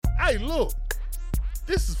Hey, look.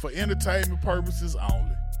 This is for entertainment purposes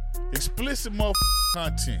only. Explicit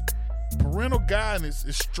content. Parental guidance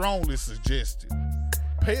is strongly suggested.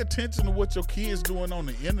 Pay attention to what your kids doing on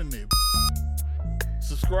the internet.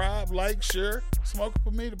 Subscribe, like, share. Smoking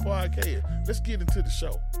Permitted podcast. Let's get into the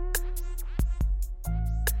show.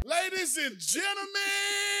 Ladies and gentlemen,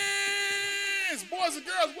 boys and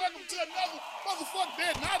girls, welcome to another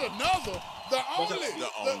the only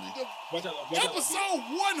episode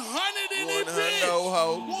 100 in it, bitch.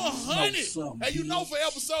 100. Hey, you know, for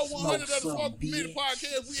episode 100 of the Smoking Permitted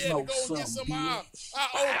podcast, we had to go and get some of our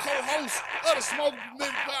old co-hosts of the Smoking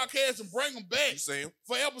Permitted podcast and bring them back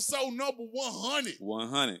for episode number 100.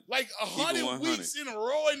 100. Like 100 weeks in a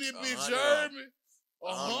row in this bitch, you heard me?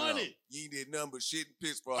 100. You ain't did nothing but shit and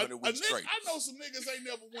piss for 100 weeks straight. I know some niggas ain't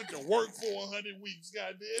never went to work for 100 weeks,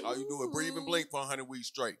 goddamn. All you do is breathe and blink for 100 weeks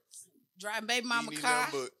straight. Drive baby mama Eating car.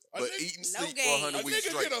 but eating no sleep game. for 100 weeks nigga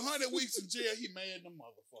straight. get 100 weeks in jail, he mad the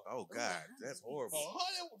motherfucker. Oh, God. That's horrible.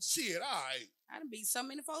 100? Shit, all right. I done beat so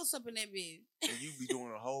many folks up in that bitch. And you be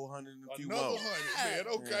doing a whole 100 in a few Another months. 100,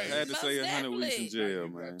 man. Okay. I had to say 100 weeks in jail, You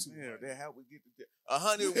got man. two. Yeah, that's how we get to jail.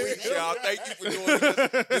 100 weeks, y'all. Thank you for doing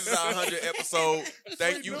this. This is our 100th episode.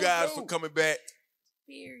 Thank you guys for coming back.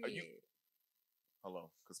 Period. Hold on,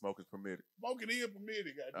 because smoke is permitted. Smoking is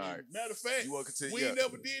permitted, goddamn. All right. Matter of fact, You want to continue? we ain't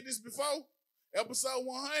never did this before. Episode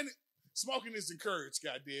 100, smoking is encouraged,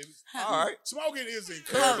 goddamn. All right. Smoking is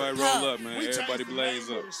encouraged. Everybody roll up, man. We Everybody changed the blaze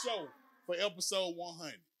name up. of the show for episode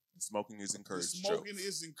 100. Smoking is The encouraged. Smoking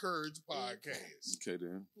is Encouraged podcast. Okay,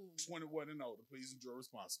 then. 21 and older. Please enjoy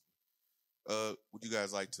responsibly. Would you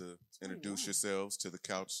guys like to introduce yourselves to the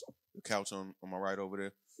couch on my right over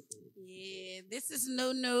there? Yeah, this is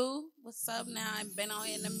Nunu. What's up now? I've been on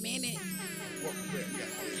here in a minute. Welcome back,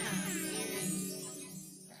 goddamn.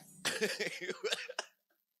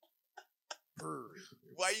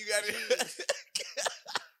 Why you got it?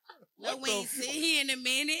 No, we ain't sit here in a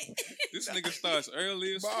minute. This nigga starts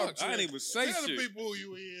early as Bob fuck. I Trent, ain't even say Tell the shit. people who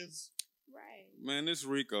you is. Right. Man, this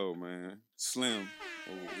Rico, man. Slim.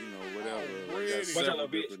 Or, you know, whatever. Ready. Got several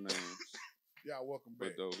different names. Y'all welcome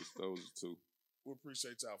back. But those are two. We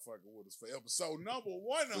appreciate y'all fucking with us for episode number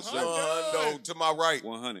 100. No, to my right.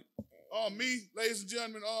 100. Me, ladies and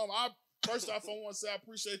gentlemen, first off, I want to say I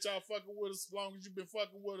appreciate y'all fucking with us as long as you've been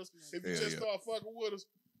fucking with us. If you just start fucking with us,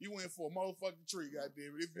 you in for a motherfucking treat,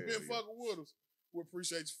 goddamn it. If you've been fucking with us, we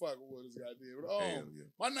appreciate you fucking with us, goddamn it.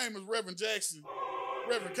 My name is Reverend Jackson,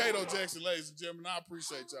 Reverend Cato Jackson, ladies and gentlemen. I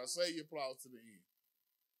appreciate y'all. Say your applause to the end.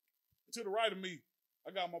 To the right of me, I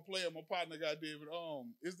got my player, my partner, goddamn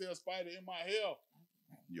it. Is there a spider in my hair?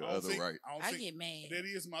 Your other right. I get mad. That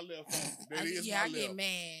is my left hand. That is I my left. get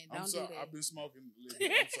mad. I'm Don't sorry. do that. I've been smoking a little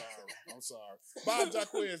bit. I'm sorry. Bob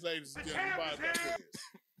Jacquez, ladies and gentlemen. Bob Jacquez.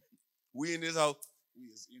 We in this hoe.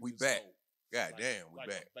 We this back. hole God like- damn, we like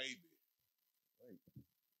back. a baby.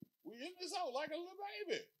 We in this hole like a little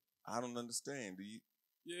baby. I don't understand. Do you?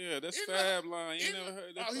 Yeah, that's In Fab line. You in never the-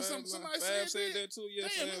 heard that oh, he- Fab line? somebody Fab said said that? that too. Yeah,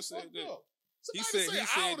 Damn, Fab that's said fucked that. up. He Somebody said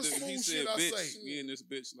all the he smooth said shit I bitch. say. We in this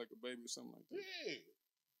bitch like a baby or something like that. Yeah.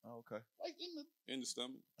 Oh, okay. Like in the In the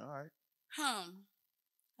stomach. All right.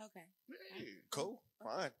 Okay. yeah. Cool.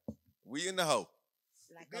 Fine. We in the hoe.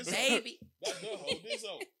 Like a This- baby. That's the hole. This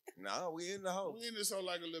hole. Nah, we in the hoe. We in this hole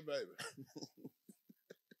like a little baby.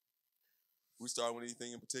 We starting with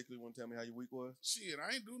anything in particular? You want to tell me how your week was? Shit,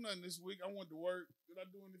 I ain't do nothing this week. I went to work. Did I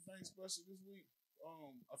do anything special this week?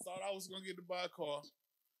 I thought I was gonna get to buy a car.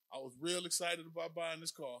 I was real excited about buying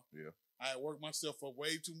this car. Yeah. I had worked myself up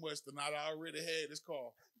way too much than I already had this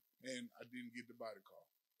car, and I didn't get to buy the car.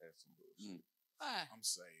 That's some bullshit. Why? I'm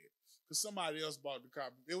sad because somebody else bought the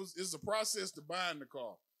car. It's a process to buying the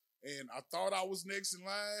car, and I thought I was next in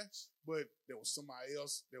line, but there was somebody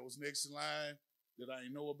else that was next in line that I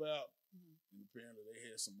didn't know about, and apparently they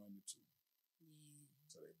had some money too,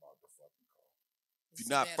 so they bought the fucking car. If you're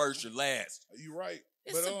not first, you're last. Are you right?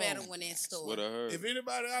 It's a better one in store. What I heard. If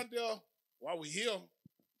anybody out there, while we here,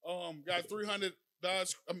 got 300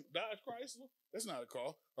 Dodge Chrysler. That's not a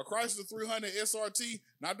car. A Chrysler 300 SRT,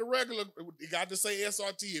 not the regular. It got to say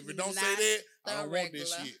SRT. If it don't say Not that, the I don't want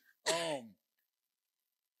this regular. shit.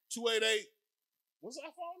 288. What's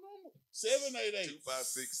our phone number? 788.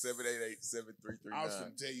 256-788-7339. I was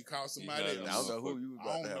going to tell you, call somebody You else. got I don't know who you was I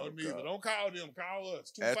about don't to have. know on neither. call. Don't call them. Call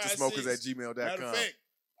us. Aftersmokers 256. Matter @gmail.com. of fact,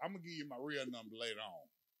 I'm going to give you my real number later on. All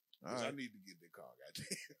Because I right. need to get that car,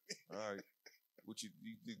 goddamn. All right. What you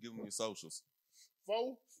give them your socials?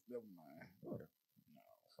 4? Never mind.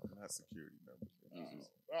 Not security numbers.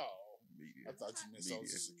 Oh. Media. I thought you meant Social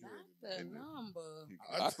Media. Security. Not the And the- number.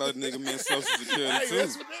 I thought nigga meant Social Hey, Security too.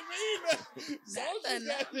 that's what that mean. Social the goddamn.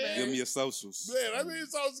 number. Give me your socials. Man, I mean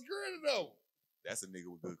Social Security though. That's a nigga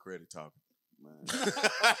with good credit talking. Man.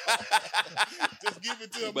 Just give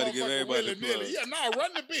it to a You better give motherfucker everybody the willy-nilly. plug. Yeah, nah,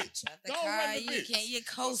 run the bitch. Got the Don't car, run the you bitch. can't get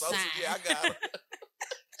Social, cosign. yeah, I got it.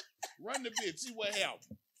 Run the bitch. See what happens.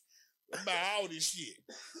 About all this shit.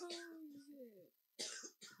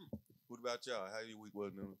 What about y'all? How your week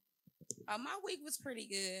was, Nunu? Oh, my week was pretty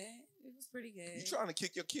good. It was pretty good. You trying to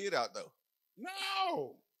kick your kid out though?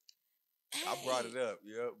 No. I brought it up,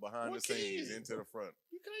 yeah, behind What the scenes, kid? into the front.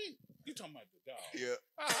 You can't. You talking about the dog. Yeah.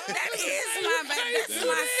 That is my baby. That's Damn.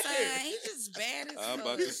 my son. He just bad as I'm fuck.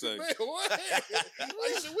 about to say. Man, what?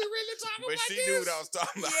 Like, should we really talking But about she this? knew what I was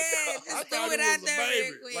talking about. Yeah, I just thought throw it it out was a there baby.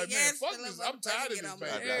 real quick. Like, man, Yes, fuck the this. little I'm tired of motherfucker this get on my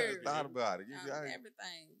I baby. just nerves. thought about it. You On gotta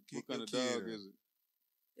everything. kick What kind your of dog kid is it?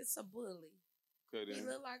 It's a bully. Okay, He then.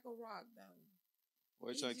 look like a rock though.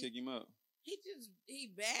 Why you trying to kick him out? He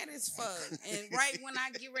bad as fuck. And right when I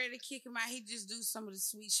get ready to kick him out, he just do some of the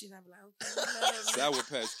sweet shit. I be like, okay, you love me. Sour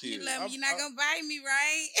Patch You Kid. love me. You're not gonna bite me,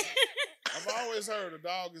 right? I've always heard a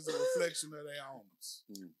dog is a reflection of their owners.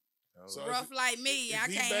 Oh, So Rough like me, If I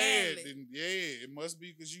he can't bad, handle it. then yeah, it must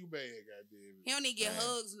be because you bad, goddamn. He don't even get Man.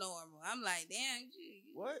 hugs normal. I'm like, damn, you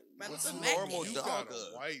what? about What's to a smack normal me. You dog got a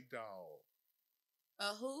hug? white dog.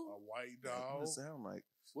 A who? A white What dog. does it sound like?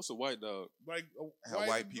 What's a white dog? Like How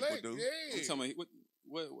white people black, do? Yeah. You talking about,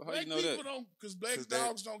 how Black you know people that? don't, because black 'Cause they-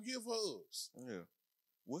 dogs don't give hugs. Yeah.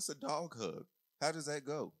 What's a dog hug? How does that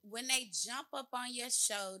go? When they jump up on your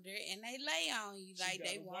shoulder and they lay on you She like got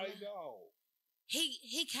they a want. white dog.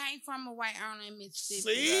 He came from a white owner in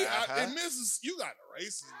Mississippi. See, Uh-huh. and Mrs. You got a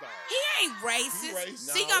racist dog. He ain't racist. He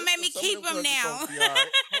racist. He gonna make me some of keep them him country now. folks be all right.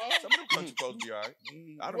 Huh? Some of them country folks be all right.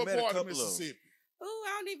 I done What met a part of couple of 'em. Mississippi? Ooh, I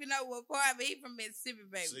don't even know what part, but he from Mississippi,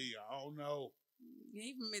 baby. See, I don't know.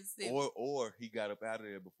 He from Mississippi. Or he got up out of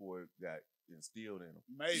there before it got instilled in him.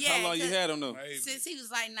 Maybe. Yeah. How long you 'cause- had him though? Maybe. Since he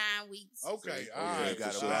was like 9 weeks. Okay, So, all yeah, right. he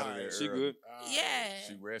got up up out out of of there there. She good? All right. Yeah.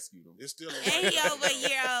 She rescued him. It's still a And white he dog. over a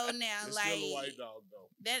year old now. It's like still a white dog, though.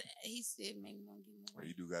 that, he still make me want to give him You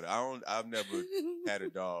away. do got it. I've never had a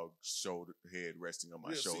dog shoulder head resting on my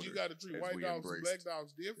Yeah, shoulder. see, you got to treat as white we dogs and embraced. black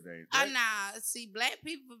dogs It different. ain't. Oh, nah. See, black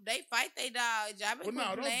people, they fight their dogs. Y'all Well, no,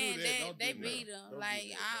 don't do playing. that. They, Don't they do beat that. them. Don't do Like,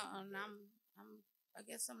 that. I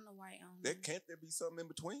guess I'm the white owner. Can't there be something in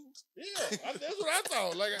between? Yeah, that's what I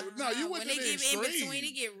thought. Like, no, you went when to they the get extreme. in between,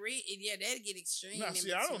 it get yeah, that'll get extreme. Nah, in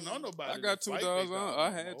see, I don't know between. nobody. I got that two fight dogs. their dog I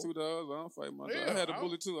no had more. 2 dogs. I don't fight my dog. Yeah, I had a I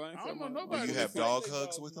bully too. I ain't I fight don't know my nobody. Do you that have fight dog their hugs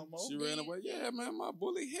dogs with no them? more. She ran away. Yeah, man, my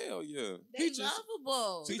bully. Hell yeah. They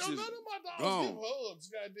lovable. See, don't Teachers none of my dogs gone. give hugs,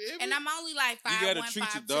 goddamn. And I'm only like 5'1", gotta treat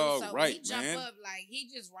your 5'2", dog so right, when he jump man. up, like he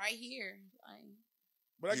just right here. Like,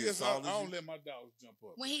 But I He guess as I tall as don't you? let my dogs jump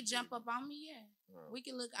up. when he jump up on me, yeah, Oh. we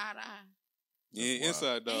can look eye to eye. Yeah, Wow.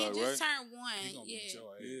 inside And dog, he right? just turned He 1. gonna beat Yeah,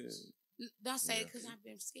 your ass. don't say Yeah. it because I've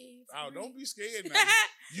been scared. for Oh, real. don't be scared now.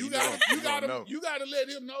 You He gotta, don't- you he don't gotta, know. you gotta let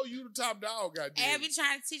him know you the top dog. Goddamn. And I be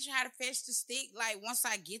trying to teach him how to fetch the stick. Like once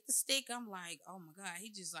I get the stick, I'm like, oh my god,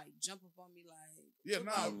 he just like jump up on me like. Yeah,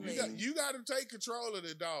 football no, player. you got to take control of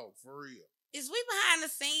the dog for real. Is we behind the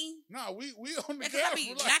scene? No, we on the Because I be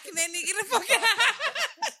camera. knocking that nigga the fuck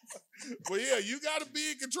out. Well, yeah, you got to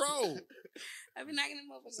be in control. I be knocking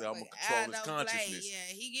him up. See, I'ma control his consciousness.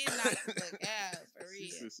 Yeah, he get knocked the fuck out for She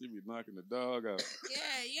real. said she be knocking the dog out.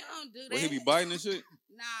 Yeah, you don't do that. Well, he be biting and shit.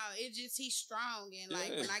 No, it just he's strong and like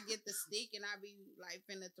Yeah. when I get the stick and I be like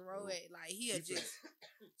finna throw it, like he'll just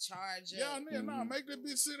charge Yeah, up. man, nah, Mhm. make that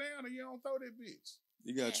bitch sit down and you don't throw that bitch.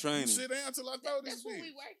 You got Yeah. You training. sit down till I throw this That's what bitch.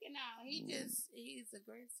 we working on. He's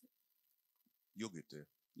aggressive. You'll get there.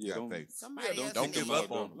 Yeah, got don't, faith. Somebody Yeah, else don't can give do up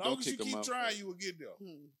it. on As him. long Don't as you kick him keep out. trying, you will get there.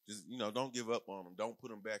 Just don't give up on him. Don't put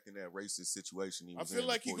him back in that racist situation. He I was feel in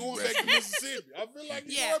like he's before you going back to rescued him. Mississippi. I feel like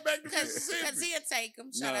he's Yeah, going back to Cause Mississippi. he'll take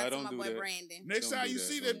him. Shout Nah, out to don't my do boy that. Brandon. Next Don't time do you that,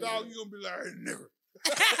 see don't that do dog, that. you're going to be like, hey, nigga.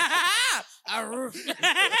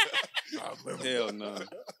 Hell no.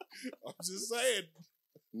 I'm just saying.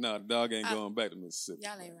 Nah, the dog ain't going back to Mississippi.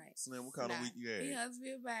 Y'all ain't right. Slim, what kind of Nah. week you He had? has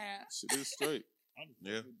feel bad. Shit is straight.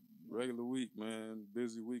 Yeah. Regular week, man.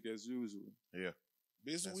 Busy week as usual.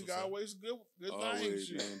 Busy That's week what's up. always good things. Always,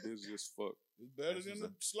 Shit. man. Busy as fuck. It's better That's than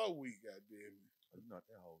what's the slow week, goddamn. You knocked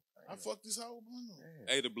that whole thing. I fucked this whole blunt up. Man.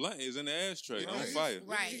 Hey, the blunt is in the ashtray. It On is. fire.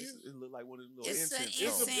 Right. It looked like one of them little It's a incense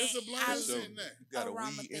It's songs. a, it's a blunt I- that's in there. You got a weed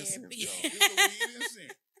Aromatherapy. incense song. It's a weed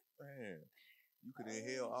incense. Man, you could Oh,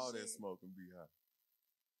 inhale all that shit. smoke and be high.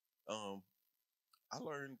 I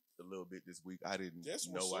learned a little bit this week. I didn't That's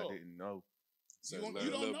know. what's I up. didn't know. So You learn don't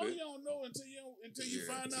a little know bit. you don't know until until you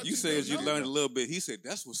find out. You said you know. learned a little bit. He said,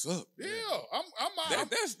 "That's what's up." Yeah, I'm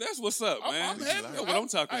That's what's up, man. I'm happy. That's what I'm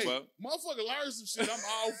talking about. Motherfucker, learn some shit. I'm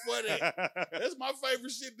all for that. That's my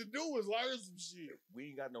favorite shit to do is learn some shit. We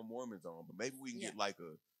ain't got no Mormons on, but maybe we can get like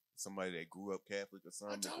somebody that grew up Catholic or I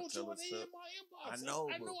something. told tell you us they stuff. in my inbox. I know,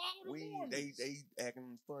 I know but all the Mormons. they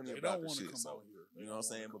acting funny They about don't the want to shit. come So on here. you know what I'm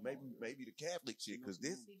saying? But maybe the Catholic shit, because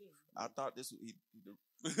this, I thought this was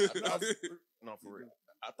no, for real.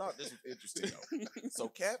 I thought this was interesting though. So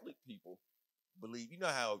Catholic people believe, you know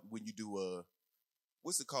how when you do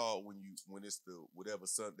what's it called when it's the whatever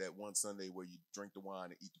that one Sunday where you drink the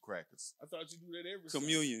wine and eat the crackers? I thought you do that every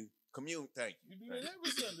Communion. Communion, thank you. You do that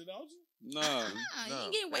every Sunday, don't you? No,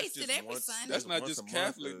 you get wasted every Sunday. That's not just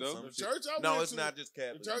Catholic, though. The church I went No, it's to, not just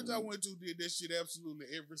Catholic. The church I went to did that shit absolutely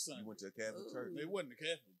every Sunday. You went to a Catholic church? It wasn't a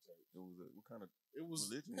Catholic church. It was what kind of It was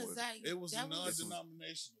religion was it? It was a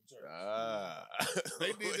non-denominational church. Ah.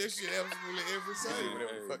 They did that shit absolutely every Sunday.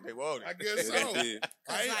 Whatever the fuck they wanted. I guess so.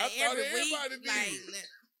 I thought everybody did.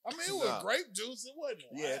 I mean, it was grape juice. It wasn't.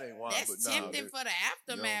 Yeah, it ain't wine. That's but tempting for the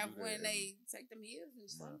aftermath do that. when they take them heels and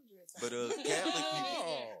stuff. But Catholic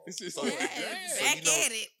people, This is So, back you know,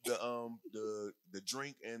 at it. the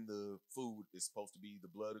drink and the food is supposed to be the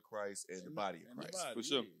blood of Christ and the body of Christ. For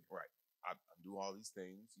sure. Right. I do all these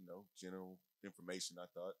things, you know, general information. I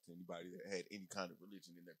thought to anybody that had any kind of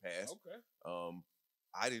religion in their past. Okay.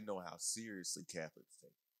 I didn't know how seriously Catholics take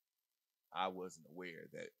it. I wasn't aware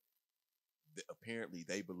that apparently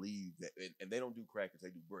they believe that, and they don't do crackers, they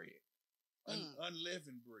do bread.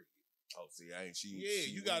 Unleavened bread. Oh, see,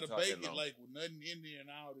 you got to bake it like with nothing in there and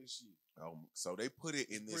all this shit. So they put it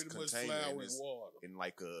in this container flour and water. in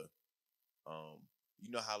like a,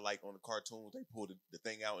 you know how like on the cartoons they pull the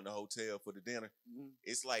thing out in the hotel for the dinner. Mm-hmm.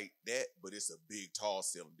 It's like that, but it's a big tall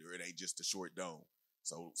cylinder. It ain't just a short dome.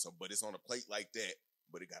 So, but it's on a plate like that.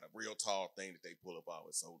 But it got a real tall thing that they pull up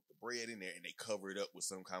out. So the bread in there, and they cover it up with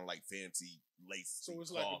some kind of like fancy lace. So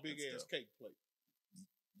it's like a big ass cake plate.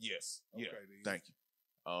 Yes. Okay, Yeah. then. Thank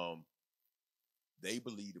you. They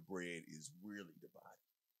believe the bread is really the body,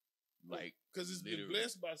 like because it's been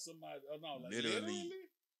blessed by somebody. Oh no, like literally.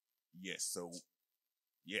 Yes. So.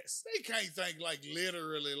 Yes. They can't think like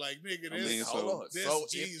literally, like nigga.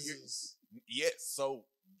 That's Jesus. Yes. So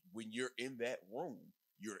when you're in that room.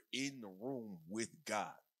 You're in the room with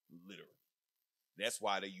God, literally. That's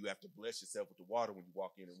why you have to bless yourself with the water when you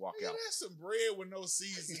walk in and walk out. That's some bread with no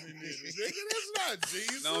seasoning in it. Nigga, that's not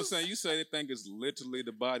Jesus. No, I'm saying you say they think it's literally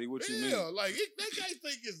the body. What you mean? Yeah, like they can't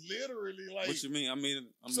think it's literally like. What you mean? I mean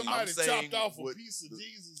somebody chopped off a piece of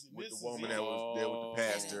Jesus. And with this the woman that was there with the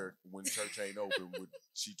pastor when church ain't open.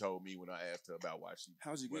 She told me when I asked her about why she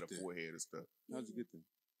how'd you wet get her there? forehead and stuff. How'd you get there?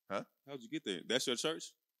 Huh? How'd you get there? That's your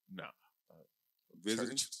church? No.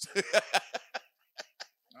 Visiting?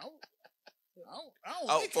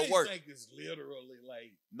 I don't for work. think it's literally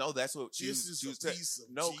like. No, that's what she this was. is a piece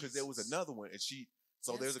of no, Jesus. because there was another one, and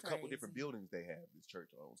So That's there's a couple crazy. different buildings they have. This church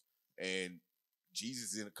owns, and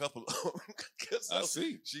Jesus is in a couple of them. So I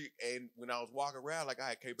see. And when I was walking around, like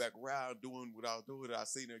I came back around doing what I was doing, I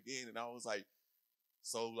seen her again, and I was like,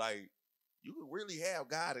 so like. You could really have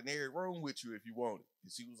God in every room with you if you want it.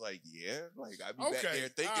 And she was like, yeah. Like, I'd be back there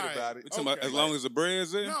thinking about it. We talking about as long as the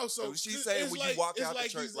bread's in? No, so she's saying when you walk out the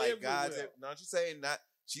church, like God's everywhere. no,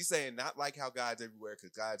 she's saying not like how God's everywhere, because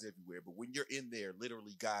God's everywhere. But when you're in there,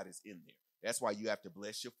 literally God is in there. That's why you have to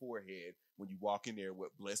bless your forehead when you walk in there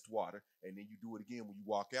with blessed water, and then you do it again when you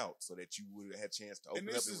walk out, so that you would have a chance to open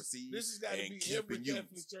up and receive. This has got to be every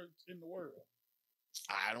Catholic church in the world.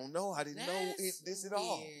 I don't know. I didn't know this at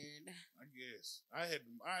all. I guess I had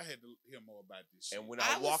to hear more about this shit. And when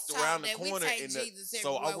I walked around the corner,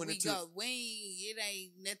 so I went into it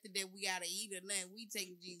ain't nothing that we gotta eat or nothing. We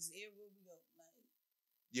taking Jesus everywhere we go. Like,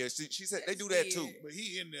 yeah, she said they do that too. But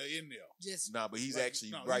he in there. Just but he's like,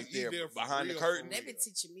 actually no, right he there there behind the real, curtain. they've been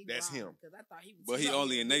teaching me. That's him. Because I thought he was. But he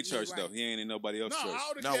only in their church though. He ain't in nobody else's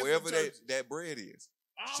church. No, wherever that bread is.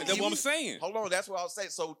 That's what I'm saying. Hold on, that's what I was saying.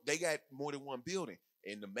 So they got more than one building.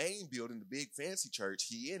 In the main building, the big fancy church,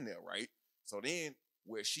 he in there, right? So then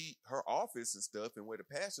where her office and stuff and where the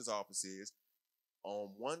pastor's office is, on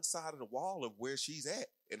one side of the wall of where she's at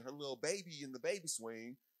and her little baby in the baby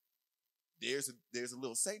swing, there's a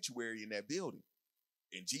little sanctuary in that building.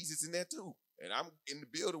 And Jesus in there too. And I'm in the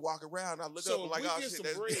building walking around, and I look up and like, oh shit,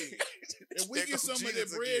 that's bread. If we get some of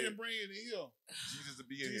that bread and bring it here. Jesus will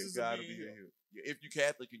be in here. God will be in here. If you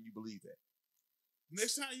Catholic and you believe that.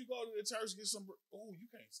 Next time you go to the church, get some. Oh, you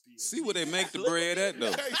can't steal. See where they make the bread at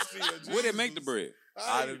though. Where they make the bread?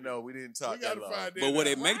 I don't know. We didn't talk that long. But where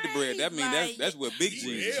they make the bread, that mean that's where Big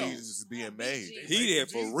Jesus is being made. He there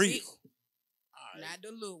for real. not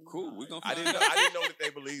the little one. Cool. We gonna I find didn't know. out. I didn't know that they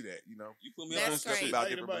believe that. You know, You put me up on That's stuff crazy. about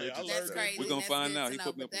Hey, different everybody, religions. I That's learned crazy. We gonna That's find good out. to He know,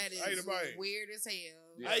 put me but up that Hey, is everybody. weird as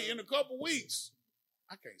hell. Hey, in a couple weeks,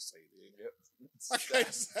 I can't say that. Yep. I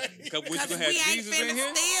can't say. Couple weeks Because gonna we have ain't Jesus in finna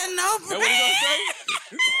here. steal no That bread. what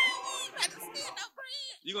you gonna say? Finna steal no bread.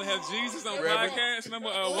 You gonna have Jesus on Reverend. podcast number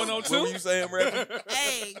What 102? were you saying, Reverend?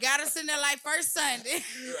 Hey, got us in there like first Sunday.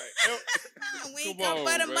 We ain't Come come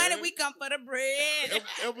for on, the money, man. we come for the bread.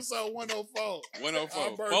 Episode 104. 104.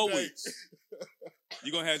 Our 4 birthday. weeks.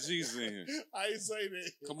 You gonna have Jesus in here. I ain't say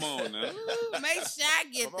that. Come on now. Ooh, make sure I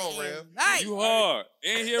get Come on, there. Rev. Right. You hard.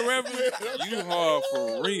 In here, Reverend? You hard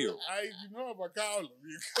for real. You know if I call him,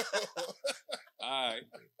 you go. All right.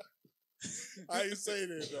 I ain't say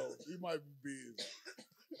that though. He might be busy.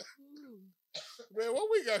 Man, what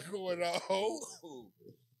we got going on?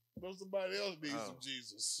 Know somebody else needs some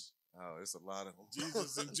Jesus. Oh, it's a lot of them.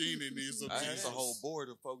 Jesus and Genie need some I Jesus. It's a whole board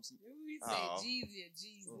of folks. We say Oh.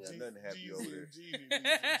 Jesus. Ain't nothing happy Jeezy over there. and Genie need some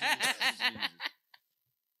Jesus.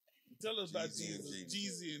 Tell us about Jeezy and Jesus. Genie.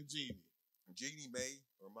 Jeezy and Genie. Jeannie May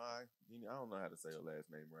or Mai. Jeannie, I don't know how to say her last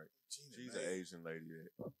name right. Genie, She's man. an Asian lady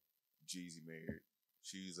that Jeezy married.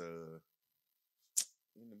 She's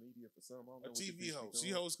in the media for something. I don't know A what the TV bitch host. doing.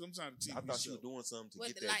 She hosts sometimes TV I thought she show. was doing something to What,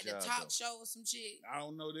 get that like the job. talk though. show or some shit? I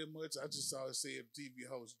don't know that much. I just saw it said TV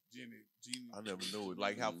host Genie. I never knew it.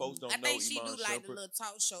 Like how folks don't I know think she Iman do like the Shumpert. little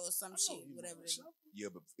talk show or some I know shit, Iman whatever. They Shumpert. Yeah,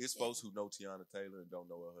 but it's folks who know Tiana Taylor and don't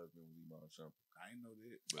know her husband was Iman Shumpert. I ain't know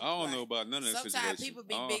that. I don't know about none of that Sometimes situation. people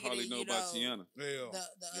be I don't bigger hardly than, know you about know, Tiana. Yeah.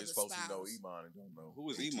 The other It's folks who know spouse. Iman and don't know. Who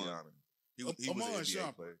is Iman? Tiana. He was Iman an NBA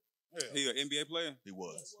Shumpert. player. Yeah. He an NBA player? He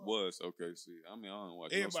was. Was. Okay, see. I mean, I don't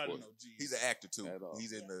watch Everybody no know sports. Jesus. He's an actor too. At all.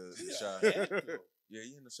 He's in the Yeah, Shy. actor. Yeah,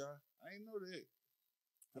 he in the Shy. I ain't know that.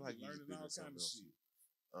 I I like be learning Yeezy all business kind of something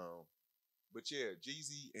shit. But yeah,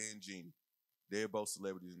 Jeezy and Genie, they're both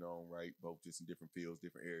celebrities in their own right, both just in different fields,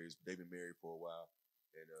 different areas. They've been married for a while,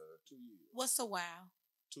 and 2 years. What's a while?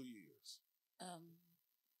 2 years.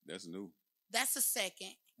 That's new. That's a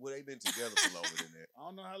second. well, they've been together for longer than that. I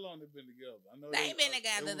don't know how long they've been together. I know They ain't been they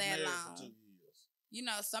together was that married long. For 2 years. You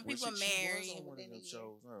know, some Well, people she marry was on and one of within a them year.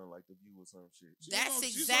 shows, I don't know, like The View or some shit. She That's was on-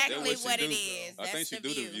 she's on exactly that That's what she it do. is. I think That's she the do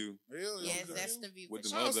the view. view Hell yeah. Yes, okay. that's the view. with for the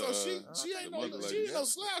sure. Oh, mother. so she The ain't mother no lady. she ain't no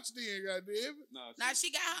slouch then, goddamn it. Nah, Now she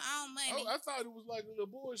got her own money. Oh, I thought it was like a little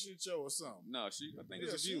bullshit show or something. no, she. I think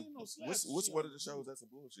Yeah, it's a she view. ain't no slouch. What's She one on of the shows that's a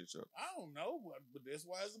bullshit show? I don't know, but that's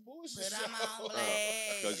why it's a bullshit Put show. them on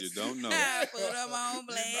blast. 'Cause you don't know. Put them on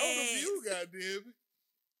blast. You know the view, goddamn it.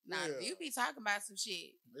 Nah, Yeah. you be talking about some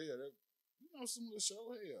shit. Yeah, you know some of the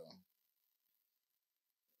show hell.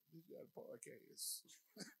 You got a podcast.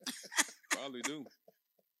 Probably do.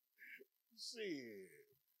 Shit.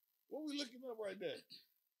 What we looking up right there?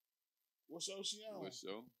 What show she on? What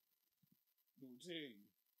show? Don't tell you.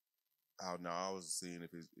 Oh no, I was seeing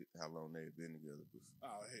if how long they've been together. Oh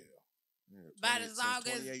hell. Yeah, About as long as-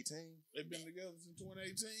 2018. They've been together since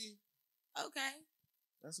 2018? Okay.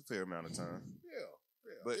 That's a fair amount of time. Yeah.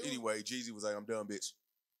 But It was- anyway, Jeezy was like, "I'm done, bitch."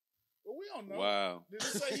 Well, we don't know. Wow. Did it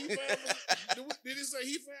say he filed did it say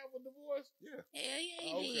he filed for divorce? Hell yeah,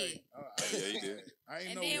 he Okay. did. Yeah, he did. I ain't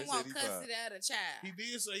And know then that. want he custody of the child. He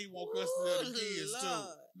did say he want custody of the kids Ooh, too.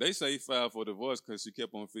 Lord. They say he filed for divorce because she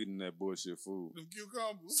kept on feeding that bullshit food. Them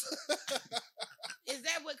cucumbers. Is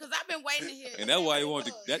that what? Because I've been waiting to hear. And that's why he want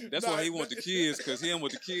the, the. that's why he want the kids, because he don't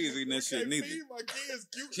want the kids eating that shit Can't neither. feed my kids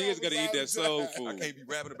cucumbers Kids gotta eat all that the soul time. I food. can't be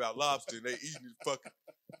rapping about lobster and they eating it fucking.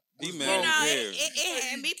 He What's mad wrong You know, as with hell. it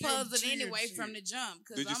had me Kimchi puzzled and anyway shit. from the jump.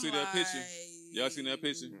 Did you see that picture? Y'all seen that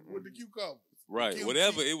picture? With the cucumbers. Right. Kimchi.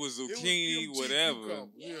 Whatever. It was It was zucchini, kimchi whatever.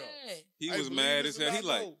 cucumbers, Yeah. He Hey, was believe mad it as or hell. He not,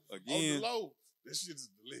 like, though, on the again. low, this shit is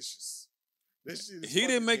delicious. That shit is He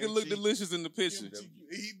didn't make it look kimchi. delicious in the picture. kimchi.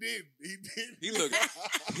 He did. He looked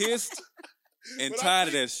pissed and But I tired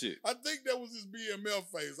of think- that shit. I think that was his BML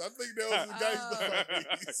face. I think that was his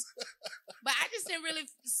gangster face. But I just didn't really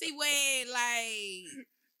see where it like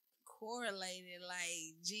correlated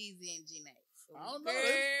like Jeezy and Gina. I don't know. Girl,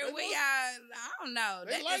 They we was- y'all, I don't know.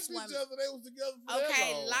 They That liked just each one. other. They was together for that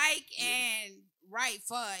Okay, long. like and right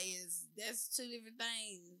for that's two different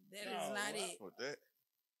things. That is No, not right. it. What that?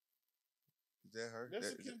 Is that her?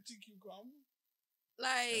 That's That- a kimchi cucumber.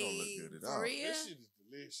 Like don't look good at for all. real. That shit is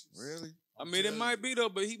delicious. Really? I mean, it might be though,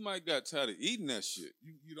 but he might got tired of eating that shit.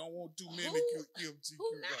 You don't want too many Who- kimchi Who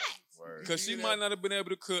cucumbers. not? Word. Because she did might have- not have been able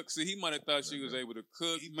to cook. See, he might have thought she was able to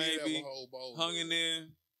cook, He did have maybe a whole bowl hung of in it. there.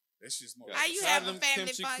 That shit's more. How you Tired have of a them family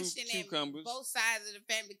kimchi function and cucumbers. both sides of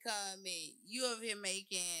the family come and you over here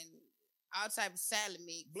making all type of salad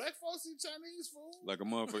mix. Black folks eat Chinese food. Like a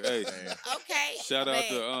motherfucker. Hey, Okay. shout out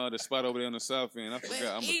but- to the spot over there on the south end. I but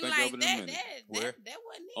forgot. I'm gonna eating think like of it in a minute. Where? That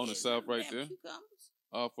wasn't On the it. south right Damn there. cucumbers.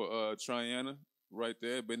 Off of Triana, right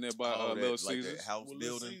there. Been there by Oh, Little that, like Caesars. that house Where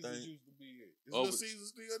Little building Caesars thing. used to be at. Is Over- Little Caesars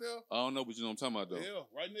still there? I don't know, but you know what I'm talking about though. Yeah,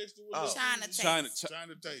 right next to Oh. China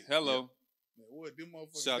China Taste. Hello. Man, what them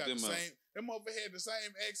motherfuckers Shout got them the out. same. Them motherfuckers had the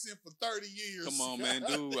same accent for 30 years. Come on, man,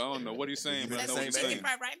 dude. I don't know what he's saying, but I That's know the what he's same saying. age.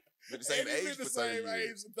 Right. They're the same And he age been for the 30 same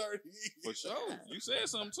years. age for 30 years. For sure. You said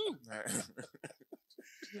something too. Damn.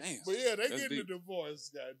 But yeah, they That's getting deep. a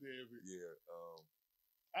divorce, goddamn it. Yeah.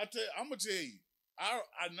 I'm gonna tell you,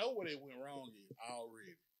 I know where they went wrong in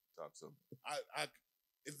already. Talk to me. I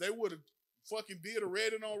if they would have fucking did a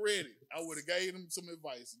Reddit on Reddit, I would have gave them some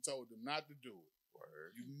advice and told them not to do it.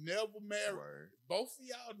 Word. You never marry. Word. Both of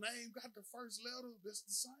y'all name got the first letter. That's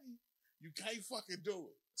the same. You can't fucking do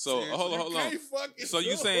it. So Seriously? hold You on. can't fucking So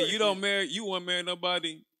you do saying it. you won't marry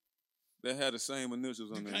nobody that had the same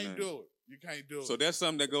initials on You their can't name? do it. You can't do it. So that's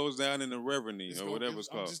something that goes down in the reverend It's or gonna- whatever it's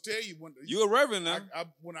I'm called. just tell you when You a reverend now?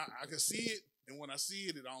 when I can see it, and when I see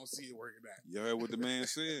it, I don't see it working out. You heard what the man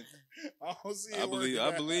said. I don't see it I believe. working I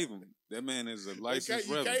out. believe him. That man is a You licensed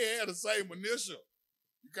can't reverend. have the same initial.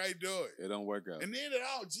 You can't do it. It don't work out. And then it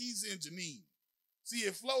all Jeezy and Janine. See,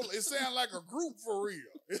 it flow. It sounds like a group for real.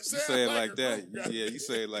 It You sounds say it like like a that. group, Yeah, you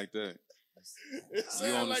say it like that. It on sounds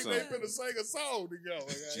the like they song. finna sing a song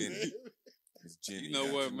together. Jenny. goddamn. It's Jenny. You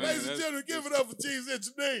know what, man? Ladies and that's- gentlemen, give it up for Jeezy and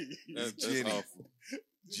Janine. That's Jenny. awful.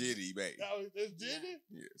 Jenny, baby. Oh, that's Jenny?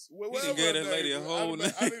 Yes. Well, He done whatever gave her that name lady a is. whole I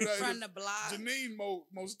didn't know From it the block. was Janine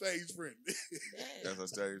more stage friendly. That's her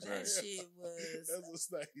stage That name. shit was That's a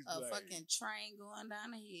stage a name. fucking train going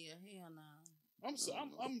down the hill. Hell no. I'm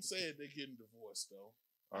sad they getting divorced though.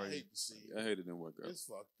 I hate to see it. I hate it didn't work out. It's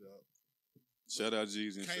fucked up. Shout out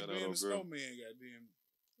Jeezy and Can't shout be out in the old girl. snowman, goddamn.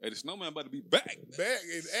 Hey, the snowman about to be back. Back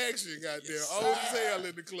in action, goddamn. Yes, Old as sir. hell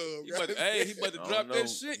in the club. He about to, goddamn. hey, he about to I drop don't know. that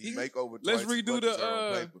shit. You make over Let's twice as redo much the, as her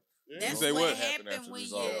on paper. Yeah. That's say what what? Happened happened after when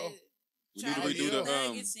resolve. We you need to redo the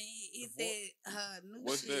hit that new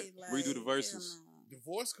what's that? shit. Like, Redo the verses. hell no.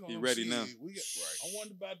 Divorce comes. He ready now. We got, I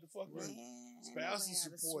wonder about the fucking Man, spousal nobody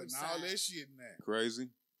gotta support and switch all sides. that shit now. Crazy.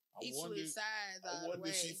 He I wonder, switched sides I all the wonder way.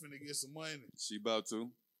 if she finna get some money. She about to.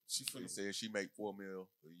 She He finna said she make $4 million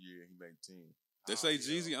a year. He make 10. They say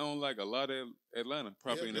Jeezy own like a lot of Atlanta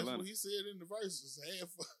property in that's Atlanta. what he said in the verses. Half.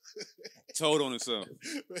 Told on himself.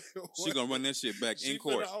 She gonna run that shit back She in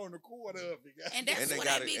court. finna own a quarter of it. goddamn. And that's And they what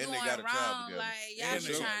got they it- be and they going got a child wrong. together. Like, y'all And be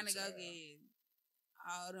they got trying a to go child. get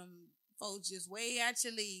all them folks just way out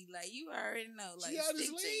your league. Like, you already know. Like, She out his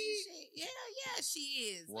stick to your league? shit. Yeah, she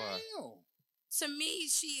is. Why? Damn. To me,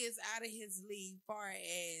 she is out of his league far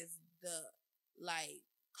as the, like,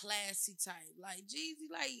 classy type. Like, Jeezy,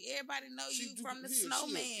 like, everybody know She you do- from the he a-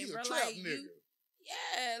 snowman, he a bro. trap Like, nigga. you,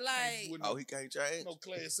 yeah, like, With Oh, he can't change? no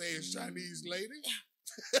class ass Chinese lady.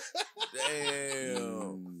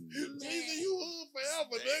 Damn. Jeezy, you hood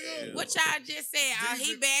forever, nigga. Damn. what y'all just said?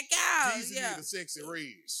 He Jeezy- back out. Jeezy Yeah. need a sexy red.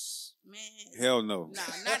 Man. Hell no. No,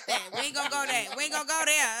 not that. We ain't gonna go there. We ain't gonna go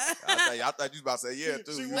there. I thought you was about to say yeah,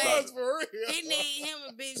 too. She You was about to- for real. He need him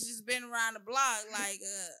a bitch that's been around the block, like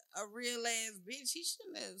a real ass bitch. He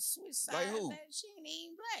shouldn't have switched sides. Like who? She ain't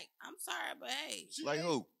even black. I'm sorry, but hey, She Like ain't-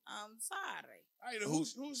 who? I'm sorry. I know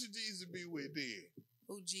who should Jeezy be with then?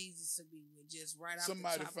 Who Jesus to be with? Just right off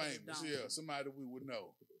Somebody the top famous, of the dome. yeah. Somebody we would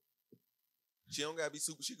know. She don't gotta be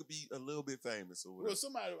super. She could be a little bit famous or Well, whatever.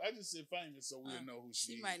 somebody. I just said famous, so we'll know who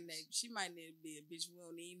she She is. might need to be a bitch we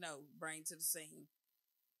don't even know. Bring to the scene.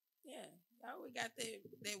 Yeah, y'all we got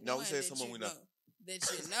that. No, we one said that someone you we know.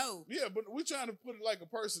 that you know. Yeah, but we're trying to put like a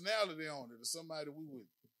personality on it, or somebody we would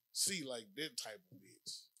see like that type of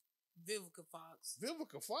bitch. Vivica Fox.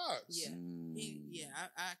 Vivica Fox. Yeah.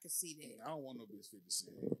 I can see that. I don't want no bitch 50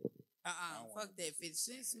 Cent. Fuck want that. 50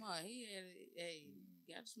 Cent smart. He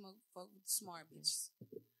had got to smoke fuck with the smart bitches.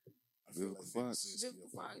 I feel Vivica 50 Fox. Cent still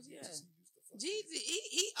Vivica fuck Fox, with yeah. bitches he used to fuck with. Jeezy,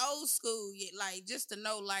 he old school. Yet, like just to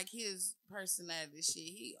know like his personality shit.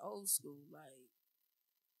 He old school. Like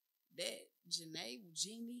that.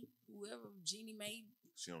 Jeannie, whoever Jeannie made.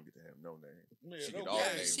 She don't get to have no name. Man, She no get all game.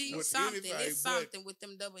 Yeah, names. she's With something. anything It's but- something with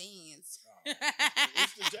them double ends.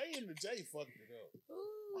 It's the J and the J fucked it up.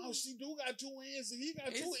 Ooh. Oh, she do got two N's and he got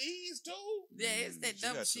two It's- E's too. Yeah, it's that She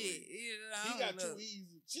dumb got two shit. E's. You know, I He don't got know. two E's.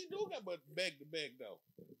 She do got but back to back though.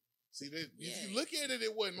 See that if Yeah. you look at it,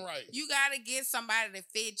 it wasn't right. You gotta get somebody to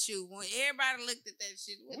fit you. When everybody looked at that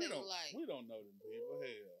shit, what we they don't were like? we don't know them people.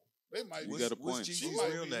 Hell, they might You be. got a What's point. She Jeezy's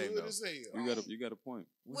might real be name good though? as hell. You got a point.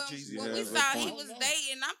 Well, What's Jeezy when Yeah, we that's saw a he point. was I don't know.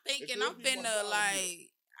 dating, I'm thinking could be one like,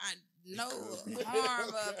 no harm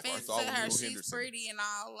or offense to Bartholomew her. She's Henderson. pretty and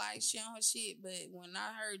all, like she on her shit. But when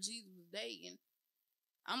I heard Jesus was dating,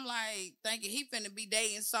 I'm like thinking he finna be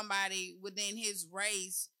dating somebody within his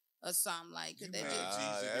race or something like. Cause they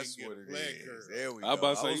just, That's what it is. There we go. I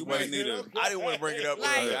about to say was you might waiting. need a I didn't want to bring it up.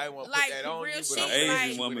 Like- earlier. I didn't want to put that on real you, shit, but I'm Asian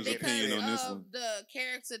like, woman's because opinion on this of one. the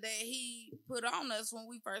character that he put on us when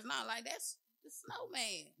we first know, like that's the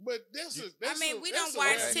snowman. But that's I mean, we that's don't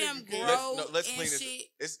watch racist him because- grow Let's and clean this. shit.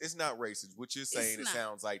 It's not racist. What you're saying, it not.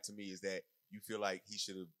 sounds like to me, is that you feel like he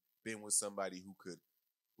should have been with somebody who could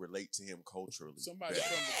relate to him culturally. Somebody better.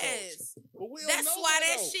 from the culture. Yes, But we don't that's know why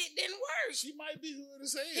that though. shit didn't work. She might be hood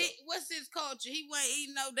as hell. What's his culture? He wasn't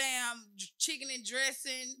eating no damn chicken and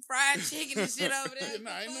dressing, fried chicken and shit over there. Yeah,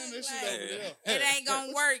 nah, ain't none of that shit Like, over there. it ain't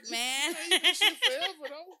gonna work, man. You can't eat that shit forever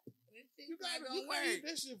though. It's You not can't gonna eat work.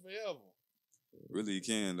 that shit forever. Really, you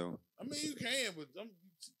can though. I mean, you can, but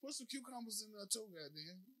put some cucumbers in there too,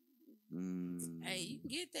 goddamn. Hey, you can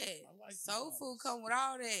get that. I like Soul cucumbers. food come with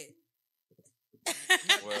all that.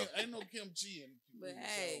 Well, Ain't no kimchi in But in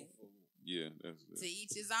hey. soul food. Yeah, that's To it.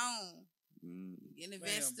 each his own. Get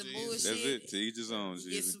invest in Jesus. bullshit. That's it. To each his own. Get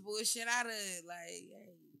Jesus. some bullshit out of it. Like, hey.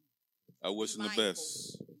 I wish him the mindful.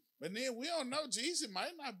 best. But then we don't know. Jesus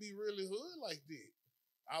might not be really hood like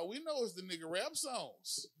that. All we know is the nigga rap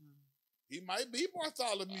songs. He might be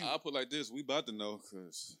Bartholomew. I'll put it like this: we about to know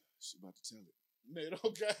because she about to tell it. Man,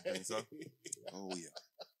 okay. Think so? Oh yeah.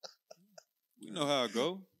 We know how it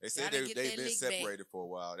go. They said Gotta get they've that been lick back. separated for a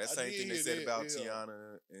while. That I same did thing they hear said that, about yeah. Tiana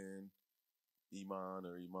and Iman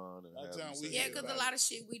or Iman. Or By the however time you we say Yeah, it. hear because a about lot of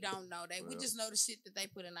shit we don't know. We Well. just know the shit that they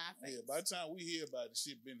put in our face. Yeah, by the time we hear about it,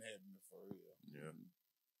 shit been happening for real. Yeah.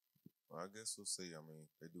 Well, I guess we'll see. I mean,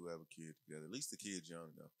 they do have a kid together. At least the kid's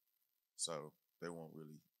young though, so they won't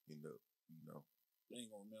really end up, They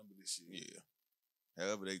ain't gonna remember this shit. Yeah.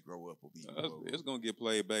 However they grow up will be more It's gonna get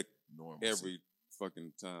played back normal. every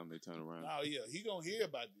fucking time they turn around. Oh yeah, he gonna hear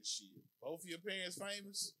about this shit. Both of your parents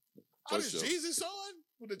famous. For Oh, this sure. Jesus son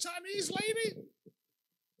with the Chinese lady.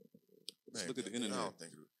 Just look at the internet. I don't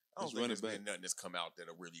think, Let's there's run it been back. nothing that's come out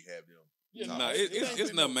that'll really have them. Yeah, Nah, no, it's ain't it's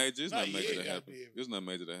been not no- major. It's not not major yet, that happened. goddamn. It's not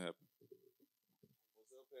major that happened.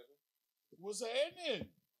 What's happening?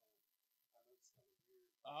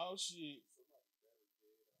 Oh shit.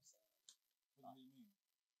 What do you mean?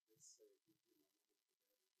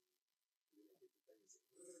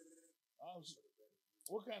 Oh, shit.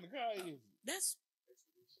 What kind of car is it? That's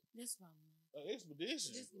fine.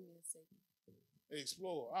 Expedition. Just give me a second.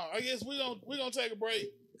 Explorer. I guess we're gonna take a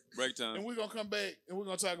break Break and time. we're gonna come back and we're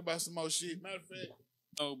gonna talk about some more shit. Matter of fact,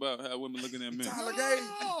 Talk about how women looking at men. Tyler gay?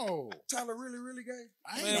 no, Tyler really gay?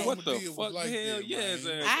 I ain't Man, know what Madea the was fuck? like Hell that, yes,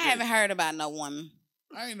 man. ass. I haven't heard about no woman.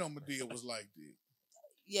 I ain't know Madea was like that.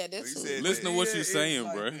 Yeah, that's Listen to what she's saying,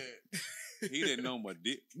 like bruh. that. He didn't know my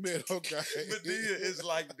dick. Man, okay. Madea is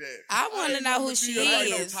like that. I want to ain't know know who she Madea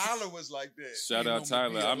like is. Tyler was like that. Shout Ain't out no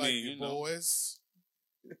Tyler. Madea I like mean, you you know, boys.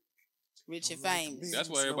 Rich and famous. that's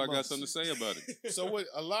why everybody got something to say about it. So what?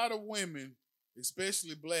 A lot of women,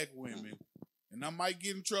 especially black women, and I might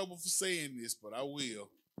get in trouble for saying this, but I will.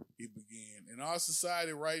 He began. In our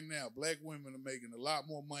society right now, black women are making a lot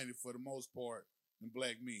more money for the most part than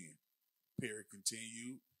black men. Period.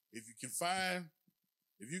 Continued. If you can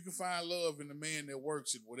find love in a man that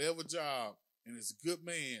works at whatever job and is a good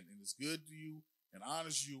man and is good to you and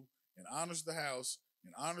honors the house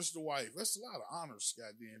and honors the wife, that's a lot of honors,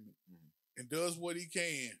 goddamn it. And does what he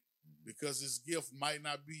can because his gift might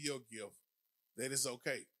not be your gift, that is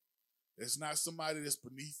okay. It's not somebody that's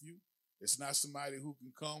beneath you. It's not somebody who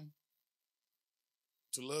can come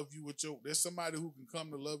to love you there's somebody who can come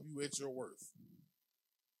to love you at your worth.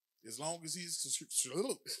 As long as he's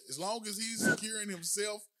securing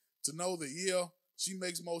himself to know that, yeah, she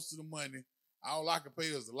makes most of the money. All I can pay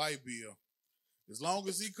is the light bill. As long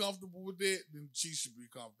as he's comfortable with that, then she should be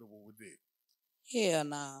comfortable with that. Hell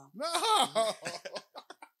no. No.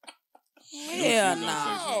 Hell gonna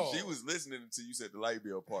no. say She was listening until you said the light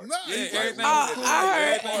bill part. No, Yeah, he's everything, like, I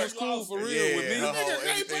heard- everything was cool for real with me. her whole Nigga can't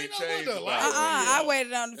everything pay no changed other a lot. light. I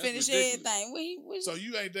waited on to That's finish ridiculous. everything. So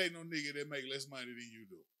you ain't dating no nigga that make less money than you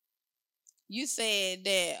do. You said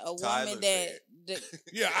that a Tyler woman that,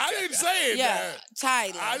 Yeah, I didn't say it. yeah, now.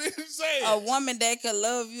 Tyler, I didn't say it. a woman that could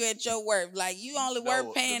love you at your worth. Like you only No,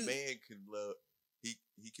 worth paying. the man can love.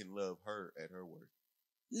 He can love her at her worth,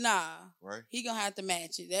 Nah, right? he gonna have to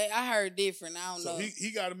match it. I heard different. I don't So know.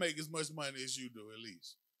 he got to make as much money as you do, at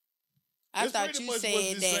least. I That's thought pretty you much what said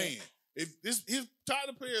this that saying. If this his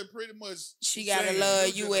Tyler Perry pretty much she gotta saying love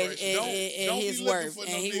this you at generation, don't his be looking worth, for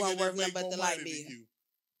and no he nigga won't that worth nothing make but more the light money than bill. you.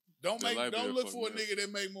 Don't Liberia look for a fucked me up. nigga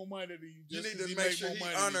that make more money than you. You Just need 'cause to make sure more he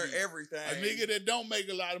money honor than you. everything. A nigga that don't make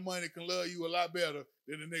a lot of money can love you a lot better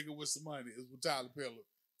than a nigga with some money. Is what Tyler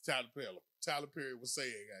Perry was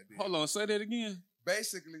saying. Goddamn. Hold on, say that again.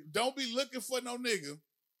 Basically, Don't be looking for no nigga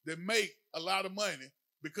that make a lot of money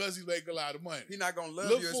because he make a lot of money. he not gonna love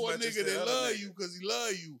Look you as for a much as nigga the that other love nigga. you because he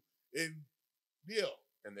love you, and yeah,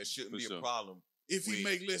 And there shouldn't For be sure. a problem if he Wait.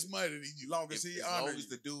 make less money than you. Long as If- he as long honor as you.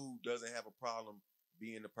 the dude doesn't have a problem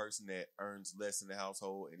being the person that earns less in the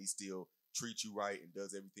household and he still treats you right and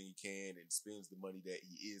does everything he can and spends the money that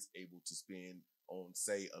he is able to spend on,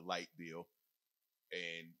 say, a light bill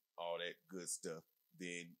and all that good stuff,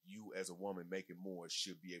 then you as a woman making more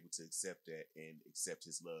should be able to accept that and accept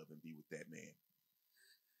his love and be with that man.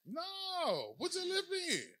 No, put your lip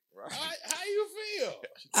in. Right. How you feel?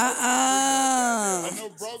 Uh-uh. I know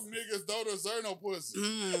broke niggas don't deserve no pussy.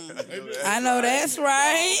 I know that's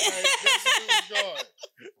right.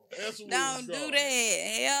 Don't Don't do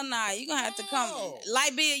that. Hell nah. You gonna have to come. No.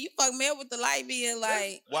 Light bill, you fuck me up with the light bill.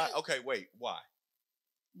 Like, Why? Okay, wait. Why?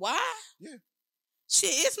 why? Yeah. Shit,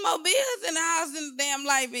 it's more bills in the house than the damn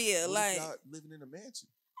light bill. What Like, if I y'all living in a mansion?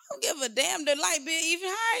 don't give a damn. The light bill even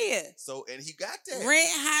higher. So, and he got that. Rent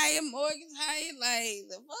higher, mortgage higher. Like,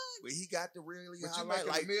 the fuck? But he got the really But high you light,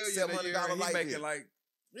 making like $1 million $700 a year, light he making bill. like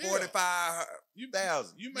Yeah. 45. You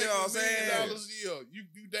 $1,000. You make You know what $1 I'm million saying? a year.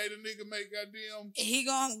 You date a nigga make goddamn. He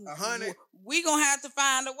gonna 100. We gonna have to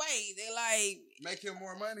find a way. They like, Make him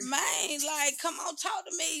more money. man, like, come on, talk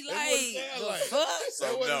to me. That what Like, it sound the like. fuck? So,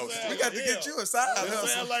 That what it no, sound We got to like. get you a side That hustle.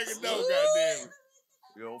 sound like a no, Ooh. goddamn.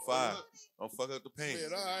 You don't fire. Don't fuck up the pants.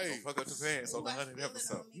 Yeah, all right. Don't fuck up the pants on the 100th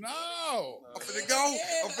episode. No. I'm finna go.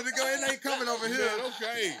 I'm finna go. It ain't coming over here. Yeah,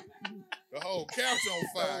 okay. The whole couch on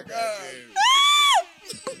fire, Oh, God. goddamn.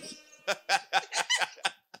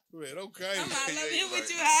 Man, okay. I'm not Yeah, here you with right.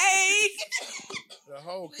 you, hey. The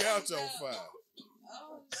whole couch on fire.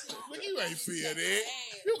 Oh, shit. Look, you ain't feel that.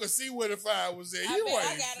 You can see where the fire was at. You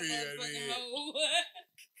ain't feel that.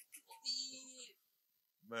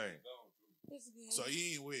 Man. So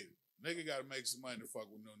you ain't with it. Nigga gotta make some money to fuck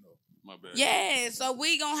with no. My bad. Yeah, so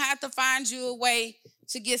we gonna have to find you a way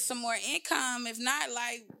to get some more income. If not,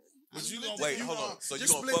 like, But you gonna Wait, you hold gonna- on. So you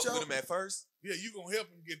just gonna split fuck your- with him at first? Yeah, you gonna help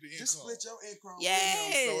him get the income. Just split your income.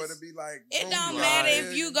 Yes. So it'll be like. it boom, don't you matter lying.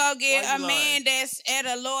 if you go get Why a you man lying? that's at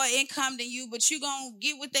a lower income than you, but you gonna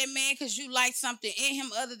get with that man because you like something in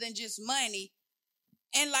him other than just money.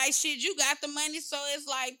 And like shit, you got the money, so it's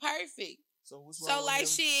like perfect. So what's So wrong like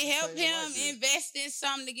with him shit, help paying the him light bill? invest in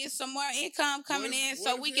something to get some more income coming What if- in, what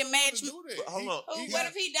so if we he can don't wanna match. do that? But hold on. Oh, he what got-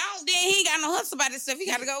 if he don't? Then he ain't got no hustle about himself. He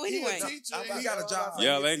got to go He anyway. a teacher. I and he got a job.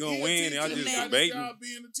 Y'all ain't gonna he a win. teacher, Y'all he just got his debating. job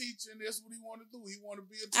being a teacher, and that's what he want to do. He want to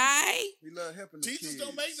be a teacher. Aight. We love helping the Teachers kids.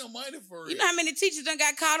 don't make no money for You it. know how many teachers done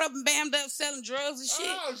got caught up and bammed up selling drugs and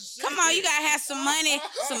shit? Oh, shit. Come on, you gotta have some money,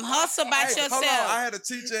 some hustle about Hey, yourself. hold on. I had a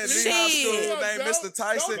teacher at Lee High Shit. School named Don't- Mr.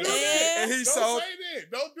 Tyson, don't do Yeah. that. and he Don't sold. say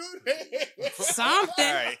that. Don't do that. Something.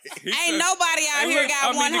 Right. Ain't nobody out here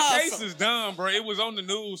got one the hustle. case is done, bro. It was on the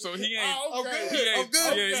news, so he ain't. Oh, I'm okay. good. He I'm ain't-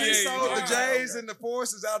 good. yeah, He yeah, sold the yeah. J's and the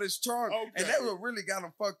forces out his trunk, and Okay. that what really got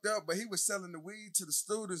him fucked up. But he was selling the weed to the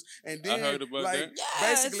students, and then heard about like that. Yeah,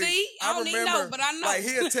 basically, see? I don't even know, but I know. Like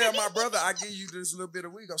he'll tell my brother, "I give you this little bit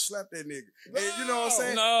of weed, go slap that nigga," and you know what I'm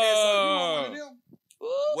saying? No. And so you want one of them?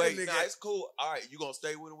 Ooh, Wait, That nah, nigga- it's cool. All right, you gonna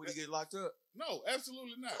stay with him when he get locked up? No,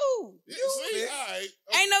 absolutely not. ooh. Yeah, see, all right.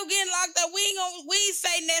 Ain't no getting locked up. We ain't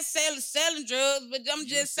say necessarily selling drugs, but I'm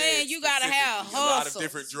just saying you gotta have specifically, a lot of hustle.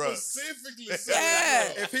 different drugs. Specifically, Yeah.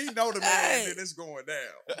 selling drugs. If he know the man, Hey. then it's going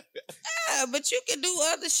down. Yeah, but you can do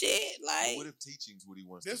other shit. Like, What if teaching's what he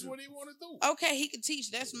wants That's to do? what he want to do. okay, he can teach.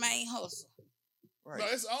 That's main hustle. Right. No,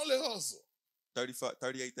 it's only hustle.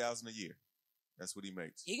 38,000 a year. That's what he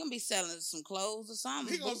makes. He gonna be selling some clothes or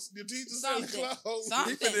something. He gonna the teacher selling Something. clothes. He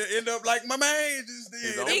Something. finna end up like my man just did.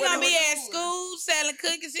 His That's own- He what gonna be was at doing. school selling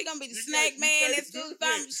cookies. He gonna be the You snack can't- you man can't at school. do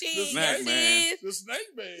Something that. shit. The snack Yes, man. it is. The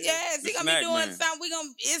snake man. Yes, he The gonna snack be doing man. something. We gonna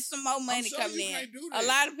it's some more money sure coming you in. can't do A that.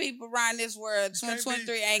 lot of people around this world, You can't be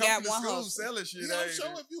 2023, ain't got coming to one school hustle. selling shit. Yeah, I'm ain't sure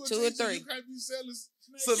it? if you a 2 or teacher, 3. you can't be selling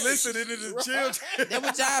snake Soliciting cakes. the Right. children. That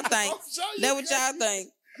what y'all think. I'm sure you That what y'all can't.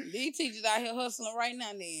 think. These teachers out here hustling right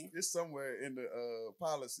now. Then It's somewhere in the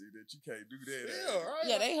policy that you can't do that. Yeah, right.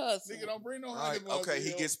 yeah, they hustling. Nigga don't bring no All right, honey buns. okay,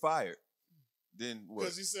 he gets fired. Then what?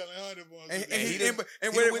 because he's selling honey buns. And And he he done-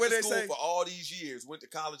 and he what went to they school say? for all these years, went to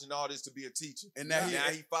college and all this to be a teacher. And now now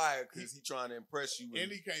he he fired because he trying to impress you. and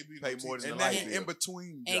he can't be pay no more teacher. than and the now light he bill. in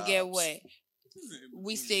between. And jobs. get what?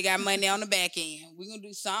 We still got money on the back end. We gonna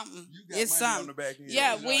do something. You got It's money on something. the back end.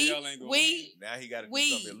 Yeah, Y'all ain't gonna we Now he got to do We-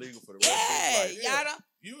 something illegal for the rest yeah, of his life. y'all don't.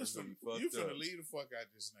 You was That's gonna finna, be fucked you finna up. leave the fuck out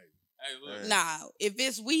this nigga.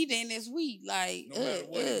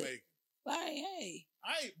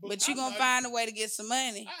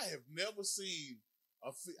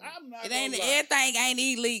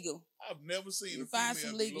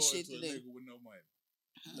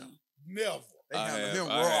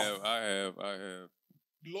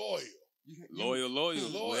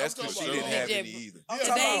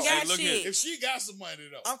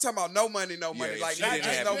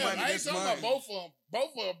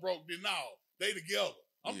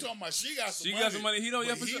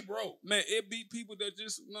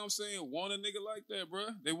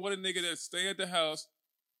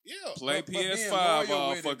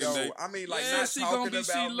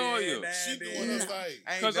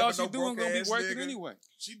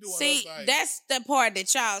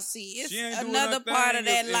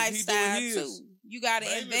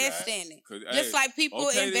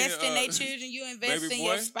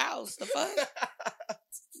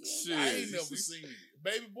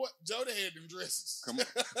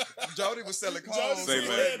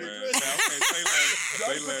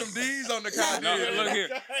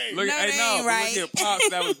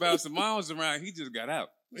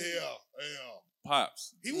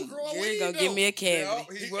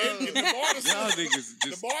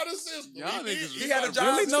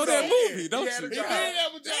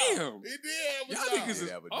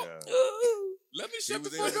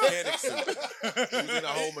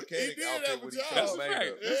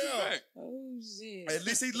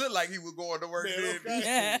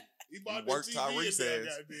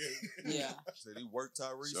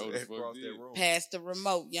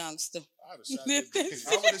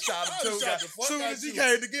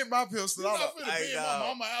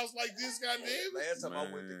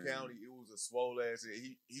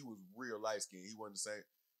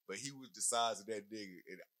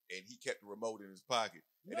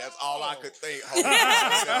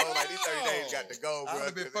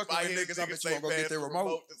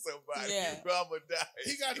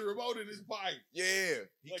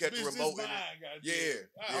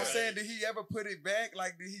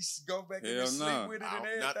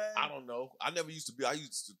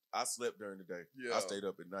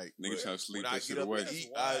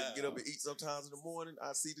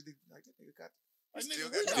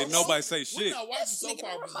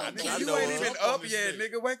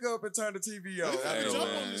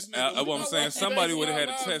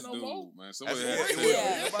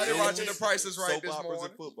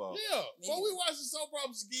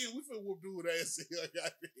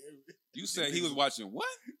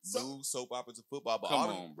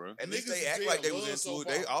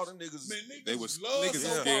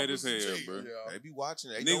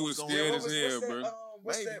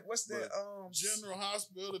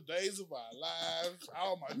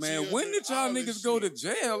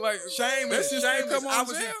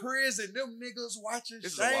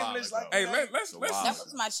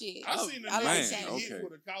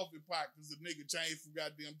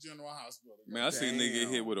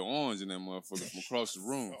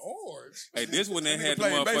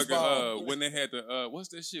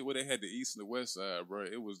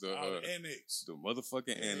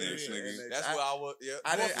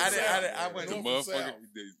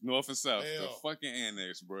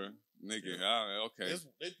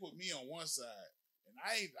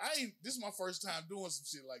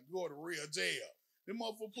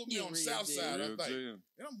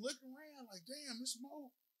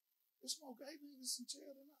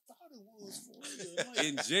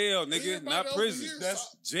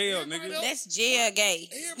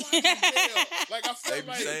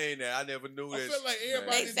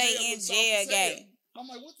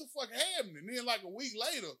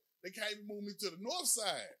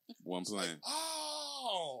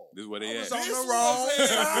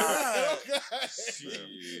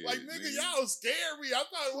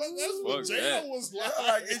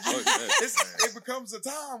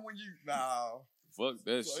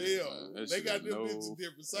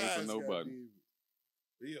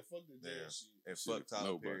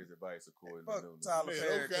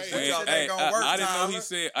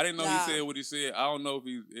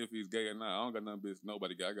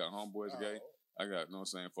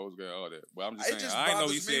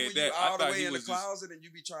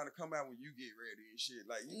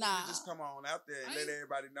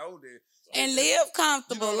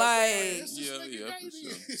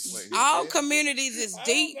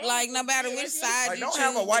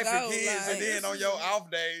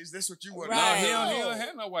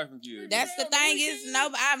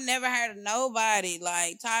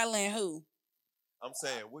 I'm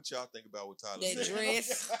saying, what y'all think about what Tyler That said?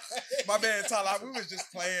 dress. My man Tyler, we was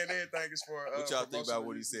just playing everything as for What y'all think about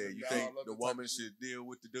what he promotional said? You reasons. think Y'all love the type woman of shit. should deal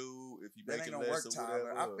with the dude if he That ain't making gonna work, less or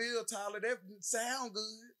Tyler. whatever? I feel Tyler, that sound good.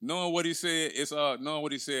 Knowing what he said, knowing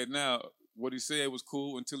what he said now. What he said was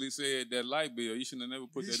cool until he said that light bill. You shouldn't have never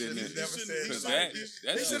put He that in shouldn't there. have never said Because that. that's He should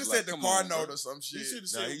have just said like, the come car on, note bro. or some He shit. should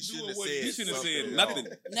have Nah, said, he shouldn't have what said. He shouldn't have something said at nothing.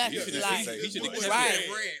 all. Nothing. He should've- Like, he should've Right. kept Right. it.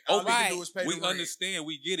 Rent. All he Right. can do is pay We the rent. understand.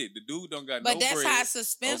 We get it. The dude don't got but no that's bread. how girl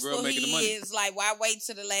suspenseful making the he money. is. Like, why wait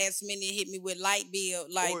to the last minute and hit me with light bill?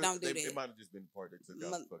 Like, Or don't do It that. might have just been the part that took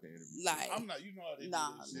out the fucking interview. Like, I'm not, you know how they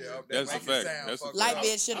Nah. do this shit. Yeah, That's that a make it fact. sound That's a fucked light up.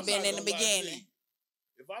 bill should have I'm been not in the gonna lie to beginning. you.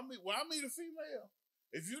 When I meet a female,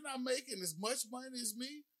 if you're not making as much money as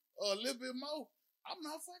me or a little bit more, I'm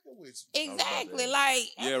not fucking with you. Exactly. Like,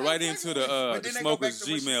 Yeah, I'm right not into fucking the with But the then they go back smoker's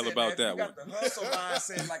to what she Gmail said, about man, that you one. got the hustle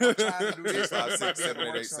mindset, like I'm trying to do this. Five, I'm six, trying 7, to 8,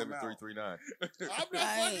 work 8, 7, something 3, out. 3, 9. I'm not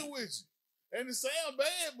Right. fucking with you. And it sound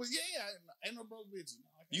bad, but yeah, ain't no broke bitches. No,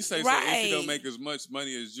 I can't You say do so if Right. you don't make as much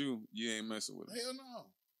money as you ain't messing with that. her. Hell no.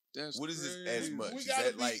 That's What is this crazy. as much? We Is gotta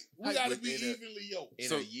that be, like we gotta be within a- evenly yoked. In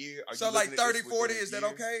So- a year? Are So you like looking at 30, this 40, within a is that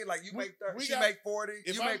year? okay? Like you We- make 30, we she got- make 40,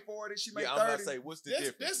 if you I'm- make 40, she make Yeah, I'm about 30. to say, what's the That's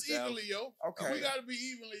difference? evenly yoked. Okay. We gotta be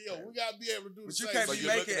evenly yoked. We gotta be able to do the But you same. can't So be you're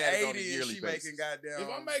making looking at it on a 80 and yearly she basis. making goddamn. If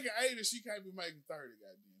I'm making 80, she can't be making 30,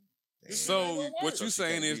 goddamn. This shit ain't So gonna what work. you So she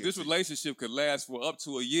saying can't is be a this teacher. relationship could last for up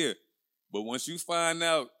to a year, but once you find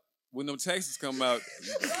out when them taxes come out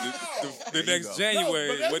the There you next go. January,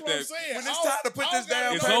 no, but that's what what I'm that saying. when I it's don't- time to put I this don't gotta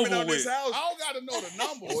down It's know- payment over on this with. house, I don't gotta know the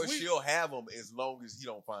numbers. Or We- she'll have them as long as he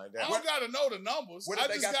don't find I out. don't gotta know the numbers. What if I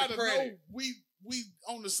they just got the gotta know credit? we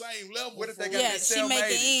on the same level. what if for they got real. Yeah, that she sell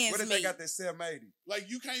making 80? ends What if they meet. got that sell 80? Like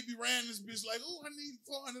you can't be ran this bitch like, oh, I need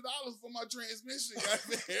 $400 for my transmission.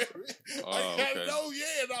 Goddamn. Oh, I gotta okay. know,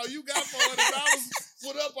 no, you got $400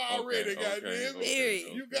 put up already, Okay, goddamn. okay,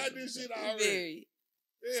 Period. You got this shit already. Very.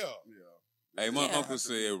 Yeah. Hey, my Yeah. uncle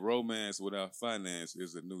said romance without finance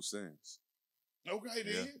is a new sense. Okay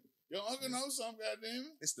then. Your uncle knows something, goddamn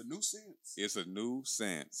it. It's the nuisance. It's a new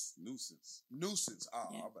sense. Nuisance. Nuisance. Oh,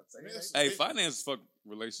 Yeah. I'm about to say Yes. that. Hey, finance fuck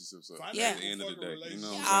relationships up Finance Yeah. at the end of the fucking day. You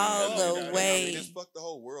know what relationships. I'm All saying? the That's- way. It's fucked the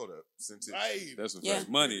whole world up since it. Hey, That's a Yeah. fact.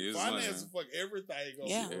 Money is money. finance Man. fuck everything. Gonna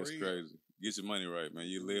Yeah. be That's real. crazy. Get your money right, man.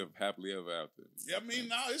 You live happily ever after. Yeah, I mean,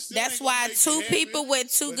 no, it's still That's ain't gonna why make two you happy, people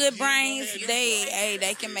with two but good you gonna brains, have them they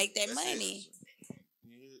problems. can make that That's money.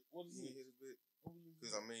 What is it?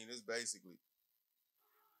 Because I mean, it's basically.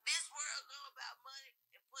 This world know about money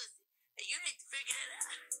and pussy, and you need to figure it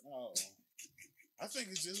out. Oh. I think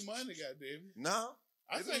it's just money, goddamn it. No.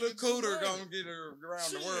 I It's a think little it's just cooler money. gonna get her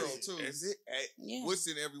around the Shit. world too. Is it? Hey, Yeah. What's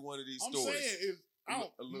in every one of these I'm stories? saying is, I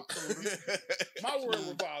don't, A little my, cooler. my word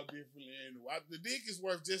revolve differently. Anyway. The dick is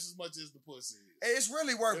worth just as much as the pussy is. It's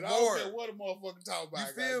really worth And I don't more. care what a motherfucker talk about.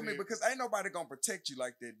 You feel me? goddamn. Because ain't nobody gonna protect you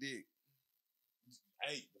like that dick.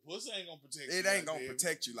 Hey, the pussy ain't gonna protect you. It ain't gonna goddamn.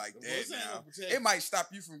 protect you like The that pussy ain't now. gonna protect It you. might stop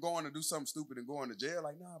you from going to do something stupid and going to jail.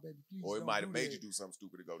 Like, nah, baby, please. Or it don't might have do made that. you do something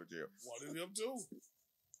stupid to go to jail. One of them too.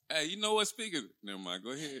 Hey, you know what? Speaking, never mind.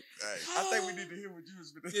 Go ahead. Hey. I think we need to hear what you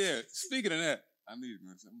was gonna Yeah. Speaking of that, I need to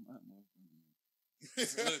go something.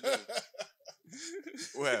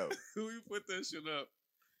 Well, We put that shit up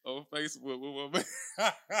on Facebook with my man.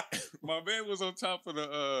 My man was on top of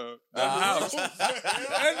the house.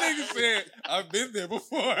 That nigga said, "I've been there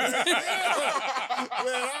before." Man, That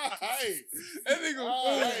hey, nigga was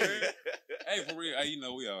Hey. fool, man. Hey, for real, hey, you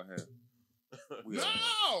know we all have. We all have.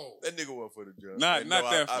 no. that nigga went for the judge. Not- And not no,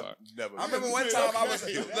 that I far. never. I remember one Yeah. time I was.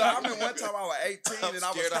 Yeah. Look, I remember one time I was 18 I'm and I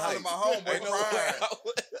was scared of calling my heights. homeboy Ain't no way crying. I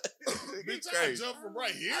would- Bitch, I crazy. jump from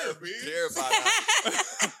right here, I'm bitch. terrified.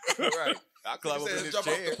 right. I climb He up in said, this jump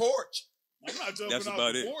off chair. the porch. I'm not jumping That's off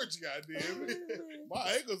about the it. porch, goddamn it.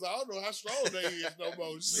 My ankles, I don't know how strong they is no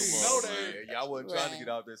more. Shit, Come no, on, they man. ain't. Yeah, y'all wasn't trying to Right. get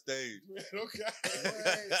out that stage. Man, okay.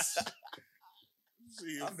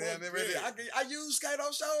 Shit, I'm fuck down there ready. that. I used skate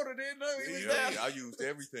on shoulder, didn't know he was Yeah, down. I used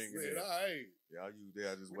everything in Man, there. I ain't. Yeah, I used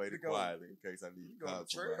there. I just waited go- quietly in case I need You to go call on the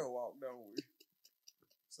somebody. trail walk, don't we?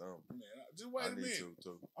 Something. Man, just wait I a need minute. to,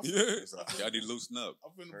 too. Yeah. It's all right. Y'all need to loosen up.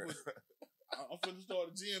 I'm finna start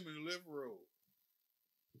a gym in the living room.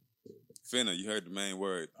 Finna, you heard the main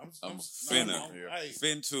word. I'm No, finna. Hey,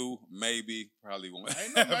 Fin to, maybe, probably won't.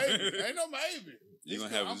 ain't no maybe. Ain't no maybe. You It's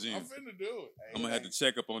gonna have a I'm gym. finna do it. I'm gonna have to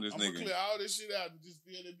check up on this I'm gonna nigga. clear all this shit out and just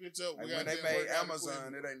fill that bitch up. Like We when got they that made workout Amazon,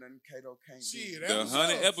 equipment. it ain't nothing Kato can't Shit, do. The Amazon.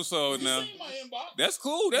 100 episode You now. seen my inbox? That's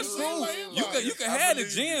cool. That's You seen cool. my You inbox? can I have the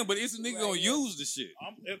believe gym, you. but it's a nigga gonna Right. use the shit.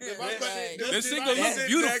 If I Right. pay, That shit I- gonna That's look it,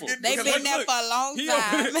 beautiful. that They Because been look, there look, for a long He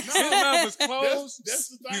time. his mouth is closed. That's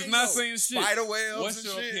the thing. He's not though. saying shit. Spider webs What's and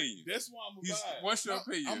your shit. opinion? That's why I'm gonna buy it. What's your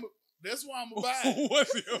opinion? That's why I'm gonna buy it.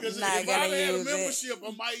 What's it? Because Nah, if I gotta had a use it. membership,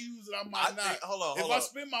 I might use it. I might not. Hold If on. I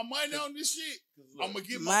spend my money on this shit, I'm gonna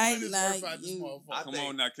get my Might money's not worth out this use- motherfucker. Come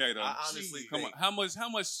on now, Kato. I honestly Come on. think, How much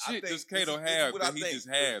I shit think does Kato this is have what that I he think. just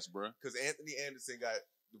has, bro? because Anthony Anderson got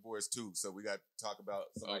divorced too, so we got to talk about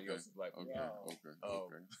somebody Okay. else's life. Okay. Wow.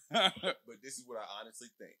 Okay. But this is what I honestly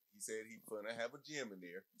think. He said he's gonna have a gym in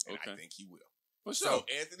there, and I Okay. think he will. For So sure.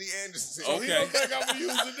 Anthony Anderson. So he Okay. don't think I'm gonna use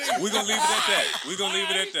it either. We're gonna leave it at that. We're gonna leave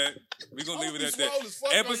it at that. We're gonna leave it at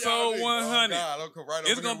that. Episode 100. I'll come right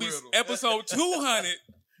It's over gonna be here with 'em. episode 200.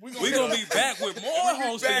 We're We're gonna be back with more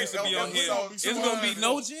hosts that used to be back on here. on It's gonna be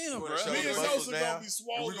no episode gym, bro. Show Me and the Sosa muscles gonna down. be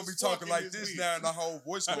swole. And we're gonna be as fuck talking in like this week. now, and the whole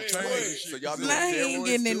voice gonna Man, change. wait. and shit. So y'all You Nah, he doing ain't steroids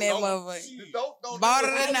getting in too? that Oh, motherfucker. Don't Bought do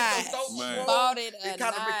it or not. Man. Bought it It or kind of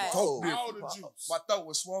make not. the throat All the different. juice. My throat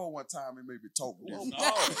was swollen one time. It made me talk Oh,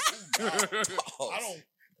 different. no. I don't.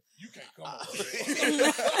 You can't come on.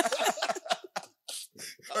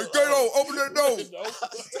 Hey, Kato, open that door.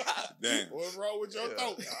 Damn. What's wrong with your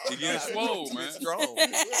throat? He getting swole, man. Strong.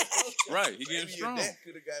 Right, he getting Maybe strong. Your neck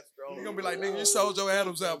could have got strong. You gonna be like, nigga, you sold your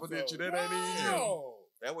Adams apple, didn't you? That ain't even you. No.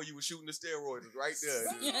 That way you were shooting the steroids was right there.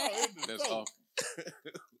 No, in the That's throat. awful.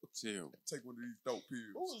 Chill. Take one of these dope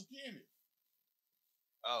Who pills. was Kenny?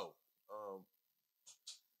 Oh,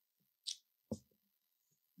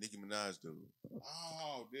 Nicki Minaj dude.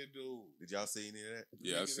 Oh, that dude. Did y'all see any of that?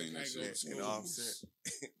 Yeah, I Nigga seen that that can't go to shit. school. And Offset.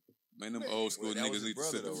 Man, them Man, old school well, that was niggas his need to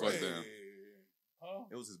sit brother, the though, fuck right? down. Huh?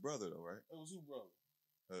 It was his brother though, right? That was who,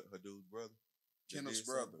 brother? Her dude's brother. Kenneth's Did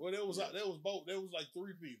something? brother. Well, there was both. There was like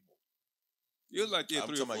three people. You was like, yeah, I'm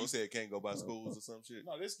 3 talking or about 4. you said can't go by schools or some shit.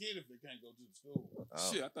 No, this kid if they can't go to the school.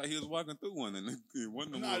 Oh. Shit, I thought he was walking through one and it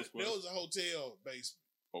wasn't No, no more there was a hotel basement.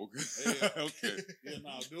 Okay. Yeah. Okay. Yeah,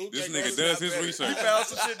 no, dude. This can't go nigga to does the- his He research. found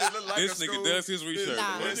some shit that looked like This a nigga school. does his research.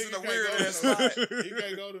 Nah. man. This is Nigga a can't weird go to ass no- spot. He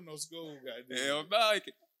can't go to no school, goddamn. Hell no.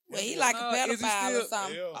 Well, he like a Nah, is he pedophile or still-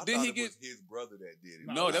 something. Yeah. I Did thought he it get- was his brother that did it.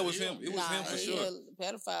 Nah, No, that nah, was he- him. It was him for he sure. a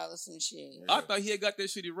pedophile or some shit. Yeah. I thought he had got that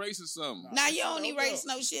shit erased or something. Nah. Now you don't erase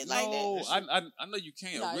no shit like No, that. I know you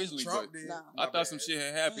can't Nah, originally, Trump but did. Nah. I My thought some bad. shit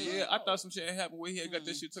had happened. Mm. Yeah, I thought some shit had happened where he had got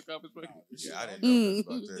that shit took off his record. Yeah, I didn't know Mm.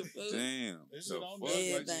 about that. Damn. That The shit on fuck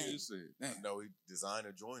there. like Everything. you said. Damn. No, he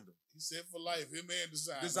designer joined him. He said for life. Him and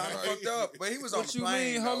design. Designer Right. fucked up, but he was on What the you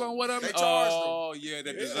plane. mean? Hold though. on, what up? They charged him. Oh, yeah,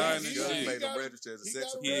 that Yeah, design he and Judge got- shit. made him got- register as a he sex got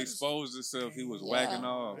offender. He exposed himself. He was Yeah. whacking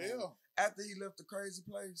off. Yeah. After he left the crazy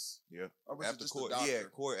place. Yeah. Or was it After just court, the he doctor?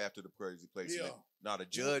 had court after the crazy place. Yeah. Now the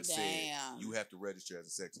judge Damn. said you have to register as a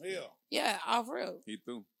sex offender. Yeah. Yeah, off real. He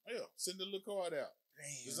threw. Yeah. Send the little card out.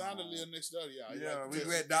 Designer live next door to y'all. Yeah, we Y'all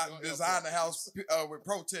went test down it. to design the house with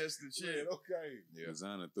protests and Yeah, shit. okay. Yeah.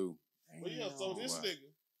 Designer threw. But yeah, so this Wow. nigga,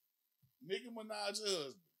 Nicki Minaj's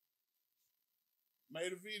husband,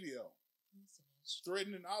 made a video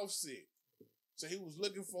threatening Offset. So he was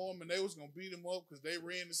looking for him and they was gonna beat him up because they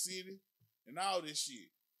ran the city and all this shit.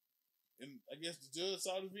 And I guess the judge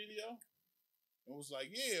saw the video and was like,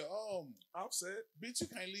 yeah, Offset. bitch, you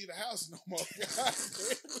can't leave the house no more.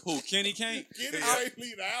 Who? Kenny can't? Kenny can't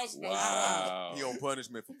leave the house no more. Wow. He on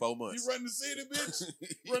punishment for 4 months. You run the city,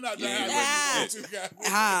 bitch? Run out the Yeah, house. he Like you got to.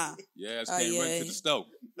 Huh. Yes, Oh, can't run yeah. to the stove.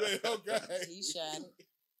 Yeah, okay. He shot it.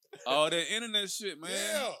 All that internet shit, man.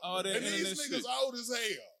 Yeah. All that And internet these shit. niggas old as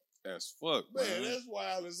hell. That's fuck, Man, man. that's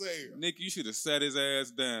wild as hell. Nick, you should have sat his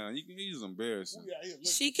ass down. He's embarrassing. We out here looking-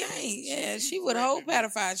 She can't. Yeah, she would hold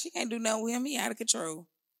pedophile. She can't do nothing with him. He out of control.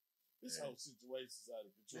 This whole situation's out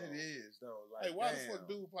of control. It is, though. Like, Hey, why damn. the fuck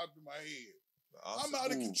dude popped in my head? Offset- I'm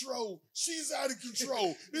out of Ooh. control. She's out of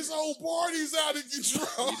control. This whole party's out of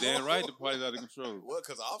control. You damn right the party's out of control. What?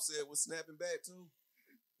 Because Offset was snapping back too.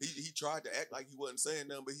 He tried to act like he wasn't saying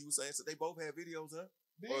nothing, but he was saying so. They both had videos, huh?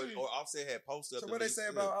 Then- Or Offset had posted up. So the what they link, say yeah.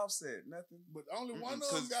 about Offset? Nothing. but only one of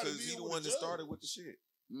them got to Because he deal the with one the that judge. started with the shit.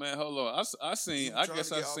 Man, hold on. I seen. He was I trying guess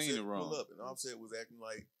to I get seen Offset it to wrong. Pull up, and Offset was acting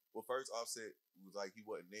like. Well, first Offset was like he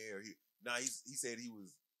wasn't there. He said he was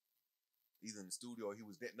either in the studio or he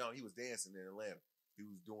was he was dancing in Atlanta. He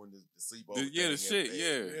was doing the sleepover. Yeah, the thing shit. at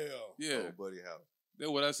Yeah, Yeah. yeah. old buddy house. That's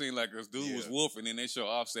what I seen. Like this dude was Yeah. wolfing, and they show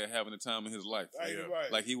Offset having the time of his life. Ain't Yeah. it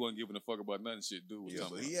right? Like he wasn't giving a fuck about nothing. Shit, dude was Yeah,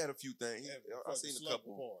 talking but about. he had a few things. Yeah, I fucking seen a slumber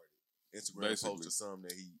couple party. Instagram Basically. posts or something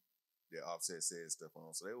that Offset said stuff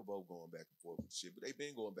on. So they were both going back and forth with the shit. But they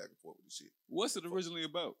been going back and forth with the shit. What's it originally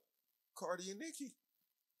about? Cardi and Nicki.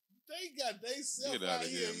 they got they self Get out outta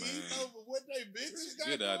here here, man. eating over what they bitches got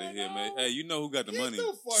Get out of going here, man. on. Hey, you know who got the Get money?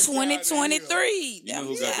 the fuck outta 2023. You know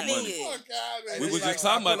who got the here. money? Get the fuck out of We here. was just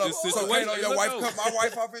talking about this So, situation. your Look, wife though. cut my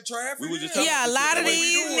wife off in traffic. We was just talking Yeah, a lot of That's what we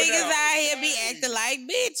these doing niggas now. out here be acting like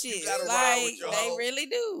bitches. gotta ride Like with your they hoe. really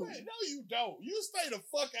do. Man, no, you don't. You stay the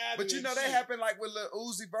fuck out of But you this know that shit. happened like with Lil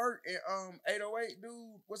Uzi Vert and 808 dude.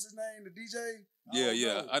 What's his name? The DJ. Yeah, don't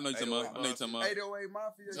yeah. know. I know you're talking about. I know you're talking about. 808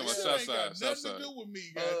 Mafia. Talking about That South ain't got Side, nothing South to Side. do with me,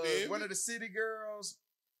 goddamn. One of the city girls.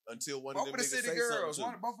 Until one Both of of them the niggas city say girls.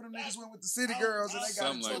 something. Both of them niggas went with the city I- girls and I- they got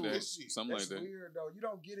Something like into that. it. shit. Something like That's that. weird though. You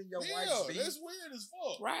don't get in your Yeah, wife's beef. that's weird as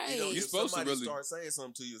fuck. Right. You know, You if supposed to somebody really- start saying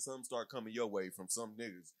something to you, something start coming your way from some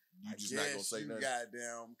niggas, you just not gonna say you nothing.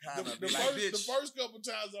 goddamn The, kind of the be like, first, bitch. the first couple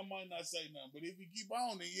times I might not say nothing, but if you keep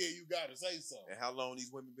on, then yeah, you gotta say something. And how long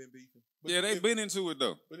these women been beefing? But Yeah, they if, been into it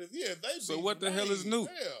though. But if they So beef, what the hell is man, new?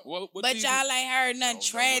 Yeah, What But these- y'all ain't heard nothing don't know what's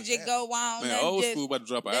tragic happening. go on. man, nothing old just- school about to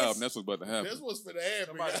drop an that's- album. That's what's about to happen. that's what's for the happen.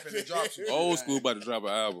 Somebody finna drop some Old school about to drop an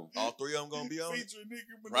album. All three of them gonna be on it? Featuring Nicki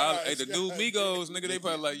Minaj. Probably, hey, the new goddamn. Migos, nigga, they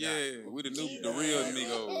probably like, yeah, we the real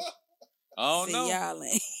Migos. I don't See, know. y'all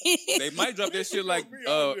ain't. They might drop that shit like Be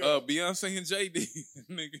on there. Beyonce and JD,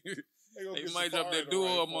 nigga. They gonna They get might drop Safari that the duo,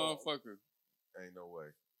 right form. motherfucker. Ain't no way.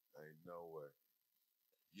 Ain't no way.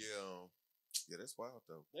 Yeah, yeah, that's wild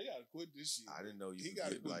though. They gotta quit this shit. I didn't know you He could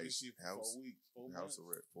gotta get quit like this shit for house 4 weeks. 4 house months.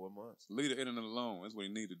 arrest 4 months. Leave the internet alone. That's what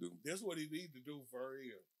he need to do. That's what he need to do for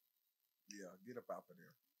real. Yeah, get up out of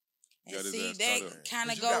there. And Got his see, ass that caught up. kind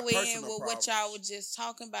of 'Cause you got go in personal with what problems. y'all was just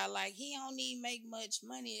talking about. Like, he don't even make much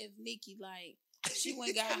money if Nikki, like, she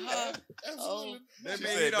went got her. Absolutely. That She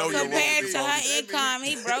mean said, he "No, don't you're even Compared be to on her it. That mean income,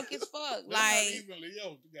 he broke as fuck. They're not Like, evenly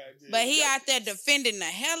yoked, goddamn. but he out there defending the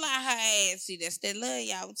hell out her ass. See, that's that love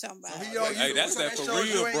y'all was talking about. So he on Hey, you. that's So that for shows real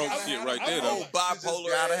you ain't broke gotta shit have right a there, love. though. You just Bipolar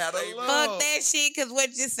gotta ass have a baby. love. Fuck that shit, cause what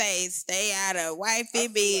you say, stay out of wifey I feel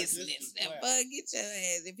like this business. is And clap. fuck, get your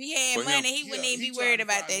ass. If he had For him, money, he wouldn't even be worried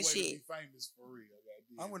about that shit. Be famous for real, goddamn.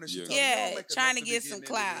 I want to Yeah. Yeah, trying to get some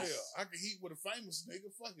clout. Yeah, I can heat with a famous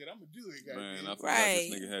nigga. Fuck it, I'ma do it, goddamn. Man, I forgot Right.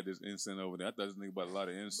 this nigga had this incense over there. I thought this nigga bought a lot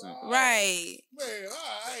of incense. Right. Man,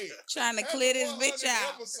 all right. Trying to clear this bitch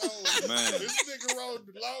out. Man. This nigga rode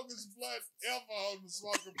the longest blunt ever on the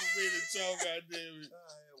smoking permitted show, goddamn it.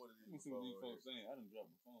 I'm gonna see what these folks saying. I didn't drop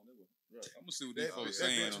my phone. I'm gonna see what That, these folks that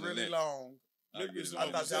saying bitch on the really net. long. I get it.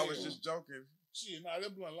 I thought y'all was saying. just joking. Shit, nah,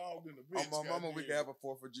 that blunt long than the bitch. On my mama, we goddamn. could have a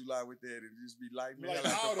 4th of July with that and just be lighting the Like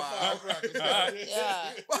hell all out the the fire. firecrackers. goddamn.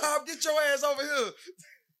 Yeah. Bob, get your ass over here.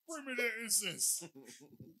 Bring me that incense.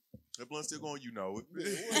 That blunt still going, you know it.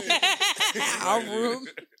 Yeah, Our room.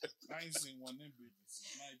 I ain't seen one of them bitches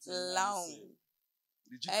since 1997. Long.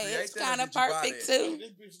 Did you Hey, create it's that or kind of did you buy perfect that? too.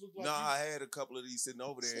 That bitch look like Nah, you- I had a couple of these sitting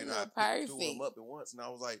over there, She and look I threw perfect. them up at once, and I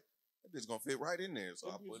was like, "That bitch gonna fit right in there." So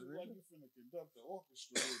I that bitch put it look like in. you finna conduct the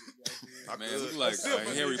orchestra with it, goddamn. I Man, could. look like Simple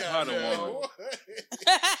a Harry as Potter goddamn. one.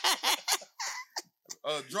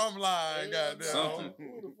 Drum line, goddamn. Something.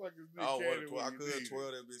 Who the fuck is Nick I don't want Cannon to. when I you could need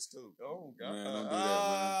twirl that bitch too. Oh, God. Man, don't do that,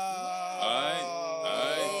 All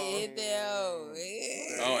Alright, Hit that,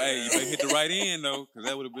 yeah. Oh, hey, you better hit the right end though, because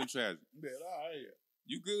that would have been tragic. it? Man, all right.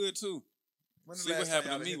 You good too. When the See what last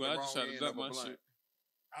happened time to me y'all when I hit just the tried to wrong dump end my of a blunt? shit.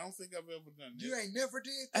 I don't think I've ever done that. You ain't never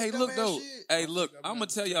did that Hey, look dumbass though. shit. Hey, look. I've I'm gonna never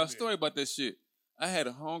tell done y'all a that. story about that shit. I had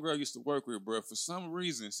a homegirl I used to work with, bro. For some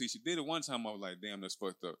reason, see, she did it one time. I was like, damn, that's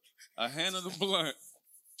fucked up. I handed the blunt,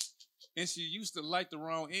 and she used to light the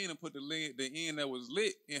wrong end and put the end that was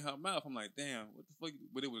lit in her mouth. I'm like, damn, what the fuck?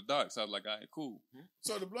 But it was dark, so I was like, all right, cool.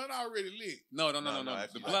 So the blunt already lit. No. No, The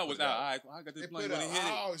actually, blunt was put it out. out. All right, I got this It blunt. put When it out. hit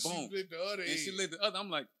Oh, it, she boom. lit the other And she end. lit the other.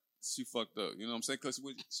 I'm like, she fucked up. You know what I'm saying? Because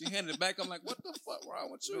she handed it back. I'm like, what the fuck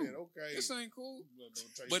wrong with you? Man, okay. This ain't cool. Blunt don't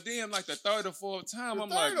taste- But then, like the third or fourth time, the I'm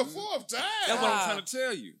third like, or fourth time. that's what I'm Wow. trying to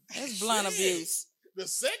tell you. That's blunt Shit. abuse. The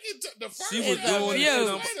second, the first She was time. doing it. Yeah. You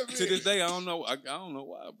know, Wait a to this minute. day, I don't know. I don't know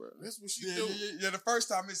why, bro. That's what she Yeah, do. the first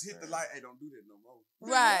time it's hit the light. Hey, don't do that no more.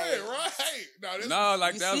 Right. Right. No, that's No,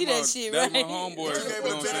 like You that see was that my, shit, that was right? my homeboys. You You gave know her what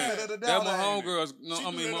the I'm saying? benefit of the That doubt, my ain't it? homegirls. No, She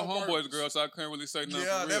I do mean that my on homeboys' purpose. girls. So I can't really say nothing Yeah, for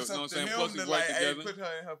real. that's You know up what I'm to saying? him Plus, to we like, work hey, together. put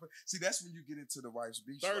her in her. See, that's when you get into the wife's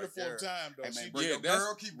beef. third right or fourth there. time though. Hey, man, She bring Yeah, your that's-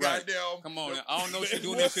 girl, keep right. goddamn. Come on, now. I don't know if she's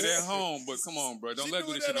doing that shit at home, but come on, bro. Don't she let her do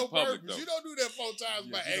doing this shit that in on public purpose. though. You don't do that 4 times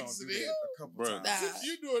by Yeah, you don't do accident. that a couple Bruh. times. Nah.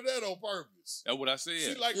 You doing that on purpose. That's what I She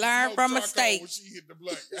said. like to Learn smoke from charcoal mistakes. when she hit the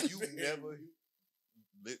blunt. You never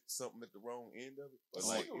lit something at the wrong end of it. Or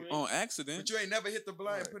Like, like, on accident. But you ain't never hit the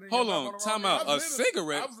blunt and Right. put it in Hold your on, mouth the time wrong out. end. A I've lit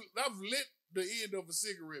cigarette. I've lit the end of a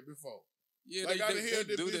cigarette before. Yeah, Like I done they held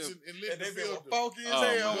that do bitch that. and lit And the they been filter. funky as Oh,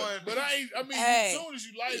 hell. man. one. But I ain't. I mean, Hey, as soon as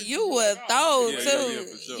you light it, You be was like, throw Yeah, too. yeah,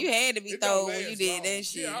 for sure. You had to be It throw don't when you last did long. that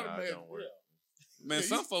shit. Yeah, I Nah, done it had. don't work. Man, Yeah,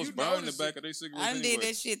 some folks you burn the notice back of their cigarettes I done did anyway.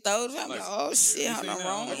 that shit though. I'm like, Like, oh shit, you hold seen on, that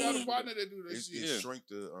wrong. on I got a partner that do that It shit. shrink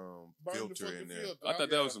the Burn the filter fucking in there. filter. I thought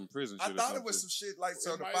that was some prison I shit. thought or it was something. some shit like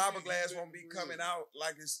so It the might be fiberglass you won't be didn't coming read. out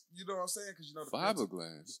like it's you know what I'm saying because you know the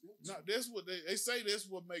Fiberglass. No, that's what they say. That's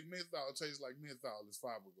what make menthol taste like menthol is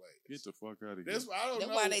fiberglass. Get the fuck out of here. That's why I don't That's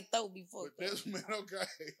know. why they throw me but fucked up. that's man, okay.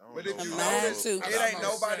 But if you Mine notice, too. it ain't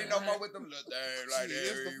nobody no more with them little things like Shit, that.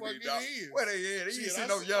 that's the fuck it is. What they is? They Shit, used to I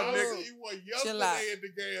no young I nigga. He was Chill out. yesterday at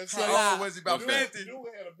the gas Chill How out. old was he? About What's that? 50?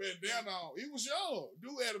 Dude had a bandana on. He was young.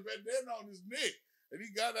 Dude had a bandana on his neck, and he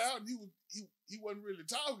got out and he wasn't really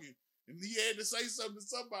talking. And he had to say something to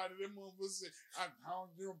somebody. That motherfucker said, "I called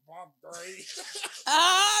you Bob Gray."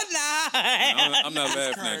 Oh no! I'm not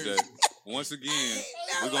laughing at that. Once again,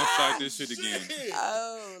 we're gonna start this shit again.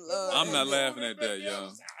 Oh Lord! I'm not laughing at that,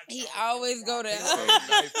 y'all. He always go there.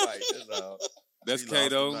 Knife fight. That's all. That's He lost the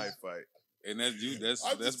Kato, knife fight. and that's you. That's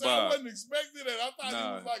I that's just I Bob. wasn't expecting it. I thought Nah.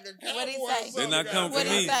 he was like a cowboy. What'd he or say? something. They're not coming What for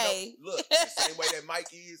did me. he say? Look, the same way that Mike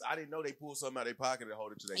is, I didn't know they pulled something out of their pocket and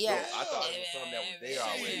hold it to their Yeah. throat. I thought it was something that was there Shit.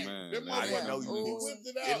 already. Man, That man. I didn't know motherfucker, you he was- whipped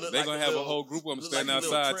it It out. looked They're like gonna a have a little- whole group of them look standing like a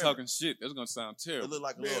little outside trimmer. talking shit. That's gonna sound It terrible. looked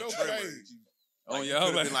like a Man, little okay. trimmer. Oh Like, yeah, it I'm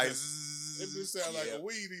could've like, been like, It just sound like Yeah. a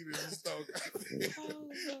weed eater in the store.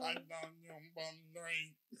 I done your bum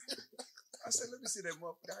drink. I said, let me see that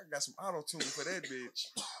motherfucker. I got some auto tune for that bitch.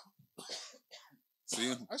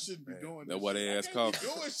 see, I shouldn't be doing That's this why shit. they I ass can't coughing.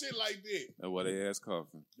 be doing shit like that. that's why they ass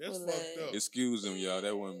coughing. That's Well, fucked up. Excuse them, y'all.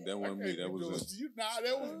 That wasn't I me. can't That be was doing a, you. Nah,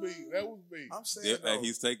 that was me. That was me. I'm saying, yeah, though,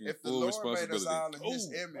 he's taking if the full Lord made us responsibility. all in His Ooh,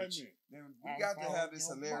 wait a image, minute. then we got to have this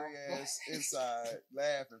hilarious inside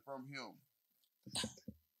laughing from Him.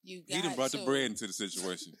 You He done got brought to. the bread into the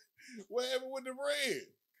situation. What happened with the bread?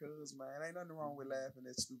 Cause man, ain't nothing wrong with laughing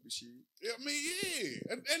at stupid shit. I mean,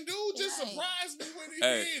 yeah. And dude just Right. surprised me when he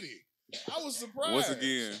Hey. did it. I was surprised. Once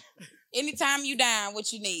again, Anytime you down,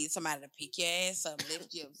 what you need? Somebody to pick your ass up,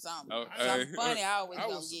 lift you up, something. Oh, Something hey. funny, I always I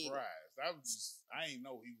gonna was get it. surprised. I ain't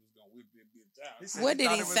know he was gonna whip that bitch out. He said What did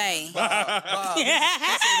thought he it was- say? Bob, he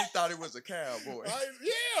said he thought it was a cowboy.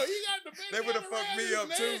 Yeah, he got the They would have fucked me up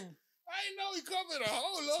too. I ain't know he covered a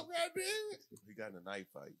hole up, goddamn it. he got in a knife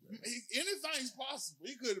fight. Man. Anything's possible.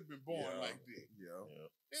 He could have been born Yeah. like that. Yeah.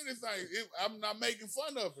 Anything. I'm not making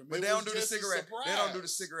fun of him. But It they don't was do the just a cigarette. They don't do the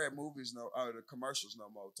surprise. cigarette movies no, the commercials no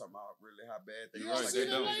more. Talking about really how bad they You Right, don't are. see they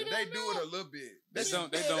that don't. lady They on do there? it a little bit. They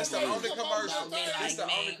don't. They Yeah, don't. That's the They only come commercial. on, they That's the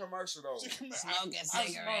like only me. commercial though. Smoking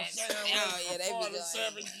cigarettes. Oh yeah, they be going.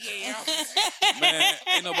 going. Man,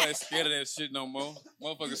 ain't nobody scared of that shit no more.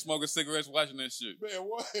 Motherfuckers smoking cigarettes, watching that shit. Man,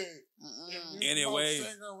 what? Mm-mm. Anyway.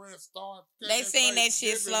 They seen that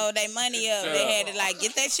shit slow their money up. Shut They up. had to like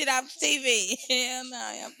get that shit off the TV. Hell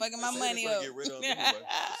no, y'all fucking my They say money they up. finna get rid of 'em anyway.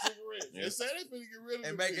 Cigarettes. They say they finna get rid of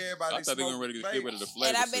And the make bitch. everybody I thought they smoke were ready to get rid of the vapes. flavor.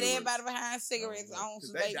 And I bet cigarettes. everybody behind cigarettes owns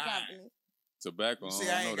some They vape dying. companies. Tobacco. You see,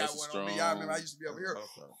 I I don't ain't know. got That's a one strong. on me. Y'all remember I used to be over here.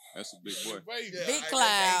 That's a big boy. Baby. Yeah, Big I-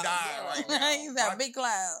 cloud. They dying right now. He's a big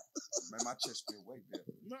cloud. Man, my chest feel way better.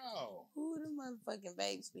 No. Who the motherfucking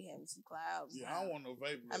vapes be having some clouds? Yeah, I don't want no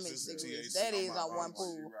vapor. I mean, resistant cigarettes. THC. That is My on one mama,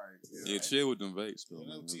 pool. you right. Yeah, chill with them vapes, though.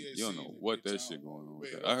 Yeah, no man. THC You don't know in it, what bitch. that I shit don't going know. on with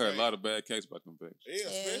Yeah, that. I heard a okay. lot of bad cases about them vapes. Yeah,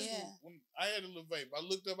 especially yeah. when I had a little vape. I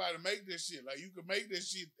looked up how to make this shit. Like, you could make this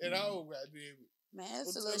shit at home, goddamn it. Man,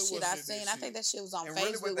 that's the What little the shit hell I was that seen. I shit? think that shit was on And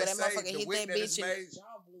really Facebook what where they that say, motherfucker the hit wick that that is bitch and made- his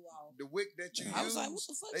jaw blew off. The wick that you I was use, like, what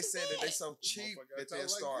the fuck they is said that they that? so cheap Motherfucker, I that talk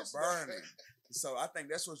they'll like start this, burning. So I think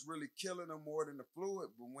that's what's really killing them more than the fluid.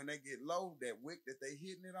 But when they get low, that wick that they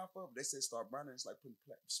hitting it off of, they say start burning. It's like putting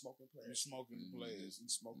smoking You plastic. smoking the players.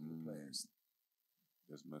 And smoking the plastic.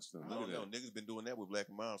 That's messed up. I Look don't at know. that. Niggas been doing that with Black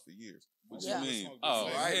and Miles for years. What Yeah. you mean? Smoking Oh,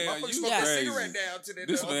 flavor. Right? hell, Motherfuckers you smoke a crazy. cigarette down to that.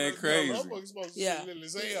 This man crazy. Motherfuckers supposed to Yeah. shit little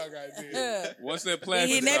as hell, goddamn. Yeah. Once that plastic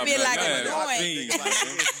hitting that stop, bitch like a man, joint. fiend.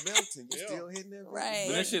 It's melting. You Yeah. still hitting that? Right.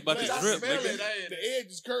 But that shit about to Black- drip, smell nigga. it, The edge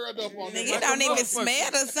is curled up on Nigga, the it don't even motherfucker.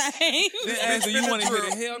 smell the same. Then ask you want to hit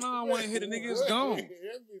it. Hell no, I want to hit a nigga. It's gone.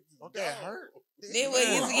 Don't that hurt? Then what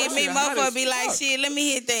used to get that me, shit hot motherfucker as be like, fuck. shit, let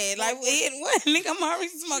me hit that. Like, hit what? Nigga, I'm already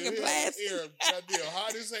smoking plastic. Goddamn,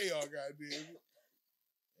 hot as hell, goddamn.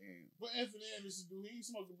 What Anthony Anderson do? He ain't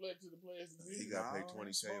smoking black to the plastic. He He got paid No,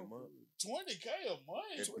 $20K a month. $20K a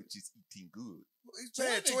month. That bitch is eating good. He's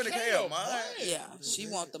paying 20K a month. Yeah, she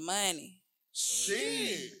want the money.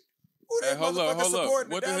 Shit. Who Hey, that hold up, motherfucker hold up.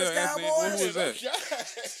 supporting What the the hell, Dallas Anthony? Cowboys? Who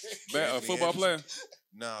was that? A football player?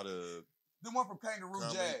 Now the The one from Kangaroo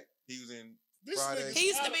comedy, Jack. he was in This Friday. nigga- He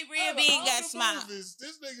used to be real out of big, all got the smile. movies,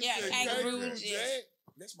 This nigga Yeah, said Kangaroo Kangaroo Jack. Jack.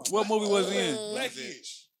 That's my What movie was he in? Mm.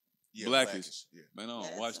 Blackish. yeah, Blackish. Yeah. Man, I Yeah, don't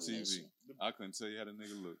that's watch some TV. shit. I couldn't tell you how the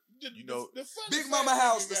nigga look. You know, the funny Big fact Mama is,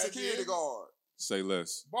 House, the goddamn, security guard. Say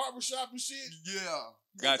less. Barbershop and shit. Yeah.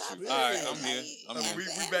 Got you. All right, I'm here. I'm So here.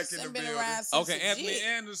 we back in the Been building. around since Okay, the Anthony jit.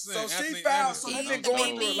 Anderson. So she Anthony found- Anderson. so he been been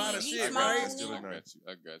going through a lot of he shit, small, right? I nigga. got you.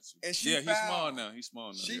 I got you. And she Yeah, he's small fouled. now. He's small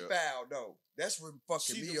now. She Yeah. fouled though. That's what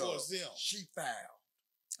fucking She me up. divorced him. She fouled.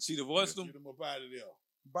 She divorced him. Get him up out of there.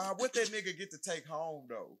 Bob, what that nigga get to take home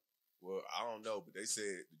though? Well, I don't know, but they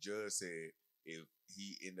said the judge said if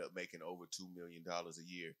he end up making over $2 million a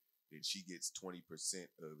year, then she gets 20%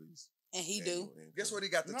 of his. And he annual do. income. Guess what he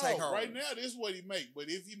got to No, take home? right now this is what he make. But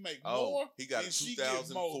if he make Oh, more, he got then a she get more,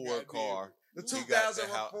 2004 goddamn. car. The He got the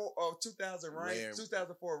 2004 or 2000 Land-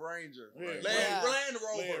 2004 Ranger. Yeah. Land, Yeah. Land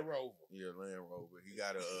Rover. Land Rover. Yeah, Land Rover. He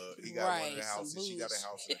got he got one of the Right, some houses. She got a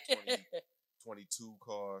house in a bullshit. 22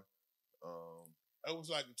 car. That was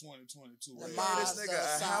like a 2022. The Range. Man, this Mazda nigga a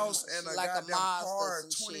something. house and a Like a goddamn Mazda car, some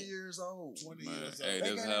 20 shit. years old. 20 Man, years hey, old. They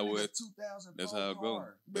that's gave how that nigga it- 2004 That's how it go.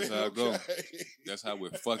 car. That's how it go. Okay. That's how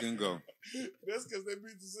it fucking go. That's because they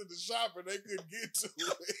beat us in the shop and they couldn't get to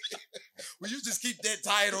it. Well, you just keep that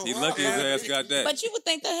title. He lucky his ass got that. But you would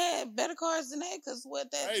think they had better cars than that, because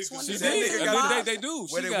what that Hey, 'cause She See, that did. nigga I got- mean, they do.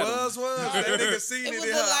 What She it got 'em. was that nigga seen It it was in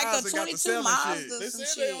look her like eyes a and got to 22 selling Mazda. shit. They Some said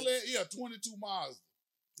shit. they only had 22 Mazda.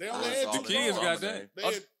 They only That's had all two in The his kids cars. got mama that.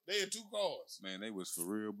 name. They had two cars. Man, they was for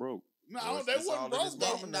real broke. No, Well, they it's all wasn't in his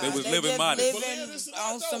broke though. mama They was living just modest. But yeah, living this is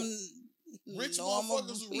on not some Rich normal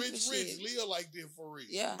motherfuckers who people rich shit. live like that for real.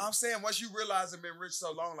 Yeah. I'm saying once you realize I've been rich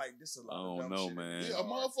so long, like this a lot I of don't dumb know, shit. man. Yeah, a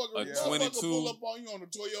motherfucker, A a motherfucker 22 pull up on you on the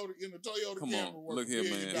Toyota in the Toyota Come Camry. on, worth look here, $1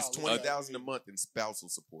 billion. man. It's $20,000 a month in spousal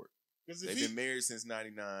support. Because if They've he, been married since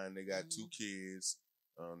 '99. They got two Mm-hmm. kids.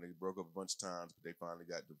 They broke up a bunch of times, but they finally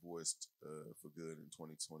got divorced for good in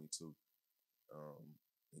 2022.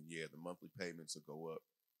 And yeah, the monthly payments will go up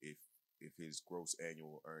if his gross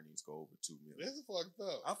annual earnings go over $2 million. that's fucked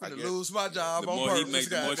up. I'm finna I guess- lose my job The on more he purpose. make,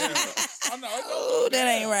 the more goddamn. she- I know. It don't Oh, go that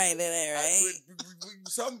ain't down. right. That ain't right.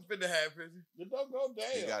 Something finna happen. It don't go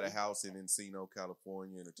down. He got a house in Encino,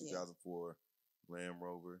 California, in a Yeah. 2004 Land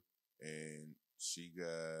Rover, and she got.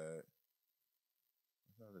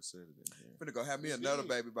 I thought I said it in here. Finna go have me another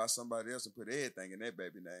baby by somebody else and put everything in that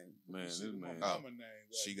baby name. Man, this Shit, my man. mama name,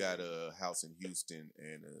 She goddamn. got a house in Houston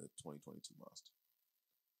and a 2022 Mazda.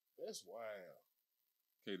 That's wild.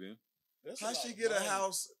 Okay, then. That's How lot she of get a money.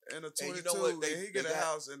 house in a 22 And you know what? and They- he get they a got-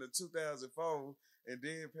 house in a 2004 and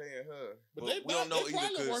then paying her? But But they, we don't know they either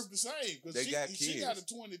probably 'cause worth the same. Because they got she got a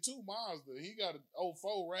kids. 22 Mazda. He got an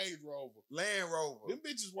 04 Range Rover. Land Rover. Them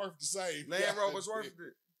bitches worth the same. Land Rover's worth it.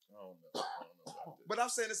 I don't know. I don't know about that. But I'm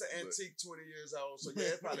saying it's an But- antique 20 years old, so yeah,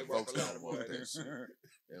 it's probably worth Folks a lot don't of want money. that shit.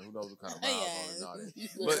 And who knows what kind of Yeah. miles on it and all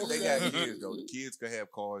that. But they got kids though. The kids could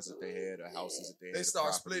have cars that they had or houses that they had. They or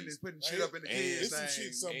start splitting properties. and putting shit up in the And- kids' It's some shit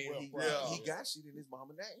names. somewhere. And he, probably. he got shit in his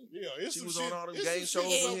mama name. Yeah, it's She some was shit, on all them it's game some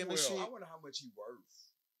shows shit with him and somewhere. I shit. wonder how much he worth.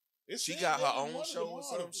 It's She said got that her in own one of show the or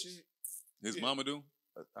some articles. shit. His Yeah. mama do?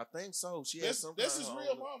 I think so. She had That's, some that's kind his of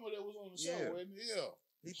real own- mama that was on the show. Yeah. And yeah.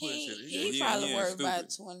 He put He, shit. he Yeah, probably he ain't worth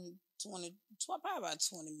about stupid. 20, probably about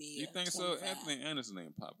 20 million. You think so? 25. Anthony Anderson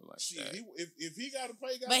ain't popping like Shit, that. if he got to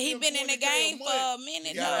pay, But he been in the game for a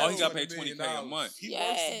minute. He Oh, got- he though. got paid $20 $20K million. a month. He worth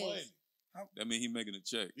some Yes. money. That mean he making a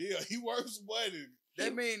check. Yeah, he worth some money.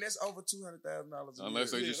 That mean that's over $200,000 a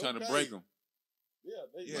Unless year. they just trying to okay. break him. Yeah,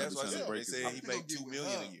 they, Yeah, that's why I why said they break it. said I'm he gonna make get $2 with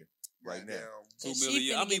million her. a year right now. Goddamn. 2 And million she a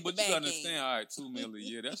year. I finna mean, get but the you back understand, end. all right, 2 million a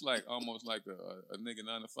year. That's like almost like a nigga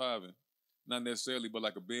 9 to 5, and not necessarily, but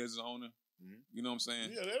like a business owner. Mhm. You know what I'm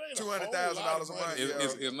saying? yeah, that ain't $200,000 a month, money.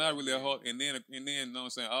 It's, yeah. it's not really a whole, and then you know what I'm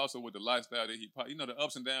saying. Also with the lifestyle that you know, the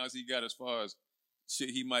ups and downs he got as far as shit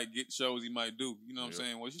he might get, shows he might do. You know what I'm Yeah.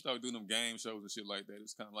 saying? Once you start doing them game shows and shit like that,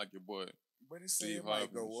 it's kind of like your boy. But it said Steve it might Harvey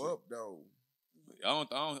and go shit. up though. I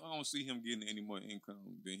don't see him getting any more income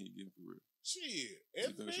than he getting for real. Shit, You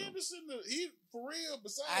Anthony think so? Anderson, he for real.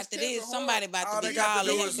 Besides After Kevin this, Hart, somebody about all to they be got to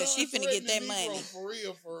calling do him is because she finna get that money. For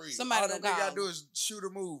real, for real. Somebody All gonna that they call gotta do him. is shoot a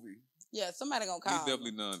movie. Yeah, somebody gonna He's call him.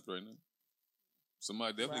 definitely non-threatening.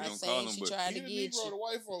 Somebody definitely Right, gonna saying call him, she but tried He to the get Negro the you.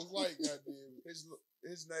 white folks like, goddamn.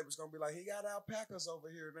 His neighbor's gonna be like, he got alpacas over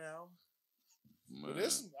here now. But man,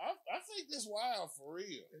 this, I think this wild for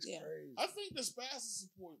real. It's Yeah. crazy. I think the spousal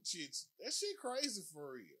support shit, that shit crazy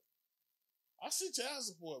for real. I see child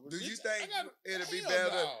support, but Do you bitch, think I gotta- it'd be hell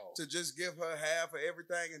better no. to just give her half of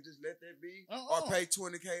everything and just let that be, Uh-uh. or pay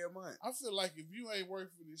 $20K a month? I feel like if you ain't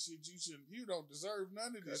working for this shit, you don't deserve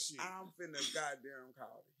none of this 'Cause shit. I'm finna goddamn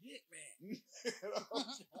call the hitman.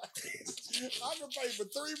 I can pay for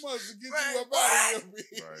 3 months to get Right, you up out of here,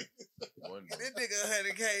 bitch. Right. One This month. nigga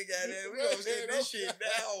 100K, goddamn. We gonna get this shit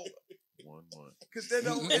down. 1 month. Cause that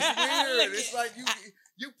don't, it's weird. It's like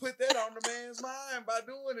you put that on the man's mind by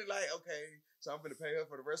doing it. Like, okay, so I'm gonna pay her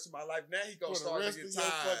for the rest of my life. Now he gonna For the start to rest get of your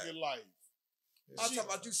tired. fucking life. I'm talking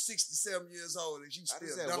about you 67 years old and you How still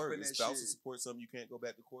does that work? dumping Is that spousal shit. support something you can't go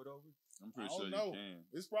back to court over? I'm pretty I sure don't you know. can.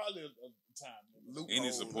 It's probably a time limit. Loophole Any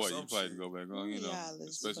or support, you some probably shit. can go back on, you know, $2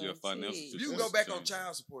 especially your for a financial kid. If situation. you go back on change.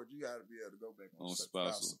 child support, you got to be able to go back on On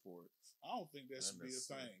spousal spousal. support. I don't think that should Not be a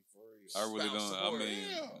necessarily. thing for real. I really Spouse don't. I support. mean,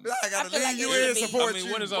 Yeah. I got to I feel like leave you it should in be- support I mean,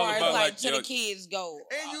 you. what is all Or about, like like, till your- the kids go,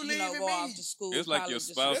 And you you know, leaving go me. off to school. it's like probably your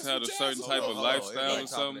just- spouse That's had a what certain child type support of is. lifestyle Yeah. or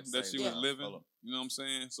something that she was Yeah. living. Hold on. You know what I'm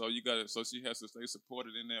saying? So you got to, so she has to stay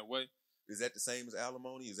supported in that way. Is that the same as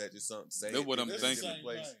alimony? Is that just something? That's what I'm It's thinking. the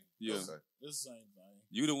same thing. Yeah. Okay. It's the same thing.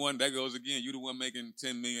 You the one that goes again. You the one making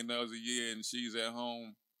 $10 million a year, and she's at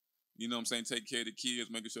home. You know what I'm saying? Take care of the kids,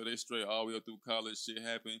 making sure they straight all the way up through college. Shit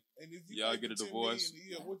happen. And if you Y'all make get a the $10 divorce. million a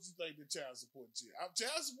year, what you think the child support shit?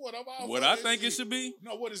 Child support, I'm all What for I that think it shit. should be.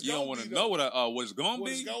 No, what it's You gonna don't want be, to though. know what it's gonna What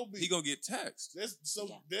be. it's gonna be. He gonna get taxed. That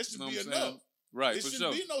should You know be what I'm saying? enough. Right, It for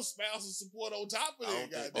shouldn't sure. be no spousal support on top of I that. don't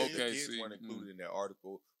think Goddamn. Okay, the kids see, weren't included in that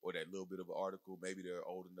article or that little bit of an article. Maybe they're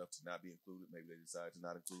old enough to not be included. Maybe they decided to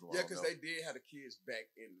not include them. Yeah, because they did have the kids back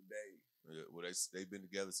in the day. Yeah, well, they've been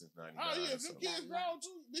together since '99. Oh yeah, if so. them kids grown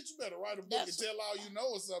too, bitch, you better write a book That's- and tell all you know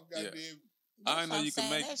or something. Yeah. Goddamn. I That's know what you I'm can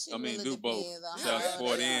saying. make. That shit I mean, really do both. depends on Child how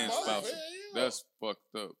support they and are. spousal. Yeah. That's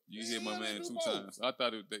fucked up. You hit my Yeah, man they do 2 both. times. I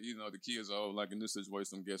thought that the kids are old, like in this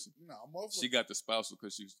situation. I'm guessing No, motherfucker. she got the spousal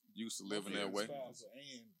because she's used to living that way. Spousal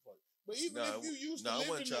and fuck. But even No, if you used no, to it live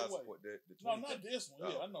wasn't in that child way. support. The No, 20 not this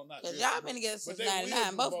one. Yeah, I know not Cause this y'all one. been together But since they will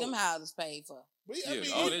 '99. do Both both. them houses paid for. But Yeah, I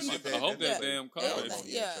mean, all that even shit. if- I hope that Yeah. damn car Yeah. pays for it.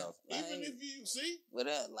 Yeah. Even Like, if you see, with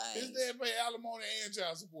us, like, his dad pay alimony and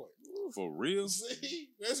child support. For real? See,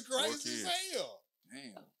 that's crazy as kids. hell.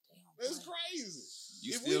 Damn. That's crazy.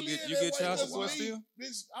 You If still we get live you that get way, child just support leave. still?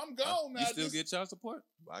 Bitch, I'm gone now. You still Just- get child support?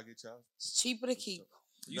 I get child. it's cheaper to keep.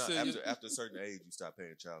 You No, said after a certain age, you stop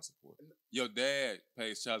paying child support. your dad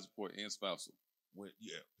pays child support and spousal.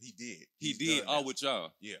 Yeah, he did. He He's did done all now. with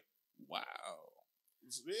y'all. Yeah. Wow.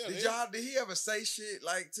 Yeah, Did he ever say shit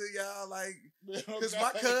like to y'all like? Because Okay.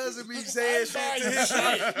 my cousin be saying shit I to ain't his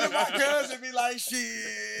buying shit. your My cousin be like,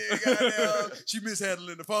 shit, goddamn, she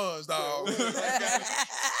mishandling the funds, dog.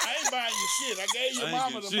 I ain't buying your shit. I gave your I ain't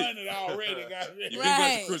mama getting the shit. money already. You Goddamn. been back to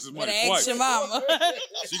Right. Christmas Better money ask twice. your mama.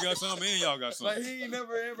 She got something and y'all got Like something. he ain't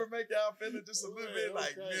never ever make y'all feel just a little bit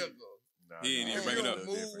like Okay. nigga. Nah, He ain't nah, even And bring you it don't up.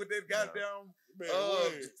 move with that goddamn Man,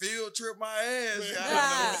 wait. field trip my ass. Man.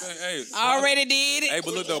 goddamn. Hey, Already did it. hey,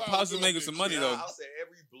 but look though, What you Pops is doing, making big some money kid? though. I'll say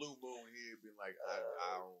every blue moon here been like,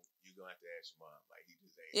 I don't. You gonna have to ask your mom. Like he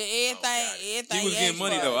just ain't. Yeah, everything. He was getting asked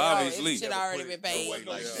money, for, though, yo, obviously. It should already been paid. Wait,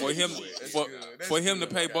 like, For him, That's for, good. That's for him to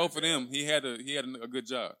good. pay both of them, he had a good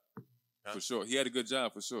job Huh? for sure. He had a good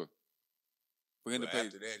job for sure. For him to But pay.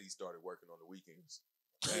 after that, he started working on the weekends.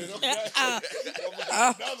 Man,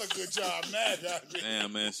 another good job now, goddamn.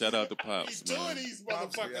 Damn man, shout out to Pops, He's doing man. these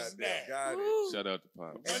Pops motherfuckers goddamn now. got it. Woo. Shout out to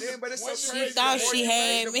Pops. And then, but it's so Once you crazy. She thought the more she you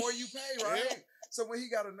pay, had the me. more you pay, right? Yeah. So when he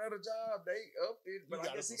got another job, they upped it, but You I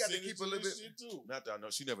got guess a he got to percentage keep a of little this bit. shit too. Not that I know.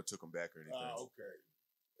 She never took him back or anything. Okay.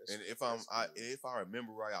 And if I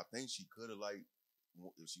remember right, I think she could have like,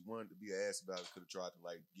 if she wanted to be an ass about it, could have tried to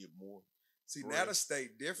like get more. See, Right. now the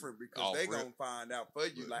state different because Oh, they right. gonna find out for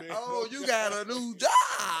you. Like, Man. oh, you got a new job.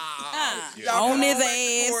 Yeah. Y'all On go his back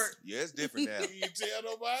to ass. court. Yeah, it's different now. You ain't tell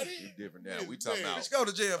nobody? It's different now. Yeah, We talking man. about Let's go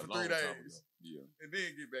to jail a for long 3 time days ago. Yeah. and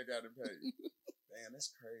then get back out and pay. Damn,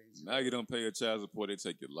 that's crazy. Now you don't pay your child support, they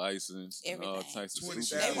take your license, and all Everything. types of $20,000.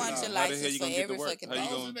 stupid They shit. want How your the hell license you for gonna get to every work? fucking How I you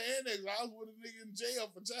was gonna? in the annex. I was with a nigga in jail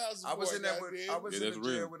for child support. I was in there with goddamn. I was Yeah, in that's the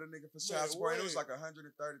jail real. with a nigga for Man, child support. And it was what? like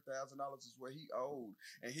 $130,000 is what he owed,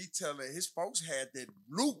 and he telling his folks had that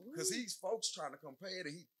loop because his folks trying to come pay it,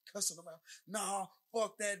 and he cussing them out. Nah,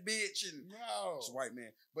 fuck that bitch, and No. it's a white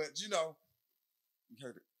man, but you know, you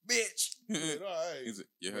heard it, bitch. Man, all right. Is it-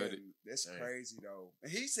 you heard it? Man, that's Damn. crazy though.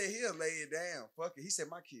 And he said he'll lay it down. Fuck it. He said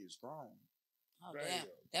my kid's grown. Oh, Damn. damn. He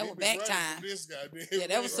That was been back running time. from This goddamn. Yeah,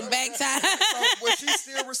 that was some man. back time. So, but she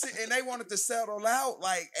still received, and they wanted to settle out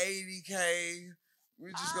like $80K.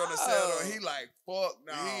 We're just gonna settle. Oh. He like, fuck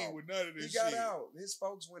no. He ain't with none of He this got shit. out. His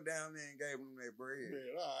folks went down there and gave him their bread.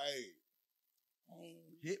 Man, all right.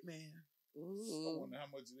 Hitman. I Ooh. wonder how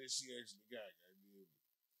much of this she actually got. Goddamn.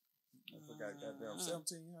 I forgot goddamn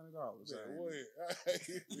 $1,700. Man,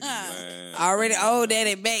 what? Man. Already owed that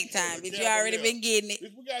at back time, bitch. You already Yeah. been getting it.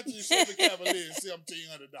 If we got to the Chevy Cavalier,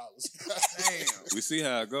 $1,700. Damn. We see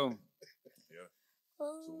how it go.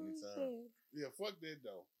 So many times. Yeah, fuck that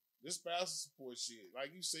though. This spousal support shit,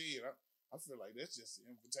 like you said, I feel like that's just an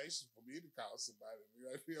invitation for me to call somebody.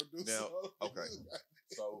 Like, do Now, something. okay.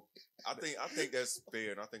 So I think that's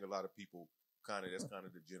fair, and I think a lot of people that's kind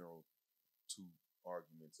of the general two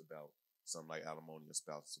arguments about something like alimony or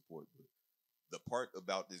spousal support. But the part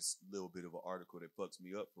about this little bit of an article that fucks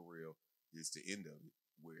me up for real is the end of it,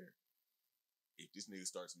 where if this nigga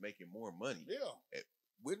starts making more money,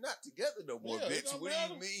 we're not together no more, Yeah, it bitch. don't What matter.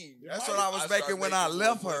 do you mean? That's what I was making when I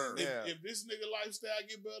left her. If this nigga lifestyle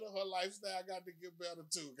get better, her lifestyle got to get better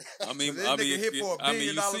too. I mean, So this nigga hit for $1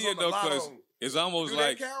 billion you see it on the though, because lotto. it's almost Do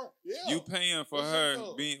like that count? Yeah. you paying for What's her that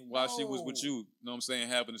though? being while she was with No. you. You know what I'm saying?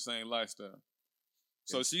 Having the same lifestyle.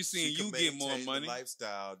 So And she's seeing she you could get more maintain the money.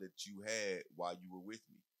 lifestyle that you had while you were with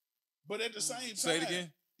me. But at the same time, Say it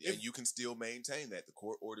again. And you can still maintain that. The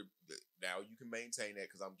court ordered now you can maintain that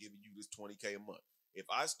because I'm giving you this $20K a month. If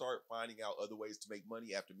I start finding out other ways to make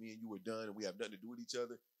money after me and you are done and we have nothing to do with each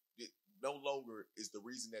other, it no longer is the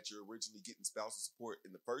reason that you're originally getting spousal support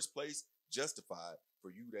in the first place justified for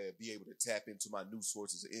you to be able to tap into my new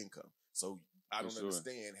sources of income. So I For don't sure.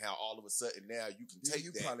 understand how all of a sudden now you can Yeah, take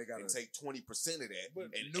you that probably gotta- and take 20% of that But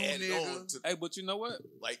and new add it nigga. on to Hey, but you know what?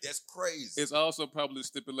 like that's crazy. It's also probably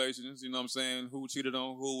stipulations, you know what I'm saying, who cheated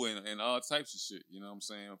on who and all types of shit, you know what I'm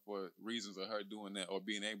saying, for reasons of her doing that or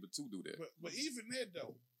being able to do that. but even that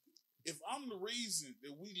though, if I'm the reason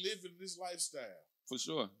that we live in this lifestyle For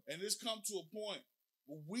sure. and it's come to a point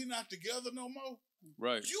where we not together no more,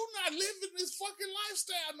 Right. you not living this fucking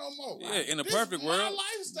lifestyle no more. Yeah, in a This perfect my world.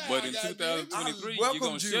 lifestyle, But in goddamn. 2023, I you're going to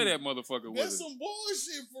welcomed share you. that motherfucker with That's her. some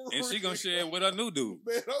bullshit for real. And she going to share it with her new dude.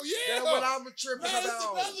 Man, oh yeah. That's what I'm tripping Now it's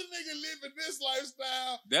about. another nigga living this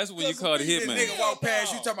lifestyle. That's when you Doesn't call the mean This that hitman. nigga walk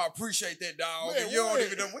past you Dog. talking about appreciate that dog. Man, and you don't what?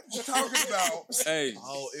 even know what you talking about. Hey,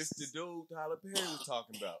 Oh, it's the dude Tyler Perry was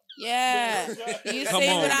talking about. Yeah. You Come see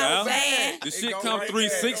on, what Gal. I'm saying? this It shit go come right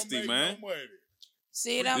 360, Don't make man. no money.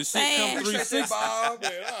 See what I'm This shit come saying? Appreciate that, 360. Bob.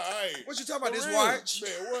 Man, all right. What you talking about? For This real. watch?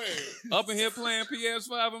 Man, wait. Up in here playing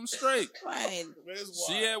PS5, I'm straight. Right. That's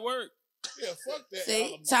She wild. at work. Yeah, fuck that. See,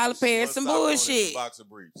 alimony Tyler shit. Perry, One some sock on and bullshit. Box of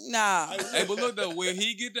briefs. Nah. Hey, but look though, will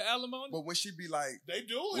he get the alimony? But when she be like, They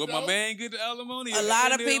do it, Will though. my man get the alimony? A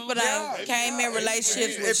lot of people Yeah, done came in yeah,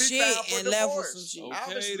 relationships if with he shit filed for and left with divorce. some shit. Okay,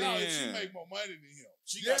 obviously, No, if she then. make more money than him.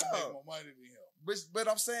 She got to Yeah. make more money than him. but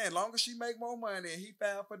I'm saying, long as she make more money and he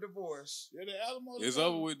filed for divorce, Yeah, the alimony. It's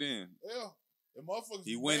over with then. Yeah. The motherfuckers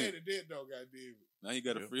He be winning. mad at that, though, goddamn it. Now he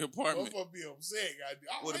got a Yeah. free apartment. Motherfuckers be upset, goddamn.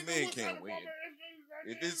 I Well, the ain't know men what can't kind of win. woman that is,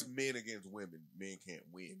 goddamn. If it's men against women, men can't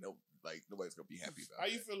win. No, like nobody's gonna be happy about How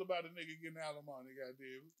you that. feel about a nigga getting alimony,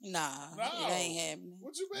 goddamn it? Nah, No. it ain't happening.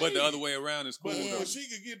 What you mean? But the other way around is cool But, Yeah. though. but she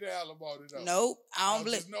could get the alimony, though. Nope, I don't No,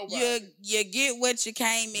 believe just nobody. you get what you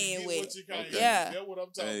came You in get with. what you came Okay. in. Yeah. That's what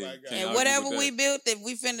I'm talking Hey, about, can't goddamn. And argue whatever with we that. built, if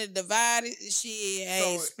we finna divide it, shit,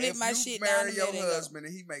 hey, so split if my you shit down marry the your middle. husband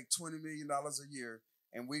and he make $20 million a year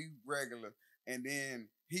and we regular, and then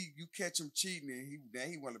you catch him cheating and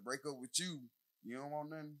he want to break up with you, you don't want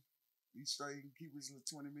nothing. He straight and keep his little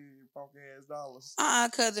 20 million funky ass dollars.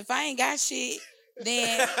 Cause if I ain't got shit,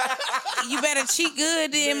 then you better cheat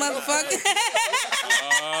good then, motherfucker.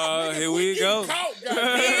 Here we go. Caught, goddamn.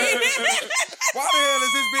 Why the hell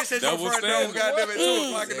is this bitch at your Double front door, standard. goddamn at 2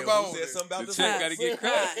 o'clock in the Damn, who morning? said something about The this? check one? got to get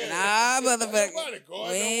cut. Nah, motherfucker. Nobody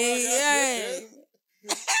going We nowhere, ain't. goddamn.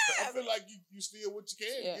 I feel like you steal what you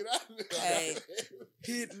can Yeah. to get out of there. Hey.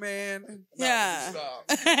 Hit man. Yeah. Stop.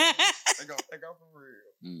 They gonna take off for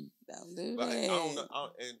real. Don't do But I don't know,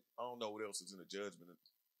 that. and I don't know what else is in the judgment,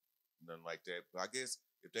 nothing like that. But I guess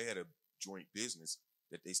if they had a joint business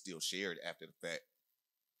that they still shared after the fact,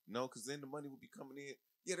 no, because then the money would be coming in.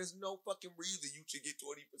 Yeah, there's no fucking reason you should get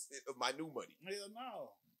 20% of my new money. Hell no.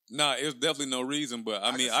 Nah, it's definitely no reason, but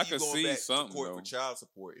I mean, I you could going see back to something court though. for child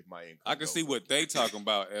support if my income. I can goes see up. what they talking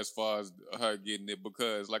about as far as her getting it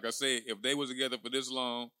because, like I said, if they was together for this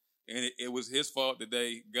long and it was his fault that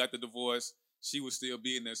they got the divorce, she would still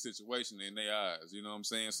be in that situation in their eyes. You know what I'm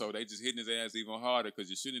saying? So they just hitting his ass even harder because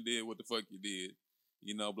you shouldn't have did what the fuck you did.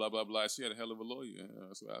 You know, blah blah blah. She had a hell of a lawyer. Yeah,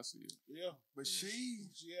 that's what I see it. Yeah. But She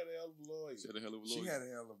had a hell of a lawyer. She had a hell of a she lawyer. had a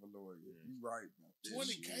hell of a lawyer. You right. man.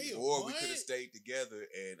 20K a Or we month? could have stayed together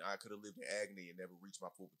and I could have lived in agony and never reached my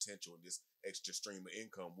full potential, and this extra stream of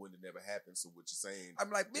income wouldn't have never happened. So what you're saying? I'm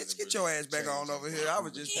like, bitch, doesn't get really your ass back change on over it. here. I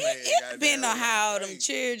was just It, playing. it depends on goddamn. how them Right.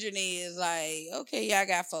 children is. Like, okay, y'all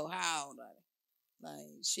got 4. How old are they?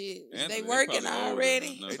 Like, shit, Anthony, they they working probably older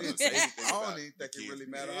already. than They us. didn't say anything I don't about even the think it kids really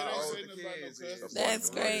being matter Yeah, how they old say the nothing about no kids cousins. is. That's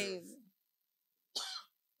Right. crazy.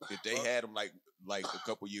 If they had them like a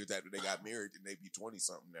couple years after they got married, then they'd be 20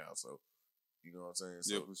 something now. So you know what I'm saying?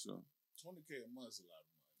 So Yeah, for sure. 20K a month's a lot of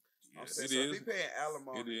money. I'm It saying, so if is. he paying It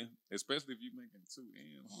alimony. is, especially if you making 2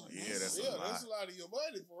 M's. Yeah, that's a yeah, lot. that's a lot of your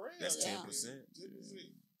money for real. That's Yeah. 10%.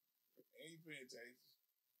 10%. And you paying taxes.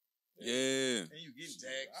 Yeah, And you getting Shit,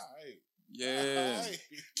 taxed. all right. yeah. All right.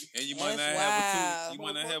 And you might That's not have a wild. two. You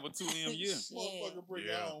might not man have a 2M year. Motherfucker bring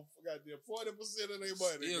Yeah. home goddamn 40% of their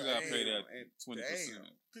money. Still gotta pay that and 20%. damn.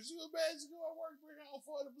 Could you imagine going to work bring home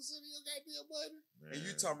 40% of your goddamn money? And you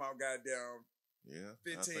Man. talking about goddamn Yeah, I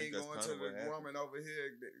 15 think that's going kinda to what the happened. woman over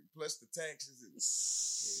here plus the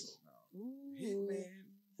taxes. Hell no. Ooh. Hitman.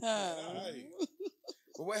 Right.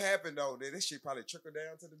 But what happened though? That shit probably trickle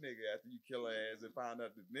down to the nigga after you kill her ass and find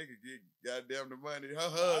out the nigga get goddamn the money. Her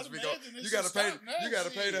husband go. imagine it You gotta should pay. stop now, You gotta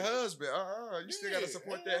pay the shit. husband. You still gotta Yeah,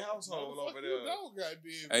 support hell, that household motherfucker, over you there. know,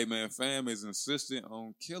 goddamn. Hey man, fam is insistent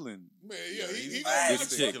on killing. Man, yeah, he He's gonna this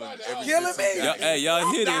knock chick. somebody Every out. Killing me. Y'all, hey,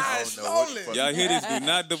 y'all hear I'm this? dying I don't know what the slowly. fuck- Y'all hear this? Do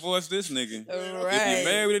not divorce this nigga. If Right. you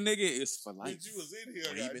marry the nigga, it's for life. Bitch, you was in here,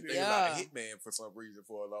 Well, he been goddamn. thinking about a hitman for some reason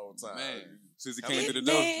for a long time. Man, since he How came many- to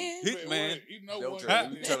the door, Hitman. Hitman. You know Don't one tell,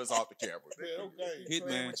 goddamn- tell us off the camera. Man, okay. Hit Playing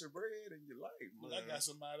man. with your bread and your life, man. I got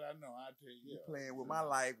somebody I know. I tell you, You yeah. playing with my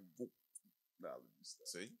life. Nah, let me stop.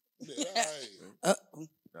 See? Yeah, all right. Uh-oh.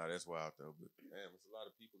 Nah, that's wild though. But man, it's a lot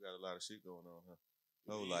of people got a lot of shit going on, huh?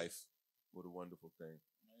 Whole life. What a wonderful thing,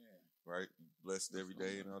 Man, right? Blessed every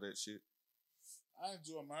day and all that shit. I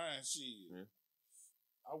enjoy mine. Shit. Yeah.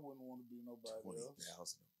 I wouldn't want to be nobody else.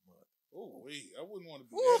 20,000 a month. Oh, wait. I wouldn't want to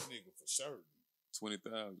be Woo. that nigga for sure.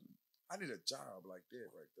 20,000. I need a job like that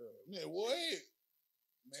right there. Man, what?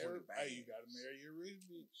 Marry, 20 hey, you bands. gotta marry your rich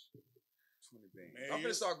bitch. 20 bands. Man, I'm you-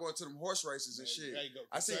 gonna start going to them horse races and shit. There you go.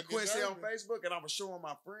 I seen Kentucky Quincy on Derby. Facebook and I was showing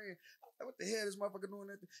my friend. I was like, what the hell this motherfucker doing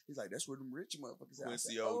that? He's like, that's where them rich motherfuckers at. I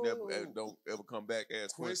Quincy said, O oh. never don't ever come back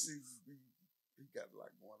as Quincy. Quincy, he got a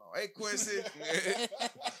lot going on. Hey, Quincy.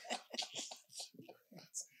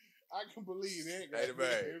 I can believe that. Hey, the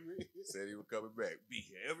goddamn. man. Said he was coming back. Be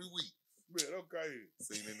here every week. Man, okay.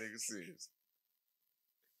 Seen the nigga since.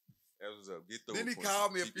 That was up. Get through Then it, he Quincy.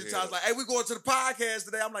 called me a Keep few your times head like, hey, we going to the podcast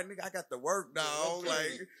today. I'm like, nigga, I got to work, dog. Okay.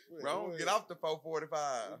 Like, Man, bro, what? get off the 445.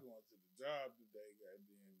 We going to the job today,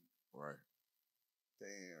 goddamn. up. Right.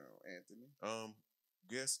 Damn, Anthony.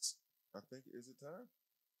 Guests. I think is it time?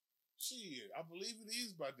 Shit, I believe it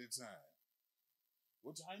is by that time.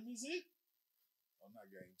 What time is it? Oh, not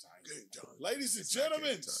game time. Ladies and It's not game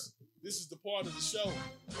gentlemen, time. this is the part of the show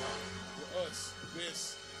where us,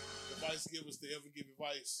 best advice givers to ever give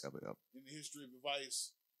advice Up. in the history of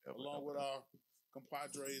advice, Up. along with our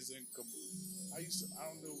compadres and I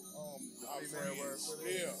don't know, our Female friends. word for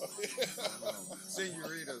Yeah.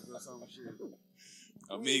 Senoritas or some shit.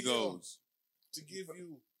 Amigos. To give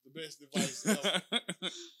you the best advice ever.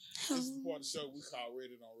 This is the part of the show we call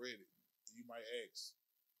Reddit on Reddit. You might ask,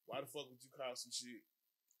 why the fuck would you call some shit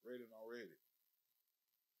Reddit on Reddit?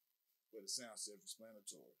 But it sounds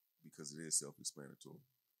self-explanatory. Because it is self-explanatory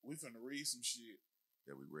We finna read some shit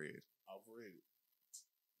that we read. off Reddit.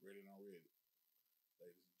 Reddit on Reddit.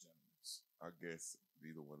 Ladies and gentlemen. I guess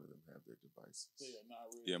neither one of them have their devices. They are not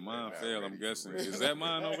ready. Yeah, mine Not failed, ready I'm for guessing. Reddit. Is that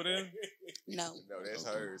mine over there? No. No, that's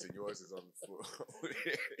hers, and yours is on the floor.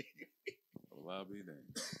 Well, I'll be damned.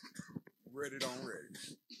 Reddit on Reddit.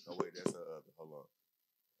 Oh wait, that's her other. Hold on.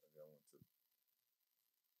 I got one too.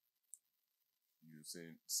 You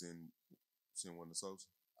send one to social.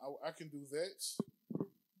 I can do that.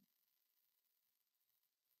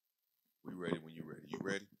 We ready when you ready. You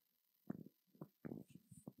ready?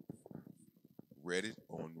 Reddit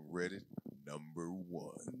on Reddit number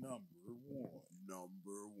 1.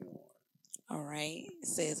 Number one. All right. It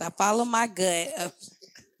says, I follow my gut.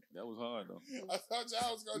 That was hard, though. I thought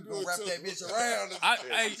y'all was gonna do Gonna it wrap too. that bitch around.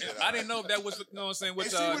 I didn't know if that was, you know what I'm saying, what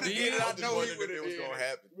If she y'all would've did. did it, I I was know he wondering if would've it was did gonna it.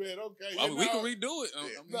 happen. Man, okay. I mean, we you can know, redo it.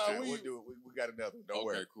 Yeah. Nah, we'll do it. We got another one. Don't Okay,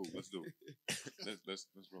 worry. cool. Let's do it. Let's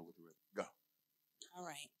roll with it. All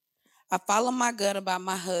right. I follow my gut about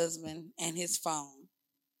my husband and his phone.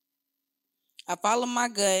 I follow my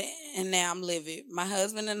gut and now I'm livid. My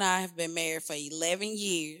husband and I have been married for 11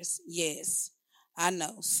 years. Yes, I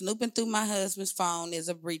know. Snooping through my husband's phone is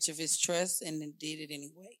a breach of his trust and then did it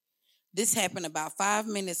anyway. This happened about 5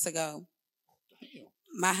 minutes ago. Damn.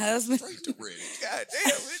 My husband... Straight to Reddit. God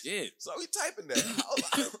damn it. Shit. So he typing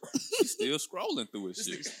that. She's still scrolling through his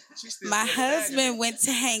shit. My husband went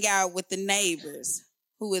to hang out with the neighbors,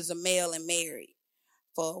 who is a male and married,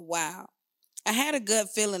 for a while. I had a gut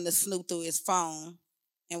feeling to snoop through his phone,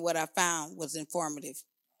 and what I found was informative,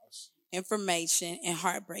 information, and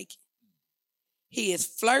heartbreaking. He is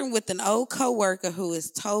flirting with an old coworker who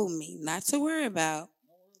has told me not to worry about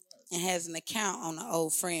and has an account on the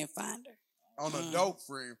old friend finder. On a dope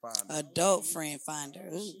friend finder. Adult friend finder.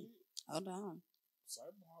 Ooh, hold on.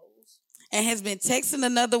 Cyber hoes. And has been texting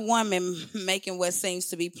another woman, making what seems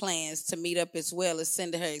to be plans to meet up as well as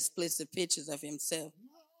sending her explicit pictures of himself.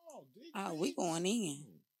 No, dick. Oh, we going in.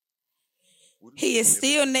 What He is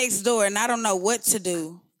still next door, and I don't know what to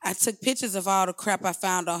do. I took pictures of all the crap I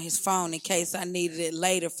found on his phone in case I needed it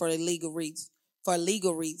later for legal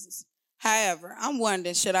reasons. However, I'm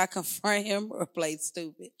wondering, should I confront him or play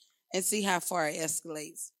stupid and see how far it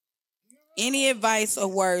escalates? Any advice or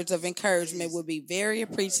words of encouragement would be very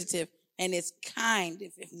appreciative, and it's kind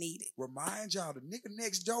if needed. Remind y'all, the nigga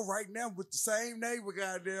next door right now with the same neighbor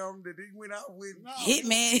goddamn that he went out with. No,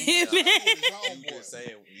 Hitman. I'm just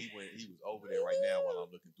saying he was over there right now while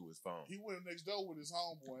I'm looking through his phone. He went next door with his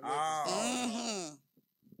homeboy. And Mhm.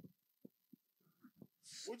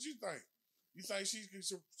 What you think? You think she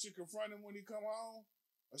should confront him when he come home,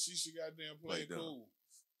 or she should goddamn play it Play dumb. cool?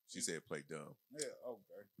 She said play dumb. Yeah,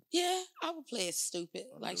 okay. Yeah, I would play it stupid,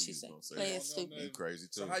 I like knew she you was said. gonna say Play that. it stupid. You crazy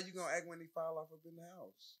too. So how you gonna act when he fall off up in the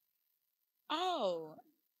house? Oh,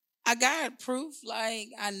 I got proof. Like,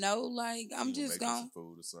 I know, like, I'm You just make him going some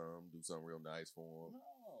food or something, do something real nice for him,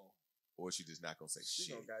 No. or she just not gonna say She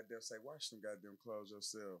shit. gonna goddamn say, wash them goddamn clothes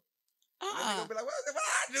yourself. to. And then he gonna be like, what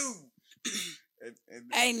I do?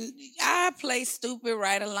 and And I play stupid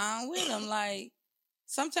right along with him. Like,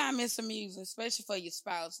 sometimes it's amusing, especially for your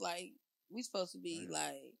spouse. Like, we supposed to be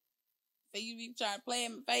like, for you be trying to play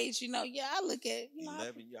in my face, yeah, I look at,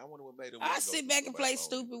 11 years. I wonder what made him. I sit back and play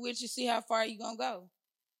stupid with you, see how far you gonna go.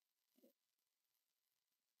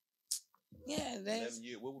 Yeah, 11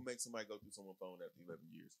 years. What would make somebody go through someone's phone after 11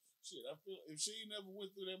 years? Shit, I feel if she never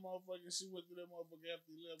went through that motherfucker, she went through that motherfucker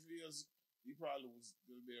after 11 years, he probably was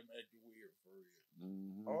damn acting weird for real.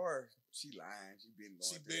 Mm-hmm. or she lying. She been going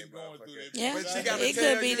She through been that going through motherfucker. that. Yeah, But she It gotta it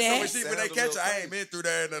tell could be you, that. so when they Sound a catch her, I little ain't been through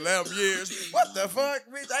that in 11 years. What the fuck,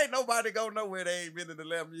 bitch? Ain't nobody go nowhere they ain't been in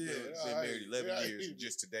 11 years. Yeah. Been married 11 Yeah, years, he- and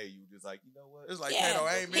just today you just like, you know what? It's like, Yeah, Kato,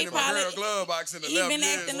 I ain't he been in my probably- girl glove box in 11 He been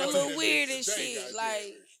years. acting a What little you weird did and today, shit. goddamn.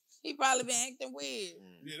 Like, he probably been acting weird.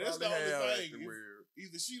 Yeah, that's the Probably only have thing. acting If- weird.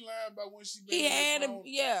 Either she lied about when she been He in had his him, phone,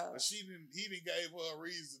 yeah. or he didn't gave her a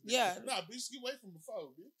reason. Yeah. Nah, bitch, get away from the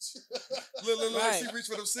phone, bitch. Look, Right. she reached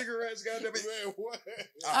for them cigarettes, goddamn it. Man, what?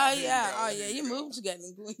 Oh, here you yeah, go, oh, here yeah, you you go. moved together.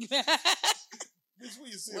 Bitch, where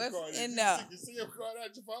your SIM What's card? in You there? take your SIM card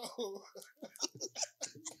out your phone.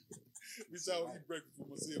 Bitch, I don't eat breakfast with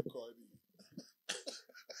my SIM card in.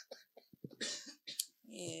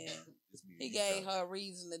 Yeah, It's me and he you gave talking. her a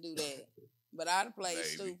reason to do that. But I'd have played Maybe.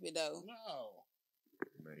 stupid, though. No.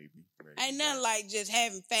 Maybe. Ain't nothing like just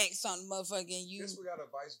having facts on the motherfucking you. Guess we got a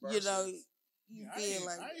vice versa. You know, you Yeah, feel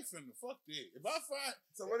like. I ain't finna fuck that. If I find,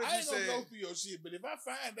 So what if I you ain't gonna go said, through your shit, but if I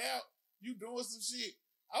find out you doing some shit,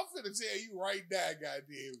 I'm finna tell you right now,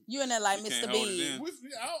 goddamn. You in there like You Mr. can't hold it Bean.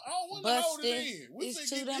 in. I don't want to hold it Busted. in. We It's finna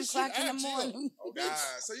 2 get them this shit o'clock in the out here. morning. oh, Bitch,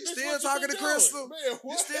 God, so you bitch, still what talking been to doing? Crystal? Man, You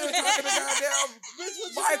what? still talking to goddamn Bitch,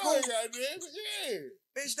 what Michael? you doing, goddamn? Yeah.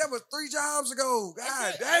 Bitch, that was 3 jobs ago. God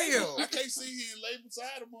I damn. can't sit here and lay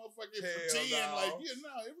beside a motherfucker and Hell pretend no. like,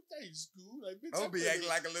 everything's cool. Like, bitch, Don't be acting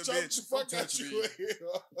like a little bitch. Fuck Don't out touch you. me.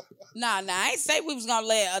 Nah, I ain't say we was gonna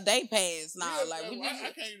let a day pass. Nah, Yeah, like we I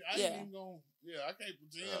just, can't. I yeah. ain't even gonna. Yeah, I can't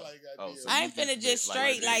pretend like I did. so I you ain't finna just just like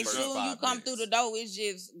straight the like first soon you 5 come through the minutes. door, it's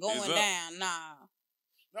just going up. down. Nah.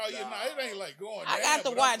 No, it ain't like going. I down, got to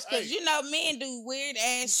but watch hey, because men do weird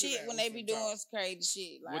ass Sit shit down, when we they be finna doing talk. crazy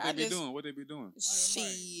shit. Like What I they be just, doing? What they be doing? shit,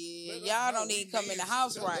 let us y'all know. don't We even come in the men,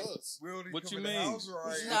 house tell right. us. We don't even What come you in the mean? house right.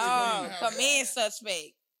 What you No, mean? come in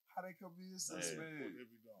suspect. How they come in so Man. bad? What they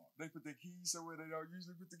be doing? They put their keys somewhere they don't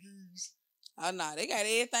usually put the keys. Oh no, they got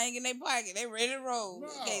everything in their pocket. They ready to roll. No.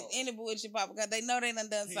 In case any bullshit pop because they know they done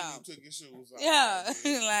He ain't even something. took his shoes off. Yeah,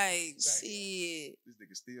 goddamn. like Damn. shit. This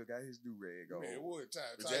nigga still got his do-rag on. Man, what Is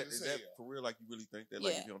tight that, as is that hell. for real? Like you really think that?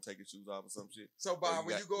 Like Yeah. if you don't take his shoes off or some shit? So, Bob,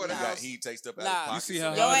 when you go in the Nah. house, He takes stuff out Nah. of his You pocket. see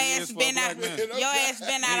how Your hard it ass is for a been black out. man? Man, Your ass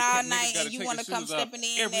been out Niggas all night gotta and you take want to his come shoes off stepping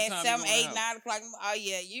in every at time 7, you go in 8, the 9 o'clock. Oh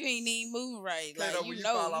yeah, you ain't even moving right. Kato, Like when you you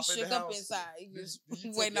fall know, you off in the shook up house, inside. You just do you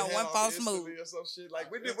take waiting your on hat one off false instantly move. or some shit?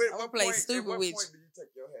 Like, when, I'ma what play point, stupid at what with point you. do you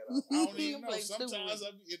take your hat off? I don't even know. Play stupid Sometimes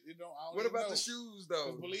with it don't. I don't What even about know. the shoes, 'Cause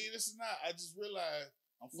though? believe this or not, I just realized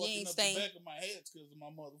I'm You fucking ain't up staying. the back of my head because of my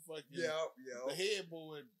motherfucking Yeah, the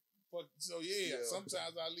headboard. So yeah, Yeah.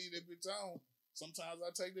 sometimes I leave that bitch on. Sometimes I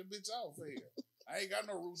take that bitch off here. I ain't got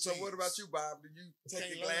no routine. So what about you, Bob? Do you take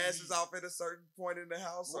Can't your learn glasses these. off at a certain point in the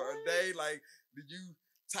house or a What? day? Like, do you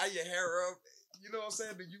tie your hair up? You know what I'm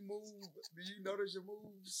saying? Do you move? Do you notice your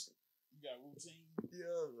moves? You got routine.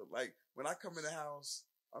 Yeah, like when I come in the house,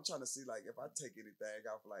 I'm trying to see like if I take anything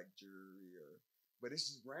off like jewelry or, but it's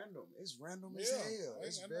just random. It's random as hell. I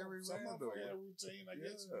It's ain't got no- very some random. motherfucker have routine. I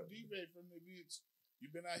guess Yeah. you deviate from the bitch. You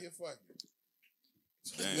been out here fucking.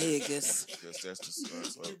 Damn. Niggas. That's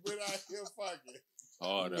the You been out here fucking.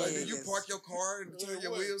 Hard out Like, here. do you park your car and turn your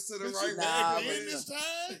What? wheels to the Bitch, right? you Nah, back but- in this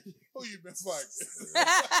time? Who you been fucking?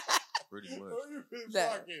 pretty much. Who you been Nah.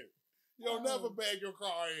 fucking? You don't never bag your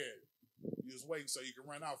car in. You just waiting so you can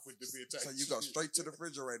run off with the bitch. So you go straight to the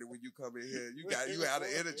refrigerator when you come in here. You out of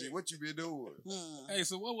energy. What you been doing? Hey,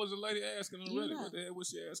 so what was the lady asking on Reddit? What the hell was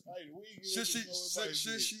she asking? Hey, we give Should us no advice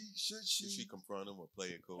yet. Should she confront him or play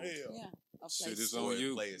it cool? Hell. Yeah. I'll play Shit is slow. on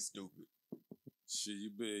you. Play it stupid. Shit,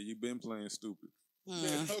 you been playing stupid.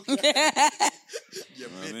 Okay. You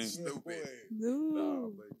I been mean- stupid. No.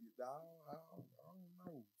 No, but I don't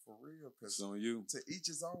know for real. It's Cause on you. to each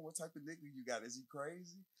his own. What type of nigga you got? Is he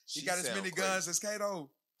crazy? He She got as sound many crazy. guns as Kato.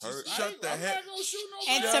 Her- Shut the I'm hell. not gonna shoot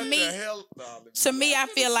And nobody. to me- the hell. Nah, let me To me, I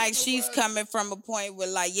Nobody feel like shoot she's nobody. coming from a point where,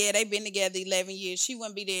 like, yeah, they've been together 11 years. She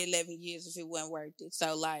wouldn't be there 11 years if it wasn't worth it.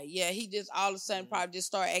 So, like, yeah, he just all of a sudden probably just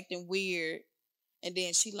start acting weird. And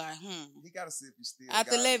then she like, He gotta see if he still.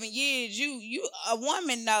 After got it. 11 years, a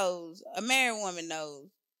woman knows, a married woman knows.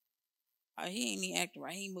 Oh, he ain't even acting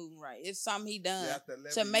right. He ain't moving right. It's something he done Yeah, after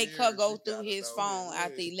 11 to make years, her go you through gotta his know phone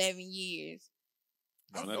that. after 11 years.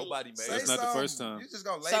 No, Nobody made Say That's not the something. first time. You just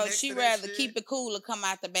gonna lay So next she to that rather shit? keep it cool or come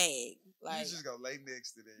out the bag. Like, You just gonna lay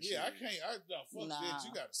next to that shit. Yeah, I can't. Fuck Nah. that.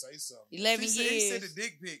 You gotta say something. 11 He sent years. the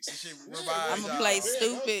dick pics and shit. Yeah, Revise I'm gonna y'all. play Yeah,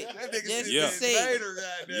 stupid. okay. That nigga Just sent Yeah. the to see. invader,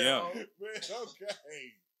 goddamn. Yeah. Man,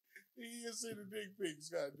 okay. He is sending dick pics,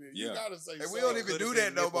 goddamn. You Yeah. gotta say And something. we don't even do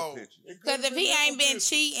that no more. Because if he ain't been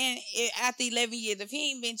cheating after 11 years, if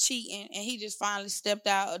he ain't been cheating and he just finally stepped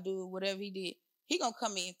out or do whatever he did, he gonna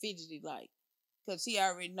come in fidgety like, because he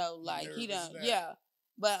already know like he Nervous done, now. yeah.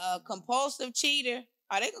 But a compulsive cheater,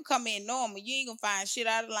 they gonna come in normal. You ain't gonna find shit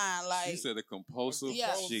out of line. Like, She said a compulsive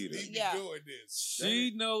Yeah. cheater. He be Yeah. doing this.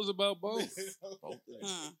 She knows about both. Both of them.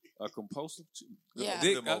 hmm. A compulsive cheater. Yeah.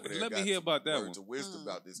 Dick, Them over there let me got hear some about that words one. of wisdom Mm.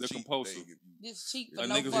 about this The cheating compulsive. thing. If you- Just cheat A for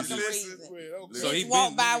no nigga who fucking just- reason. Well, okay. So Just he walk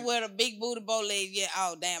been- by with a big booty bow leg. Yeah,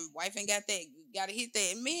 oh damn, wife ain't got that. Gotta hit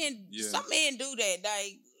that. Men, Yeah. some men do that.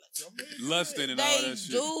 Like, Lusting and all they that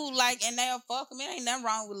shit. do like, and they'll fuck them. It ain't nothing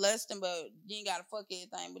wrong with lusting, but you ain't gotta fuck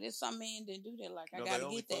everything. But there's some men that do that. Like, I No, they gotta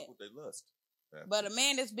only get fuck that. with their lust. But a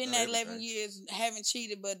man that's been Not there 11 everything. years, haven't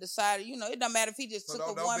cheated, but decided, it don't matter if he just So took a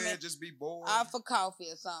don't no woman man just be bored. out for coffee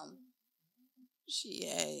or something. Shit,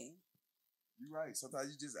 hey. You right.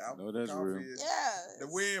 Sometimes you just out. No, for that's coffee real. and Yeah. The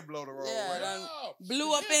wind blow the wrong Yeah, way. done Oh,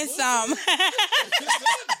 blew up yeah, in pussy. some.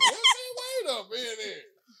 Wait up in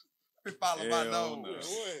there. Follow my Hell nose. no.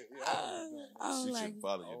 What? I She was like, shouldn't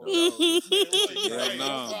follow you. Hell Hey, no.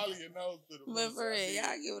 don't follow your nose to the but for pussy. real,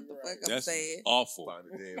 I y'all did. get what the You're fuck right. I'm That's saying. awful. Find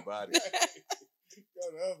a dead body.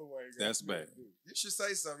 Go the other way. That's goddamn. bad. You should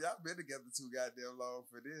say something. Y'all been together too goddamn long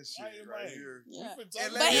for this shit Hey, right man. here. We Yeah. been talking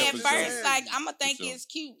And But let Yeah, at for first, sure. like, I'ma think For sure. it's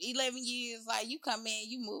cute. 11 years, like, you come in,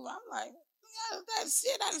 you move. I'm like, that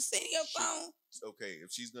shit I done seen your phone. Okay,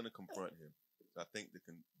 if she's gonna confront him, I think the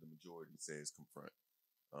majority says confront.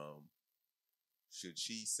 Should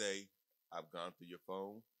she say, "I've gone through your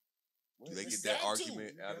phone"? Do they It's get that got to.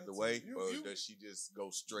 argument You out got of the to. way, You- or you- does she just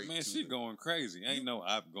go straight? Man, to she the- going crazy. Ain't no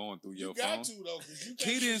I've gone through You your got phone. to though, because you He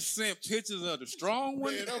can't. didn't send pictures of the strong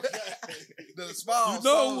one. Man, okay. The small. You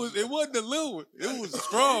know soldier. it wasn't the little one. It was the You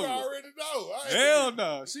strong one. already know. I ain't Hell even-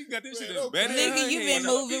 no. She got this Man, shit okay. embedded in her Nigga, you been head.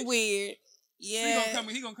 moving weird. He Yeah.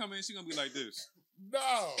 gonna come in, she gonna be like this.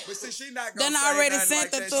 No. But see, she not Done gonna say already nothing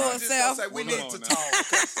sent like her that. to She just gonna herself. say, we Well, need come to on now.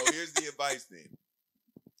 talk. Okay, so here's the advice then.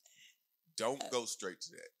 Don't go straight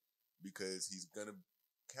to that because he's gonna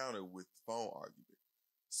counter with the phone argument.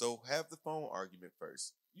 So have the phone argument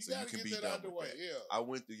first. You So you gotta can get be that done out the with way. that. Yeah. I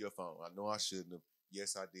went through your phone. I know I shouldn't have.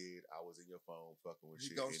 Yes, I did. I was in your phone fucking with You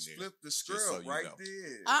shit. gonna in there. flip the so script you right know.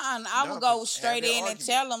 there. I No, would go have straight that in and argument.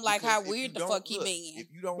 tell him, like, how Because if weird you the don't- fuck he look, been.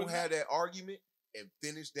 If you don't But have that argument and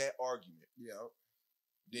finish that argument, Yeah.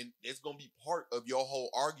 then it's gonna be part of your whole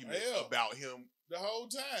argument Yeah. about him. The whole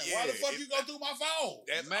time. Yeah, Why the fuck it- you go through my phone?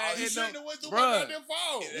 That's Man, all You you it know. shouldn't have went through Bruh. my goddamn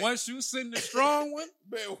phone. Once you send the strong one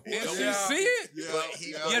Man, what? and she Yeah. see it, But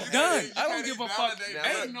he- Yeah. you're you done. can't I don't even give a fuck. validate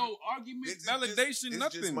that. Ain't no argument, This is validation, It's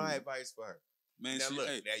nothing. just my advice for her. Man, now she, look,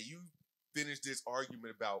 hey, now you finish this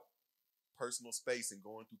argument about personal space and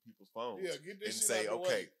going through people's phones, Yeah, get this and shit say, out the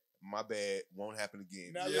okay, way. my bad, won't happen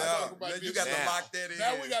again. Now let's Yeah. talk about Now this you got to shit. lock that in.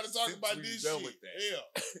 Now we got to talk Since about we this done shit. with that.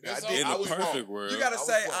 Yeah. That's I all did. in I a was perfect wrong. world. You got to I was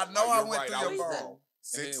say, wrong. I know Like, I you're went right, through I your was phone. wrong.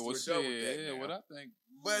 Since well, we're done with that yeah, now. what I think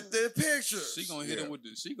But the pictures. she gonna hit Yeah. him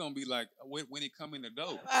with. She gonna be like when he come in the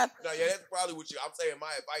door No, yeah, that's probably what I'm saying.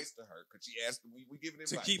 My advice to her, because she asked, we giving to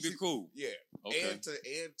advice. keep it cool. Yeah, Okay. and to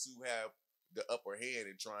have the upper hand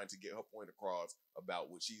in trying to get her point across about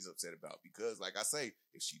what she's upset about. Because, like I say,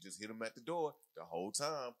 if she just hit him at the door the whole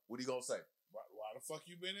time, what he gonna say? Why the fuck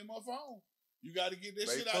you been in my phone? You got to get that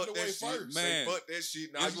Man, shit out fuck the that way shit. first. Man. Fuck that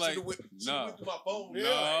shit. Nah, It's you like- should have went to my phone.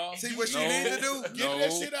 No. See what she No. need to do? Get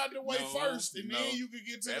that shit out the way No. first, and No. then you can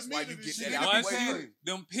get to That's the why meat you of the get shit. that out Once the way you, first.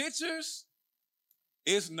 them pictures,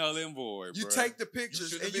 it's null and void, You bro. take the pictures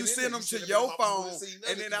should've and been you in send there. them You to should've your been my phone phone, and seen and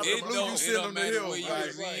nothing. then out It the blue you it send don't them to matter him. where you Like,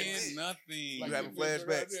 was in, nothing. You having picture flashbacks?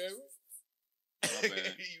 right there. My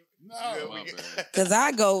bad. No, Yeah, My we bad. Cause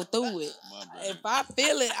I go through it. My bad. If I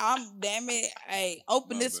feel it, I'm damn it. Hey,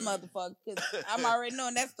 open My this bad. motherfucker. Cause I'm already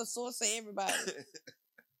knowing that's the source of everybody.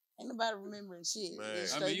 Ain't nobody remembering shit. Man.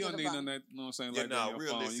 It's I straight mean, you to don't the need none bottom. of that, you know what I'm saying? Yeah, Like nah, that on your phone,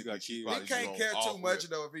 you realistically, got she kids. probably he can't gonna care too off much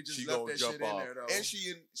rip. though if he just She left gonna that jump shit in off, there though. and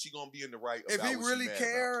she gonna be in the right. If about he what she really mad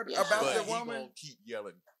cared Yeah. about but the he woman, gonna keep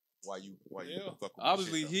yelling while you Yeah. fuck with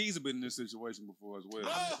Obviously, shit, though. he's been in this situation before as well.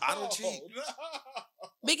 I don't cheat. No.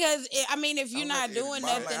 Because I mean, if you're I'm not like, doing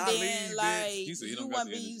everybody nothing, like, I then leave, like bitch. He said he you don't got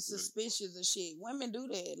wouldn't the be energy for that. suspicious of shit. Women do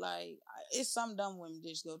that. Like it's some dumb women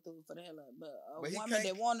just go through it for the hell of it. But a But he woman can't-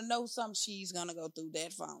 that want to know something, she's gonna go through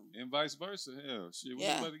that phone. And vice versa. Hell, shit. When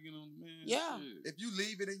Yeah. you about to get on, man. Yeah. Shit. if you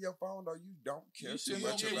leave it in your phone though, you don't care You too should,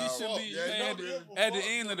 much you about. should be, Yeah, man, don't give a at the fuck.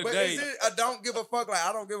 end of the But day. is it a don't give a fuck? Like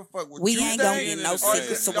I don't give a fuck what We you ain't think, gonna get no Or or is is it it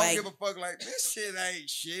secrets don't away. give a fuck? Like this shit ain't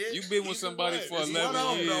shit. You been with Either somebody way, for it's 11 one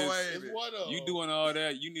on, years. though, It's ain't it? what up. You doing all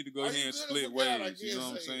that, you need to go Are ahead you and good split as a guy? I ways. You know what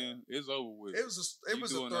I'm can't say saying? It's over with. It was You a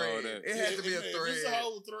doing all thread. that. It had to be a It's thread. a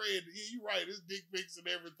whole thread. Yeah, you right. It's dick pics and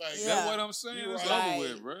everything. Yeah. That's what I'm saying. You It's right. over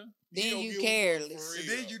with, bro. Then don't you give a fuck careless. for And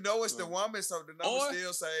real. then you know it's the woman, so the number Or,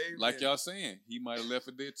 still saved. Like and y'all saying, he might have left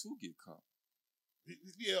it there to get caught.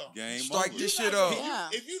 Yeah. Game strike over. this You're shit not up. gonna- Yeah.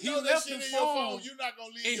 If you He know that left shit the in your phone, phone, you're not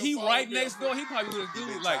gonna leave And your he phone right there. next door. He probably would have He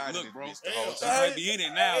been dude like, tired of look, this bro, bitch the Yeah. whole she time. might be in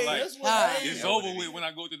it now. Hey, Like, that's what Ah. it it's is. over with when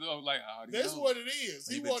I go to the door. Like, I already That's know. what it is.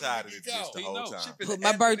 He He been wanted tired to of get this bitch caught. the He whole know. time. She been Put my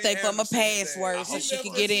Anthony birthday for my Anderson his ass. password I so hope she that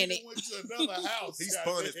could get shit in it. went to another house. He goddamn.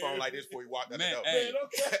 spun his phone like this before he walked out the Man, door. hey. Man,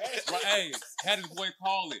 okay. Right, hey, had his boy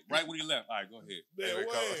call it right when he left. All right, go ahead. Man, Hey,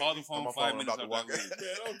 wait. Call the On phone my 5 phone, minutes I'm about after I to walk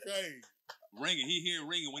leave. Man, okay. Ringing. He hear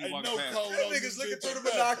ringing when he Ain't walking no past. code That on nigga's this looking bitch through the or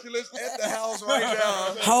nothing. binoculars at the house right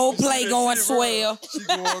now. Whole play That going shit swell. She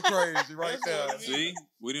going crazy right That's there. what it is. See,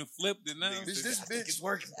 we done flipped it now. Niggas Bitch, said, this "I think bitch it's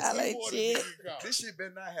working." I like He wanted to shit. get caught. This shit better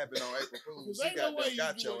not happen on April Fool's. Cause He ain't no way you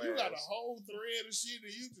got your you got a ass. whole thread of shit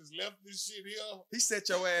and you just left this shit here. He set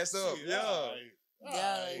your ass up, Shit, yeah. alright. Yeah,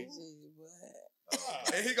 Alright.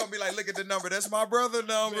 Alright. And he gonna be like, look at the number. That's my brother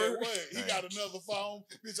number. Man, what? He got another phone.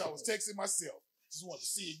 Bitch, I was texting myself. Just wanted to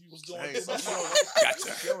see if you was going Hey, through my so you phone. don't-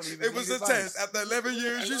 Gotcha. you don't even It was need a advice. test. After 11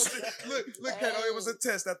 years, you Okay. look, Kato, it was a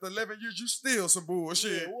test. After 11 years, you still some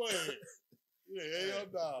bullshit. Yeah, what? Yeah, hell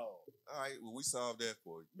no. All right, well, we solved that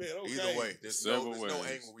for you. Man, okay. Either way, there's Several no ways.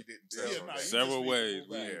 angle we didn't tell Yeah, on nah, that. you Several just need to ways. move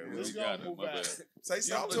We- out. we Just got gonna it, move my out. bad. Say Yeah,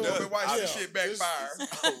 something I'm to him done. and watch Yeah, this shit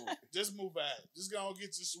backfire. Just move out. Just gonna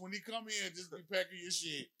get your when he come in, just be packing your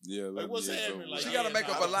shit. Yeah, Like, what's happening? Like, She yeah, gotta make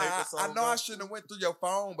nah, up I a don't lie. think that's I all know I good. shouldn't have went through your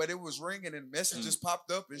phone, but it was ringing and messages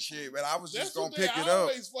popped up and shit. But I was just That's gonna what they pick it up.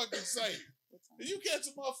 always fucking say. If you catch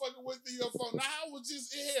a motherfucker went through your phone, now I was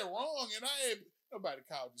just it had wrong, and I had nobody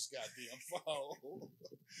called this goddamn phone.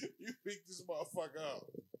 You picked this motherfucker up.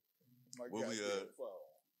 My What we, goddamn phone.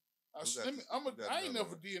 who got this? Who got I ain't another never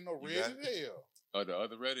one? did no You Reddit. got Hell, Oh, the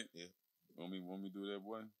other Reddit? Yeah. Want me do that,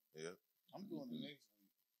 boy? Yeah. I'm doing the next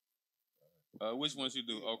week. Which ones you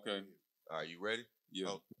do? Okay. All right, you ready? Yeah.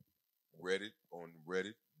 Oh. Reddit on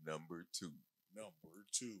Reddit number 2. Number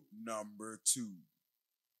 2. Number 2.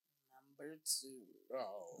 Number 2.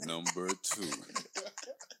 Oh. Number 2.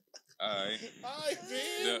 All right. Hi,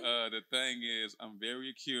 man. The thing is, I'm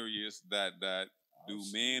very curious that do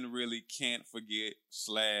men really can't forget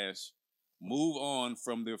 / move on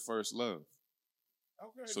from their first love?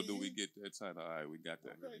 Okay, So do then. we get that title? All right, we got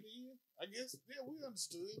that. Okay, then. I guess, yeah, we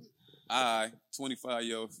understood it. I,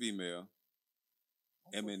 25-year-old female,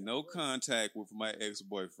 am in no contact with my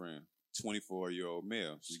ex-boyfriend, 24-year-old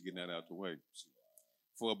male. She's getting that out the way.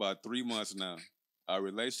 For about 3 months now. Our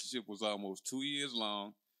relationship was almost 2 years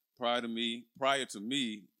long. Prior to me,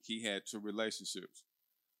 he had 2 relationships.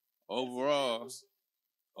 Overall,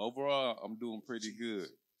 I'm doing pretty good.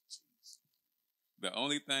 The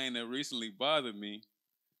only thing that recently bothered me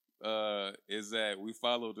is that we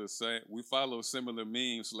follow similar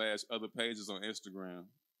memes / other pages on Instagram,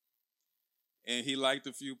 and he liked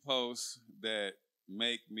a few posts that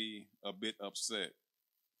make me a bit upset.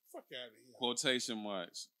 Fuck out of here. Quotation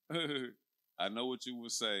marks. I know what you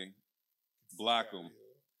would say. Block him.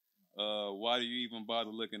 Why do you even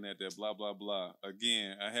bother looking at that? Blah blah blah.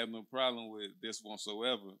 Again, I have no problem with this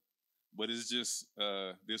whatsoever, but it's just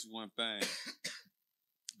this one thing.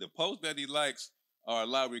 The posts that he likes are a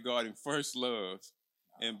lot regarding first love,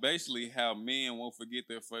 and basically how men won't forget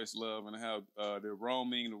their first love and how they're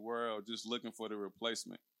roaming the world just looking for the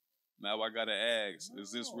replacement. Now I gotta ask,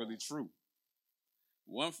 is this really true?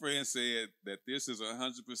 One friend said that this is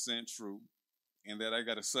 100% true and that I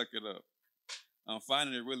gotta suck it up. I'm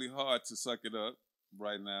finding it really hard to suck it up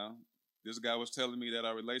right now. This guy was telling me that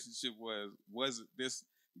our relationship this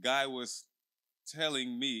guy was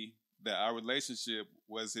telling me that our relationship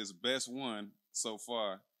was his best one so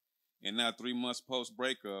far. And now 3 months post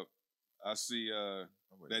breakup, I see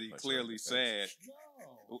that he clearly sad.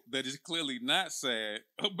 No. That he's clearly not sad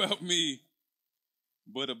about me,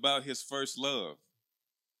 but about his first love.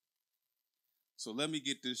 So let me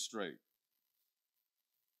get this straight.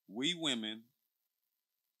 We women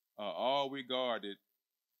are all regarded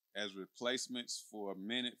as replacements for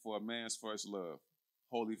a man's first love.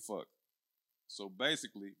 Holy fuck. So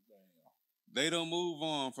basically, they don't move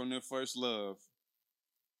on from their first love.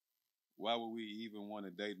 Why would we even want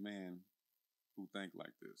to date men who think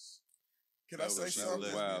like this? Can I say That something?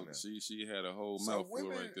 was wild. She had a whole So mouthful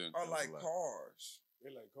women right there. are like a lot. cars. They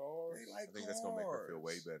like cars. They like I think that's gonna make her feel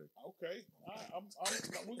way better. Okay.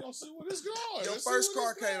 We're going to see where this going. Your Let's see first where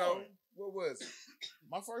car, this Kato, going. what was it?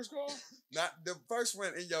 My first car? Not the first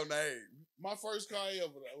one in your name. My first car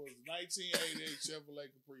ever was 1988 Chevrolet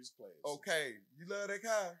Caprice Class. Okay, you love that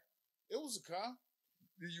car? It was a car.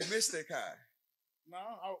 Do you miss that car? No,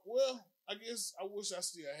 I guess I wish I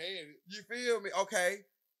still had it. You feel me? Okay.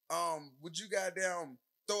 Would you goddamn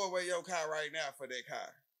throw away your car right now for that car?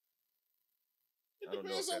 It I don't know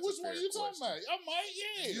depends if on that's which a one fair you talking about. question. I might,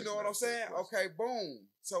 yeah. You know what I'm That's a saying? question. Okay, boom.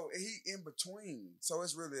 So he in between. So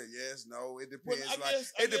it's really a yes, no. It But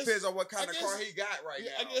depends. I It depends on what kind I of guess- car he got right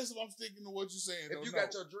Yeah, now. I guess if I'm sticking to what you're saying, if though, you no.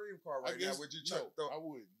 got your dream car I right guess, now, would you no, throw? I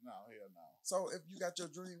wouldn't. No, hell no. So if you got your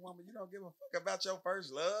dream woman, you don't give a fuck about your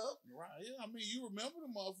first love. Right? Yeah, I mean, you remember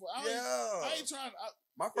the motherfucker. Yeah. I ain't trying.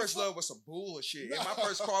 My first love was some bullshit. And my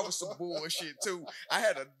first car was some bullshit too. I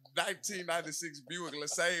had a 1996 Buick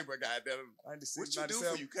LeSabre, goddamn. 96, What you do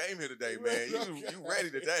 97. when you came here today, man? You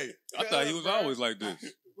ready today? I thought he was bro. always like this.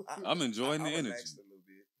 I'm enjoying the I energy. relaxed a little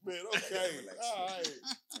bit. Man, okay. All right.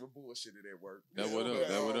 We bullshitted at work. That what up?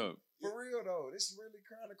 That what up? For real though, this is really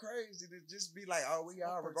kind of crazy to just be like, oh, we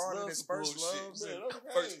are First regarded love's as some first bullshit. loves. Man, and- okay.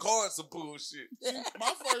 First card's some bullshit.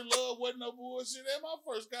 My first love wasn't no bullshit, and my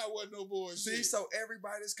first guy wasn't no bullshit. See, so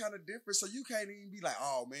everybody's kind of different. So you can't even be like,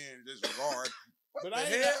 oh man, disregard. What but the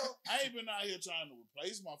I hell? ain't been out here trying to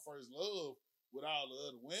replace my first love with all the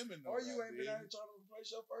other women. Or you ain't been out here trying to replace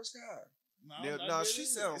your first guy. No, she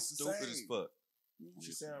sounds It's the stupid as same. fuck.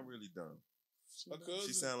 She sound really dumb. Her cousin,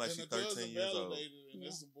 She sound like and she her cousin 13 years old. validated, and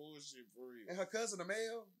that's some bullshit for real. And her cousin, a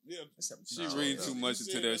male. Yeah, She No, reading no. too much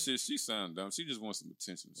into Said- that shit. She sound dumb. She just wants some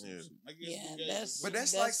attention. or some Yeah. shit. I guess Yeah, we gave that's- her But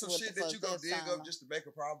that's That's like some what shit the that you fuck go that dig sound up like. just to make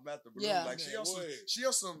a problem out the blue. Yeah. Like she Man, on some, what? she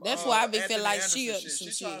on some. That's why I be Anthony feel like Anderson she up shit. some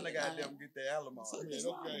She trying to shit, goddamn like- get the alimony. Fuck Man, is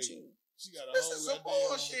wrong okay. with you? She got a This whole is some goddamn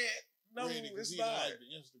bullshit. No, ready 'cause it's he not. liked the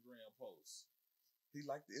Instagram post. He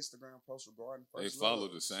liked the Instagram post regarding They first follow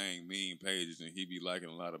love. the same meme pages, and he be liking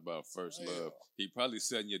a lot about first Yeah. love. He probably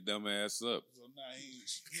setting your dumb ass up. So now he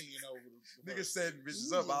ain't over the Nigga first setting love.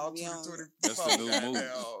 bitches up all Yeah. 2020. That's the new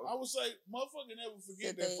move. I would say, motherfucker never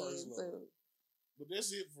forget Sit that their first ass love. up. But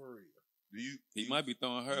that's it for real. He might be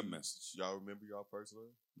throwing her a message. Y'all remember y'all first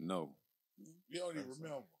love? No. You don't even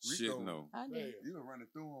remember. Shit, no. I Man, did. You been running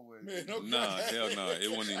through them with man, okay. Nah, hell no. It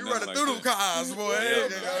wasn't You even running nothing through them like that. cars, boy. Yeah, I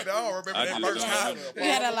man. don't remember I that did first not. time. You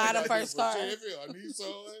had a lot of first cars. Chevy or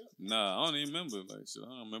Nissan. Nah, I don't even remember. Like, shit, I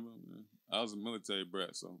don't remember. Man. I was a military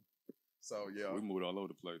brat, so So yeah, we moved all over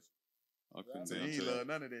the place. I couldn't so damn you ain't tell you. love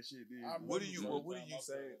none of that shit, dude. I'm- What do you Remember What do time you I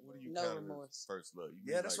say? fell in What do you No count remorse. as first love? You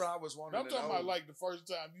Yeah, mean that's like, what I was I'm wondering. talking about like the first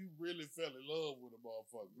time you really fell in love with a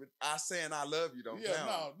motherfucker. I saying I love you don't Yeah,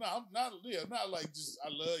 count. no, I'm not. Yeah, not like just I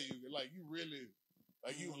love you. Like you really,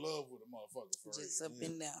 like you in love with a motherfucker for Just real. up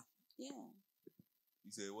in there. Yeah,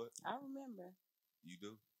 You said what? I remember. You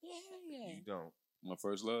do? Yeah. You don't? My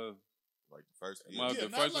first love. Like the first? My- Yeah, the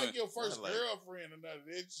not first like one- your first not like- girlfriend or none of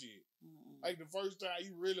that shit. Mm-mm. Like the first time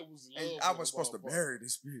you really was in love. And I with was a supposed to motherfucker. marry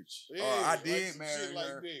this bitch. Yeah, I like did some marry shit like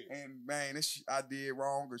her, that. and man, I did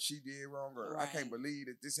wrong, or she did wrong, or I can't Right. believe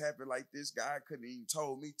that this happened like this. Guy couldn't even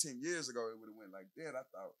told me 10 years ago it would have went like that. I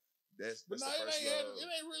thought that's But the no, first it ain't, love. it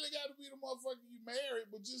ain't really got to be the motherfucker you married,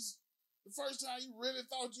 but just the first time you really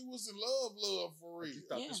thought you was in love for Like, real. you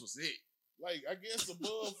thought Yeah. this was it. Like I guess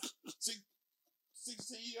above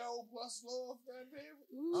 16-year-old plus love, goddamn it.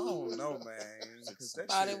 I don't know, man. 'Cause that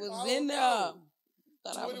Thought shit- it was I in don't there. know.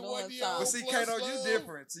 Thought I was 21 doing year old. But something. see, plus Kato, you love.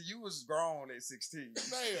 different. See, you was grown at 16. Damn,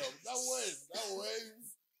 that wasn't.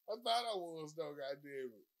 I thought I was though,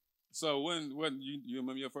 goddamn it. So when you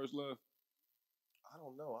remember your first love? I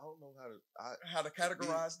don't know. I don't know how to. How to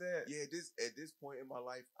categorize that? Yeah, at this point in my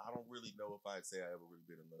life, I don't really know if I'd say I ever really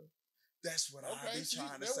been in love. That's what I be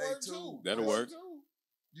trying to that say work too. That'll That work. too.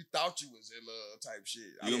 You thought you was in love type shit.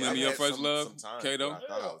 You remember I've your had first love, sometimes Kato? where I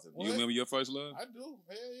thought I was in What? You love. remember your first love? I do.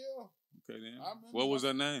 Hell yeah. Okay, then. I remember What was my-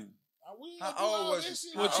 her name? We ain't How gonna do all old was that you?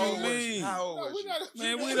 shit. What How you old was mean? How old No, was we you? not gonna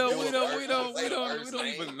Man, do we that. don't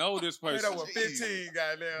even know this Wait, person. that was 15,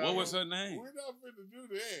 goddamn. What was her name? We're not finna do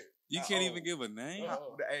that. You How can't old? even give a name.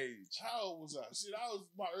 The age. How old was I? Shit, I was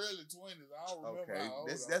my early 20s. I don't remember Okay, how old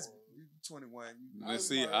that's I was. you 21. You, I Let's was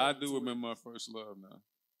see. my I early do 20s. remember my first love now.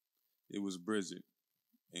 It was Bridget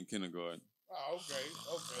in kindergarten. Oh, okay.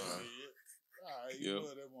 Yeah. All right, you Yep.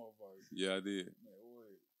 love that motherfucker. Yeah, I did. Man,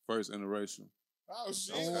 wait. First interracial. Oh,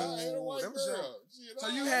 shit. Oh, I had a white them was girl. Shit, so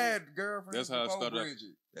all you right. had girlfriends That's how I before started out.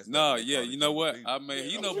 Bridget. That's No, definitely yeah, probably you know what? true. I mean, Yeah.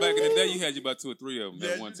 you know, back in the day, you had you about 2 or 3 of them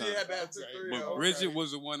Yeah, at one you time. did have that Okay. 2-3. But Okay. Bridget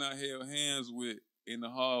was the one I held hands with in the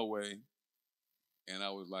hallway, and I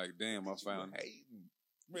was like, "Damn, I found." Hating.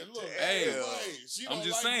 Man, look, Hey, she I'm don't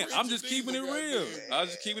just like saying. Bridget I'm just keeping it either, real. goddamn. I was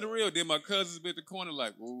just keeping it real. Then my cousins bit the corner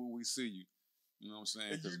like, "Ooh, we see you." You know what I'm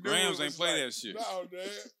saying? And Because you knew Grams it ain't was play like, that shit. No, man.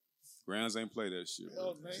 Grams ain't play that shit.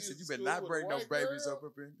 Hell, bro. man. She said, "You School better not with bring a no white babies girl?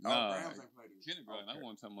 up in." Nah. Grams ain't played it. Kindergarten, I Okay.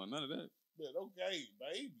 wasn't talking about none of that. But okay,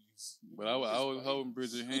 babies. But I was Babies. holding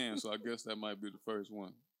Bridget's hand, so I guess that might be the first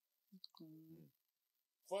one.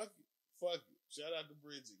 Fuck it. Shout out to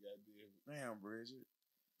Bridget, goddamn. Damn, Bridget.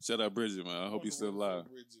 Shout out Bridget, man. I hope he's still alive.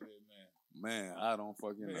 Bridget, man. Man, I don't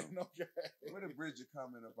fucking know. Man, okay. What if Bridget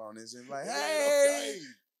coming up on this and like, Man, hey,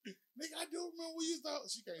 okay. Nigga, I do remember we used to.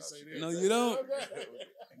 She can't say that. No, you don't. Okay.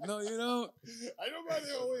 No, you don't. Ain't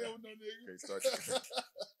nobody over here with no nigga. Okay, start.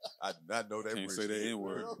 I did not know that. Can't Bridget. say that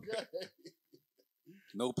N-word. Okay.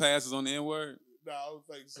 No passes on the N-word. No, I don't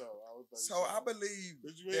think so. so I believe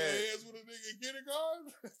Did you that. have hands with a nigga in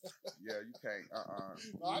kindergarten? Yeah, you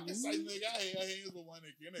can't. No, I can say nigga, I had hands with one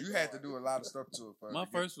in kindergarten. You had to do a lot of stuff to it. For My her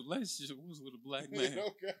to first relationship was with a black man.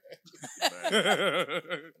 Okay.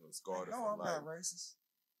 Scarred her No, for I'm life. not racist.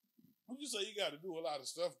 When you say you got to do a lot of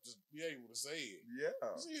stuff to be able to say it. Yeah.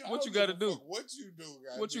 See, I What don't you give gotta a do? fuck What you do,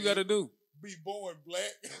 goddamn. What you got to do? Be born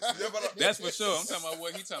black. Yeah, but That's for sure. I'm talking about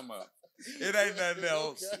what he talking about. It ain't nothing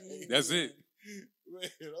else. Okay. That's it. Man,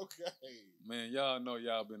 okay. Man, y'all know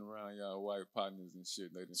y'all been around y'all white partners and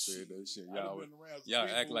shit. They done said that shit. I done Y'all, been around some y'all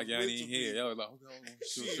people act like who y'all ain't rich even and here. big. Y'all was like, okay,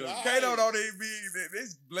 sure, Shit, sure. I- Kato don't even be.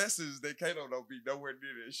 There's blessings that Kato don't be nowhere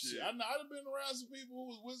near that shit. Shit, I know I've been around some people who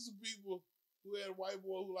was with some people who had a white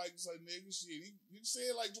boy who like to say nigga shit. He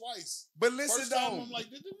said it like twice. But listen, First time though. I'm like,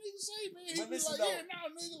 did the nigga say, man? He But be listen, like, though. yeah,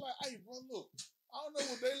 nah, nigga, like, hey, bro, look, I don't know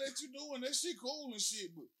what they let you do and that shit cool and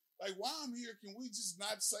shit, but like, while I'm here, can we just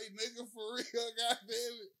not say nigga for real?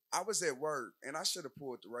 Goddamn it. I was at work and I should have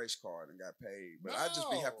pulled the race card and got paid, but I just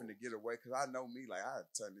be No. having to get away because I know me, like I'd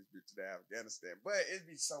turn this bitch to Afghanistan. But it'd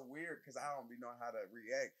be so weird because I don't be knowing how to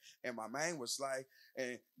react. And my man was like,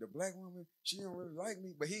 and the black woman, she don't really like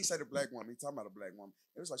me, but he didn't say the black woman. He talking about a black woman.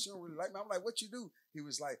 It was like she don't really like me. I'm like, what you do? He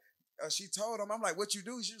was like, she told him. I'm like, what you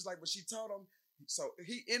do? She was like, but she told him. So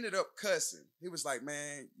he ended up cussing. He was like,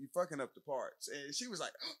 man, you fucking up the parts. And she was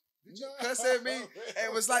like, did you cuss at me?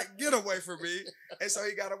 And was like, get away from me. And so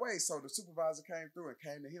he got away. So the supervisor came through and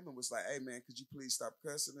came to him and was like, hey man, could you please stop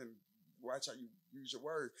cussing and watch how you use your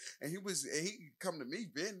words? And he come to me,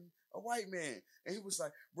 Ben, a white man. And he was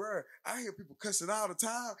like, bruh, I hear people cussing all the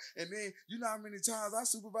time. And then you know how many times our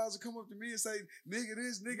supervisor come up to me and say, nigga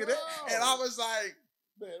this, nigga that. No. And I was like,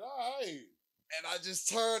 Man, all right. and I just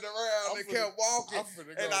turned around and kept walking. I'm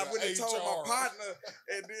finna go And I to went and told my HR. partner,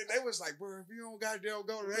 and then they was like, bro, if you don't goddamn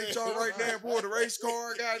go to HR right now and pull the race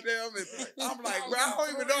car, goddamn. And I'm like, bro, I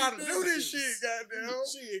don't even know how to do this shit, goddamn.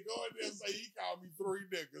 Shit, go in there and say he called me 3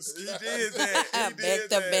 niggas. He did that. He Back did to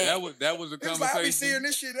that. back. That was a He was like, I be seeing conversation.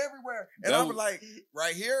 this shit everywhere. And That I was was- like,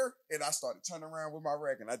 right here. And I started turning around with my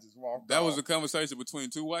rack and I just walked That off. was a conversation between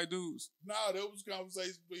 2 white dudes, Nah, there was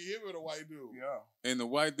conversation between him and a white dude. Yeah. and the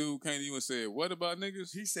white dude came to you and said, "What about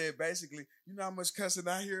niggas?" He said basically, you know how much cussing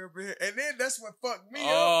I hear up here? And then that's what fucked me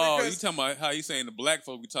Oh, up. you Because talking about how he saying the black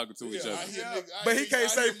folk be talking to each Yeah, other? I hear Yeah. nigga- I But he hear- can't I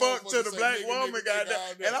say hear fuck to motherfuckers the say black nigga, woman, nigga, nigga goddamn.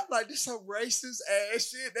 all day. And I'm like, this some racist ass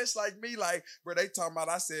shit. That's like me, like, bro, they talking about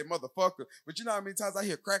I said motherfucker. But you know how many times I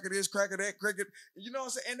hear cracker this, cracker that, cricket. You know what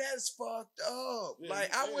I'm saying? And that's fucked up. Yeah,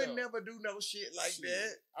 like, I would yeah. never do no shit like Shit,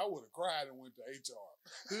 that. I would have cried and went to HR.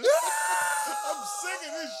 I'm sick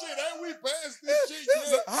of this shit. Ain't we past this shit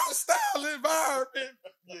It's yet? a hostile environment.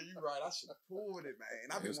 Yeah, you're right. I should have pulled it, man.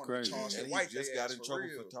 I've been It's wanting crazy. to charge And the he white just their got ass in trouble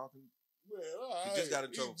real. for talking. Man, all He right. just got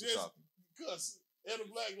in trouble He for just talking. cussing. And a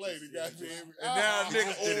black lady, goddamn it. And now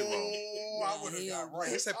niggas did it wrong. oh, I would have Yeah, got right.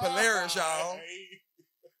 yeah. He said Polaris, y'all.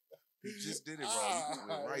 He just did it wrong. He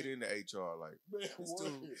went right into HR. Like, Man, This what?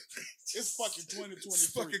 dude- It's fucking 2023. It's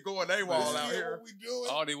fucking going You AWOL see out here. What we doing?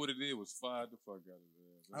 All they would have did was fire the fuck out of there.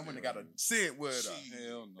 I wouldn't have got a cent with her. Shit.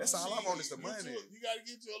 Hell no. That's all I want is the Get money. You got to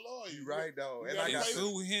get you a lawyer. You right though, You and gotta I And got pay-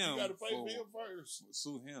 sue him. You got to pay for- him first.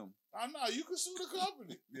 Sue him. I know you can sue the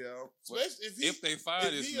company, yeah. especially If they fire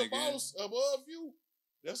if this he a nigga, boss above you.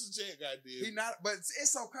 That's a check I did. He not, but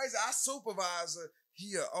it's so crazy. Our supervisor,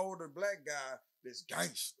 he an older black guy that's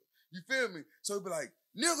gangster. You feel me? So he be like,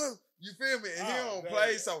 nigga, you feel me? And he Oh, don't damn.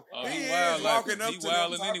 play, so oh, he he is wild like walking up he to them.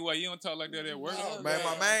 wilding talk- anyway. You don't talk like that at work. Oh, Man,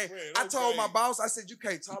 my man, Fred, I told my okay. boss, I said, you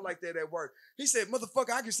can't talk like that at work. He said, motherfucker,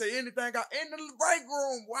 I can say anything out in the break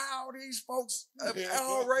room. Wow, these folks,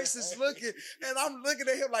 all racists looking. And I'm looking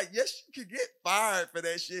at him like, yes, you can get fired for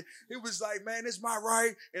that shit. He was like, man, it's my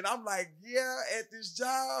right. And I'm like, yeah, at this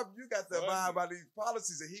job, you got to abide by these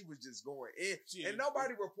policies. And he was just going in. Shit. And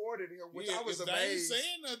nobody reported him, which Yeah, I was if they ain't amazed.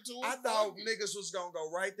 saying nothing to him, I thought fuck it. niggas was going to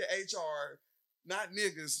go right to HR. Not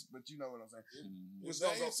niggas, but you know what I'm saying. Mhm. If was they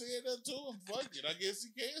gonna go- ain't saying nothing to him, fuck it. I guess he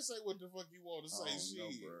can say what the fuck he want to say. Shit.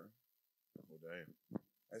 oh, damn.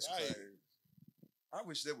 That's Right. crazy. I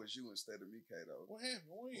wish that was you instead of me, Kato. What happened?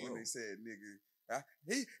 When When? they said nigga.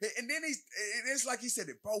 And then it's like he said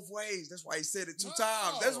it both ways. That's why he said it two No.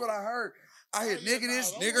 times. That's what I heard. I heard Oh, yeah, nigga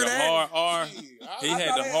this, no, nigga don't The that. hard R. Shit, He I had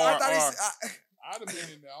thought the he- hard thought he R. said- I'd have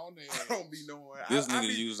been in there on there. I don't be knowing. This I nigga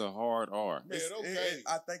be- used a hard R. Man, okay.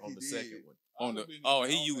 I think On he the did. second one. On I'd the have been oh, in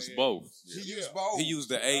he on used their both. ass. He Yeah. used both. He used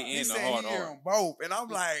the A He and the said hard he hear R. 'em both, and I'm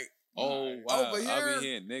like, Oh Right. wow, Over I here, be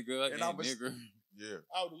here, nigga, and and, I was- nigga. Yeah.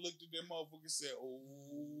 I would have looked at that motherfucker and said, "Oh,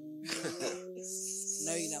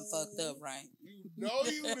 No, you done fucked up, right? You know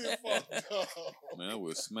you done fucked up." Man, I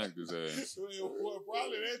would smack his ass. Well,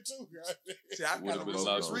 probably that too, goddamn. see, I Would've kind of been was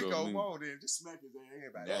lost Puerto without Rico me. mode then. Just smack his ass.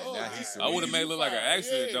 Everybody. Now- now he's Yeah. I would have made it look like an You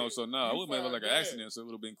accident fired, though. So no, I You would have made it look like an fired, accident. So it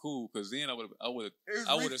would have been cool. Cause then I would have It was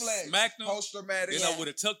I would have reflex, smacked him. post-traumatic. Then I Yeah. would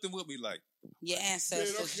have tucked him with me like, Your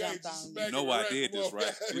ancestors Man, okay, jumped just on smack you. you know I did this, Right.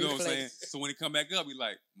 right? You know what I'm saying? Reflex. So when he come back up, he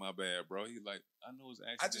like, my bad, bro. He like, I know it's an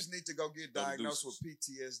I accident. just need to go get Those diagnosed with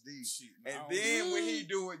deuces. PTSD. Shit, And no. then when he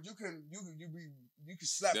do it, you can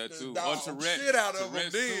slap That the too. dog Or Tourette- shit out of him.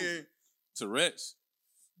 Tourette's Then Tourette's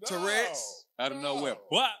No. Tourette's? out of nowhere. No.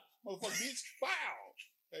 What? Motherfucker, bitch, foul.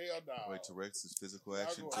 Hell no. Wait, Tourette's is physical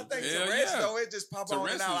action I I too. think Hell Tourette's yeah. though it just pop on and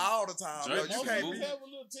Tourette's out is- all the time. Though. Tourette's You is can't moving. be. have a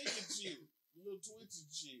little ticking shit, a little twitching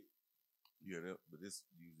shit. Yeah, but it's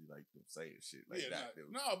usually like them saying shit like Yeah, that.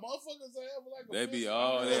 no, motherfuckers have like a They be physical-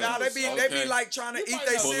 all Yeah, that. nah, they be Okay. like trying to You eat might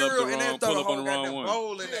their not- Pull up cereal the and then wrong- throw pull the up on whole the wrong goddamn one.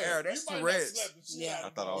 bowl in the Yeah, air. you That's might not Tourette's. slap the shit Yeah. out of I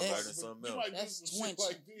thought I was them, learning but something you else. might do That's some shit twinching.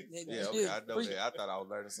 like this. Yeah, okay, I know that. I thought I was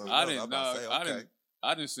learning something I else. didn't I'm about to say, know. I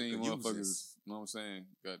okay. didn't see Could use motherfuckers. this. You know what I'm saying?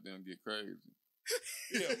 Goddamn, get crazy.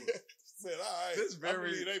 Yeah, but said, all right. This I very-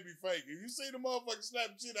 believe they be fake. If you see the motherfucker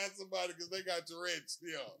slap the shit out somebody because they got Tourette's,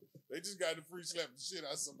 yeah, they just got to free slap the shit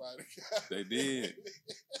out somebody. They did.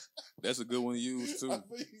 That's a good one to use too. I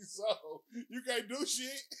think so. You can't do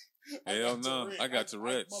shit. Hell no. I got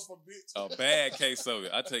Tourette's. Motherfucker, bitch. A bad case of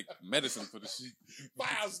it. I take medicine for the shit.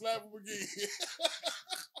 Fire, slap him again.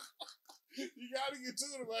 You gotta get to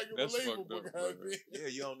the like That's believable. fucked up, goddamn. Yeah,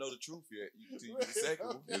 you don't know the truth yet. You till you get the second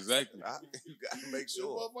one. Exactly. You gotta make This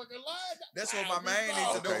sure. motherfucker lied. That's what Wow, my man big needs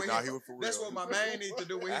to dog. do. Okay, when nah, he- he was for real. That's what my man needs to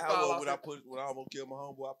do when he How fall when off. when I almost killed my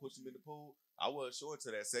homeboy, I pushed him in the pool. I wasn't sure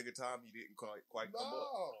till that second time he didn't quite come up.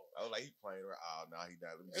 No. I was like, he playing around. Oh, no, he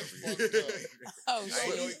not. Let me That's go fucked up. Oh, I ain't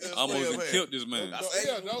know he shit. couldn't Almost swim, done man. killed this man. I So, say-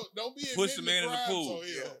 yeah, don't be Pushed the admitting man in the crimes pool. on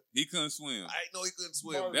here. He couldn't swim. I ain't know he couldn't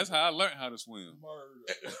swim. Murder. That's how I learned how to swim.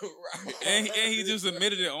 Murder. right. And he just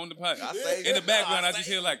admitted it on the podcast. I say- In the background, I I just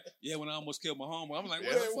say- hear like, yeah, when I almost killed my homeboy. I'm like,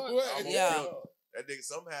 Yeah, what the fuck? what? Yeah. That nigga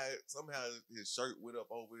somehow his shirt went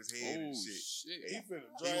up over his head Oh and shit. shit. He finna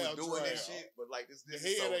He was drown. doing that shit, but like this The nigga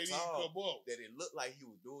head so ain't even tall come up. that it looked like he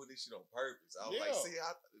was doing this shit on purpose. I was Yeah. like, see,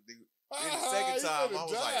 the Ah, second he time, finna I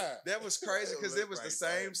was like, die. That was crazy because it was the Right,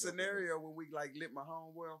 same right, scenario when we like lit my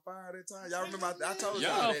homeboy on fire that time. Y'all remember I told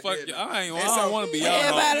y'all Y'all that. fuck. didn't I And don't so- want to be y'all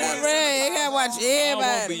Everybody homeboy. ready. You gotta watch I don't want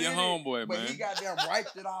to everybody. be your homeboy, But man. he goddamn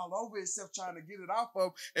wiped it all over himself trying to get it off of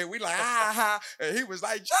him. And we like, ah, and he was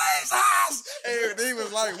like, Jesus! And he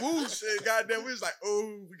was like, whoosh. And goddamn, we was like,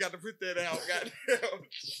 oh, we got to put that out. Goddamn.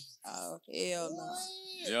 Oh, hell no.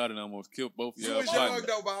 Y'all done almost killed both of You y'all was young partners.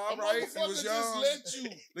 though, A Bob, right? You motherfucker was just young. let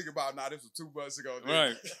you. Look about now, this was 2 months ago. Dude.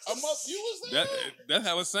 Right. You was there. That's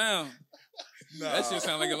how it sound. Nah. That shit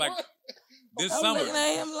sound like it like This I'm summer. looking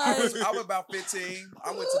at him I was like, about 15.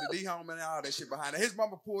 I went to the D home and all that shit behind it. His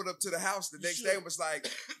mama pulled up to the house the next day and was like,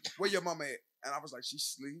 "Where your mama at?" And I was like, "She's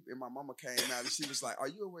asleep." And my mama came out and she was like, "Are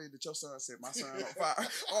you aware that your son set my son on fire?"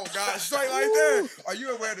 Oh God, straight like that. "Are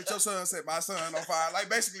you aware that your son set my son on fire?" Like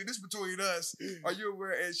basically this between us. "Are you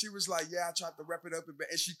aware?" And she was like, "Yeah, I tried to wrap it up."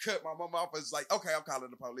 And she cut my mama off and was like, "Okay, I'm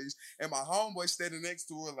calling the police." And my homeboy standing next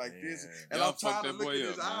to her like this. And Y'all I'm trying fucked to that look boy in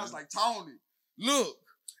his up, eyes man. like, "Tony, look."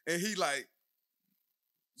 And he like,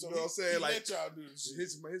 So you know what I'm saying? He Like, let y'all do this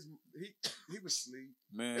shit. he was asleep.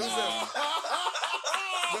 Man. It was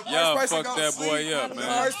The first Y'all person fucked go to that boy sleep, up, the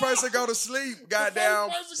man. first person go to sleep, goddamn,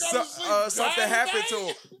 first person go to sleep. something Dying happened to today?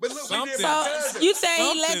 him. But look, we Something. did my cousin. so you say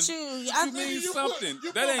he let Something. you? You mean something.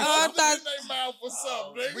 You That put ain't something thought- in their mouth for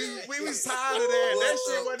something, nigga. We was tired of that. That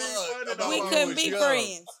shit wasn't even What funny the no fuck? We more. couldn't be Yo.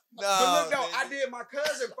 friends. No, But look though, man. I did my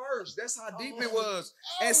cousin first. That's how deep it was.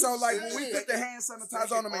 Oh, And so like when we shit. put the hand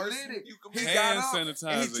sanitizer on him and lit it, You can he make- got Hand up and he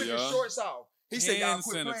sanitizer, took his y'all. shorts off. He said, "Y'all Hand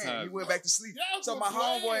quit playing." He sanitizer. went back to sleep. Y'all So quit my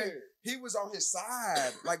homeboy, playing. he was on his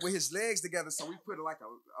side, like with his legs together. So we put like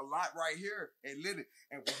a lot right here and lit it.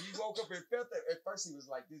 And when he woke up and felt it, at first he was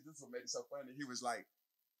like, this is what made it so funny. He was like,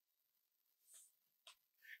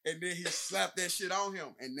 and then he slapped that shit on him.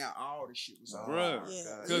 And now all the shit was on. Bruh.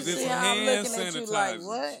 Yeah. 'Cause You it's see how I'm hand looking at you like, sanitizer.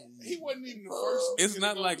 what? He wasn't even the first. It's nigga not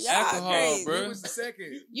to go like to Y'all sleep. alcohol, crazy. bro. He was the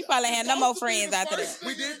second. You probably had no more Supposed to be friends the after first that.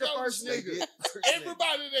 We nigga did to the go to first sleep. nigga.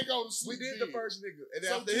 Everybody that go to sleep. We did the first nigga. And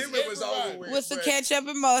So after just him, it was everybody. over with. With some But ketchup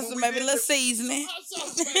and mustard, when we maybe a did little the- seasoning.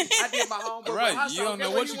 I did my homeboy. Right, with hot you sauce. don't know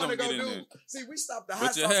Guess what you you wanna gonna go get in do? there. See, we stopped the hot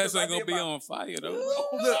But your sauce. ass 'cause I ain't gonna did be my- on fire, though.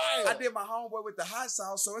 Look, I did my homeboy with the hot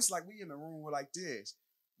sauce, so it's like we in the room like this.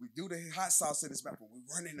 We do the hot sauce in his mouth, but we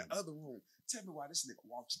run in the other room. Tell me why this nigga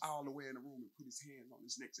walks all the way in the room and put his hands on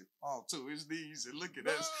his neck and fall to his knees and look at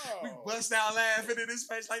us. We bust out laughing in his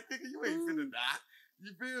face like, nigga, you ain't finna die.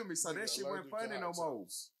 You feel me? So that shit wasn't funny no more.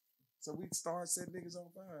 So we started setting niggas on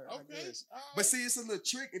fire, I Okay. guess. All But right. see, it's a little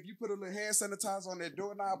trick. If you put a little hand sanitizer on that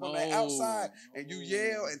doorknob on No. that outside and you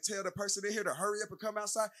yell and tell the person in here to hurry up and come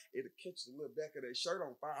outside, it'll catch the little back of their shirt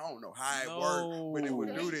on fire. I don't know how it worked, but it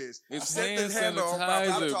would do this. It's I set the hand handle on fire.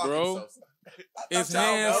 sanitizer, I'm talking bro. so- It's y'all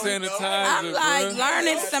hand know. sanitizer, I'm like bro.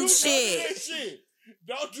 learning Don't some do none of shit. that shit.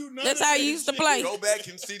 Don't do none That's of how that you used to shit. play. Go back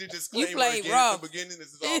and see the disclaimer played again rough. at the beginning.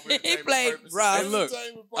 This is all for He entertainment played purposes. rough. Hey, look.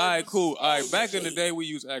 Entertainment All right, purposes. cool. All right, Oh, back in the shit. day, we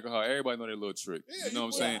used alcohol. Everybody know that little trick. Yeah, You know what I'm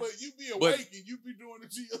would, saying? But you be But- awake and you be doing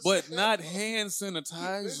it to yourself. But not hand This shit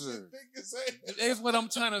sanitizer. thick as hell. That's what I'm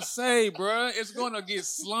trying to say, bruh. It's gonna get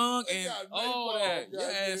slung They and got all napalm, that. Your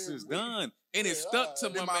goddamn. ass is done. And it Yeah, stuck to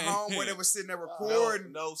Then my my man. homeboy that was sitting there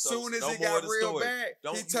recording, No, so soon as no it more got of the real story. bad,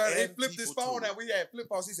 Don't he be turned, he adding flipped his people phone to out. We had flip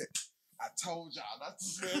phones. He said, "I told y'all not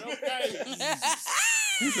to." Man, okay.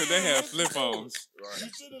 He said they had flip phones. You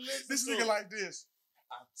should have listened This to nigga him. like this.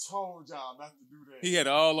 "I told y'all not to do that." He had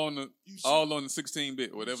all on the You should-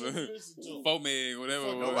 16-bit, whatever, you should listen to him. 4 meg, whatever.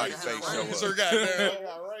 it was. Nobody face show Razor, up. goddamn. I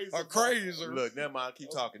got razor A crazy. Look, never mind.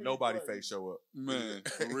 Keep talking. pretty Nobody crazy. face show up. Man,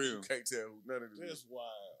 for real. You can't tell who none of this. That's wild.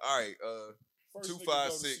 All right, First nigga go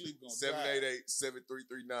to sleep gonna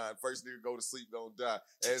 256-788-7339. First nigga go to sleep gonna die.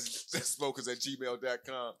 As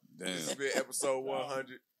smokers@gmail.com. This has Damn. been episode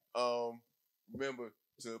 100. Remember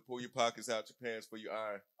to pull your pockets out your pants for your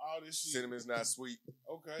iron. All this shit. Cinnamon's not sweet.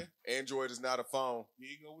 Okay. Android is not a phone. Here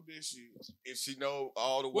you go with this shit. If she know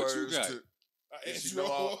all the What you words got? to, If you Android.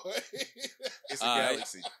 know all- it's a All right.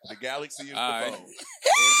 Galaxy. The Galaxy is the All right. phone.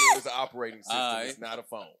 Android is an operating system. All right. It's not a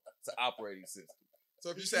phone. It's an operating system. So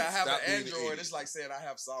if you say I have Stop an being an Android, idiot. it's like saying I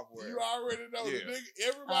have software. You already know Yeah. the nigga.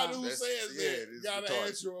 Everybody who That's- says yeah, that it's got an retarded.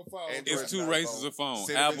 Android phone. Android It's two not a races phone. of phone,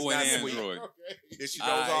 Cinnamon's Apple and not sweet. Android. Okay. If she knows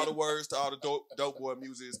all Aight. the words to all the dope boy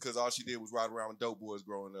music, it's because all she did was ride around with dope boys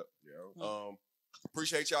growing up.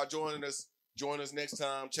 Appreciate y'all joining us. Join us next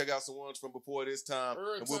time. Check out some ones from before this time.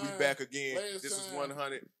 Third And we'll be time, back again. last This is time.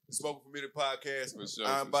 100. The Spoken Permitted Podcast. For sure,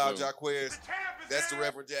 I'm for Bob sure. Jaquez. That's the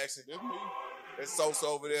Reverend Jackson. That's me. That's Sosa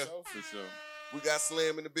over there. So, For sure. We got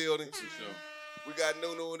Slim in the building. For sure. We got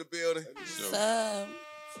Nunu in the building. For What's sure. up?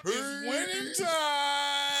 it's winning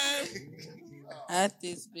time. At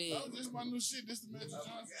this big. Oh, this is my new shit. This the Magic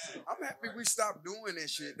Johnson. I'm happy we stopped doing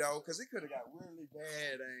this shit though, because it could have got really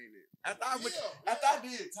bad, ain't it? After I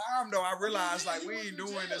did time though, I realized like we ain't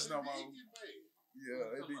doing this no more.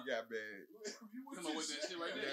 Yeah, it did got bad. You went Come to on with that shit right there.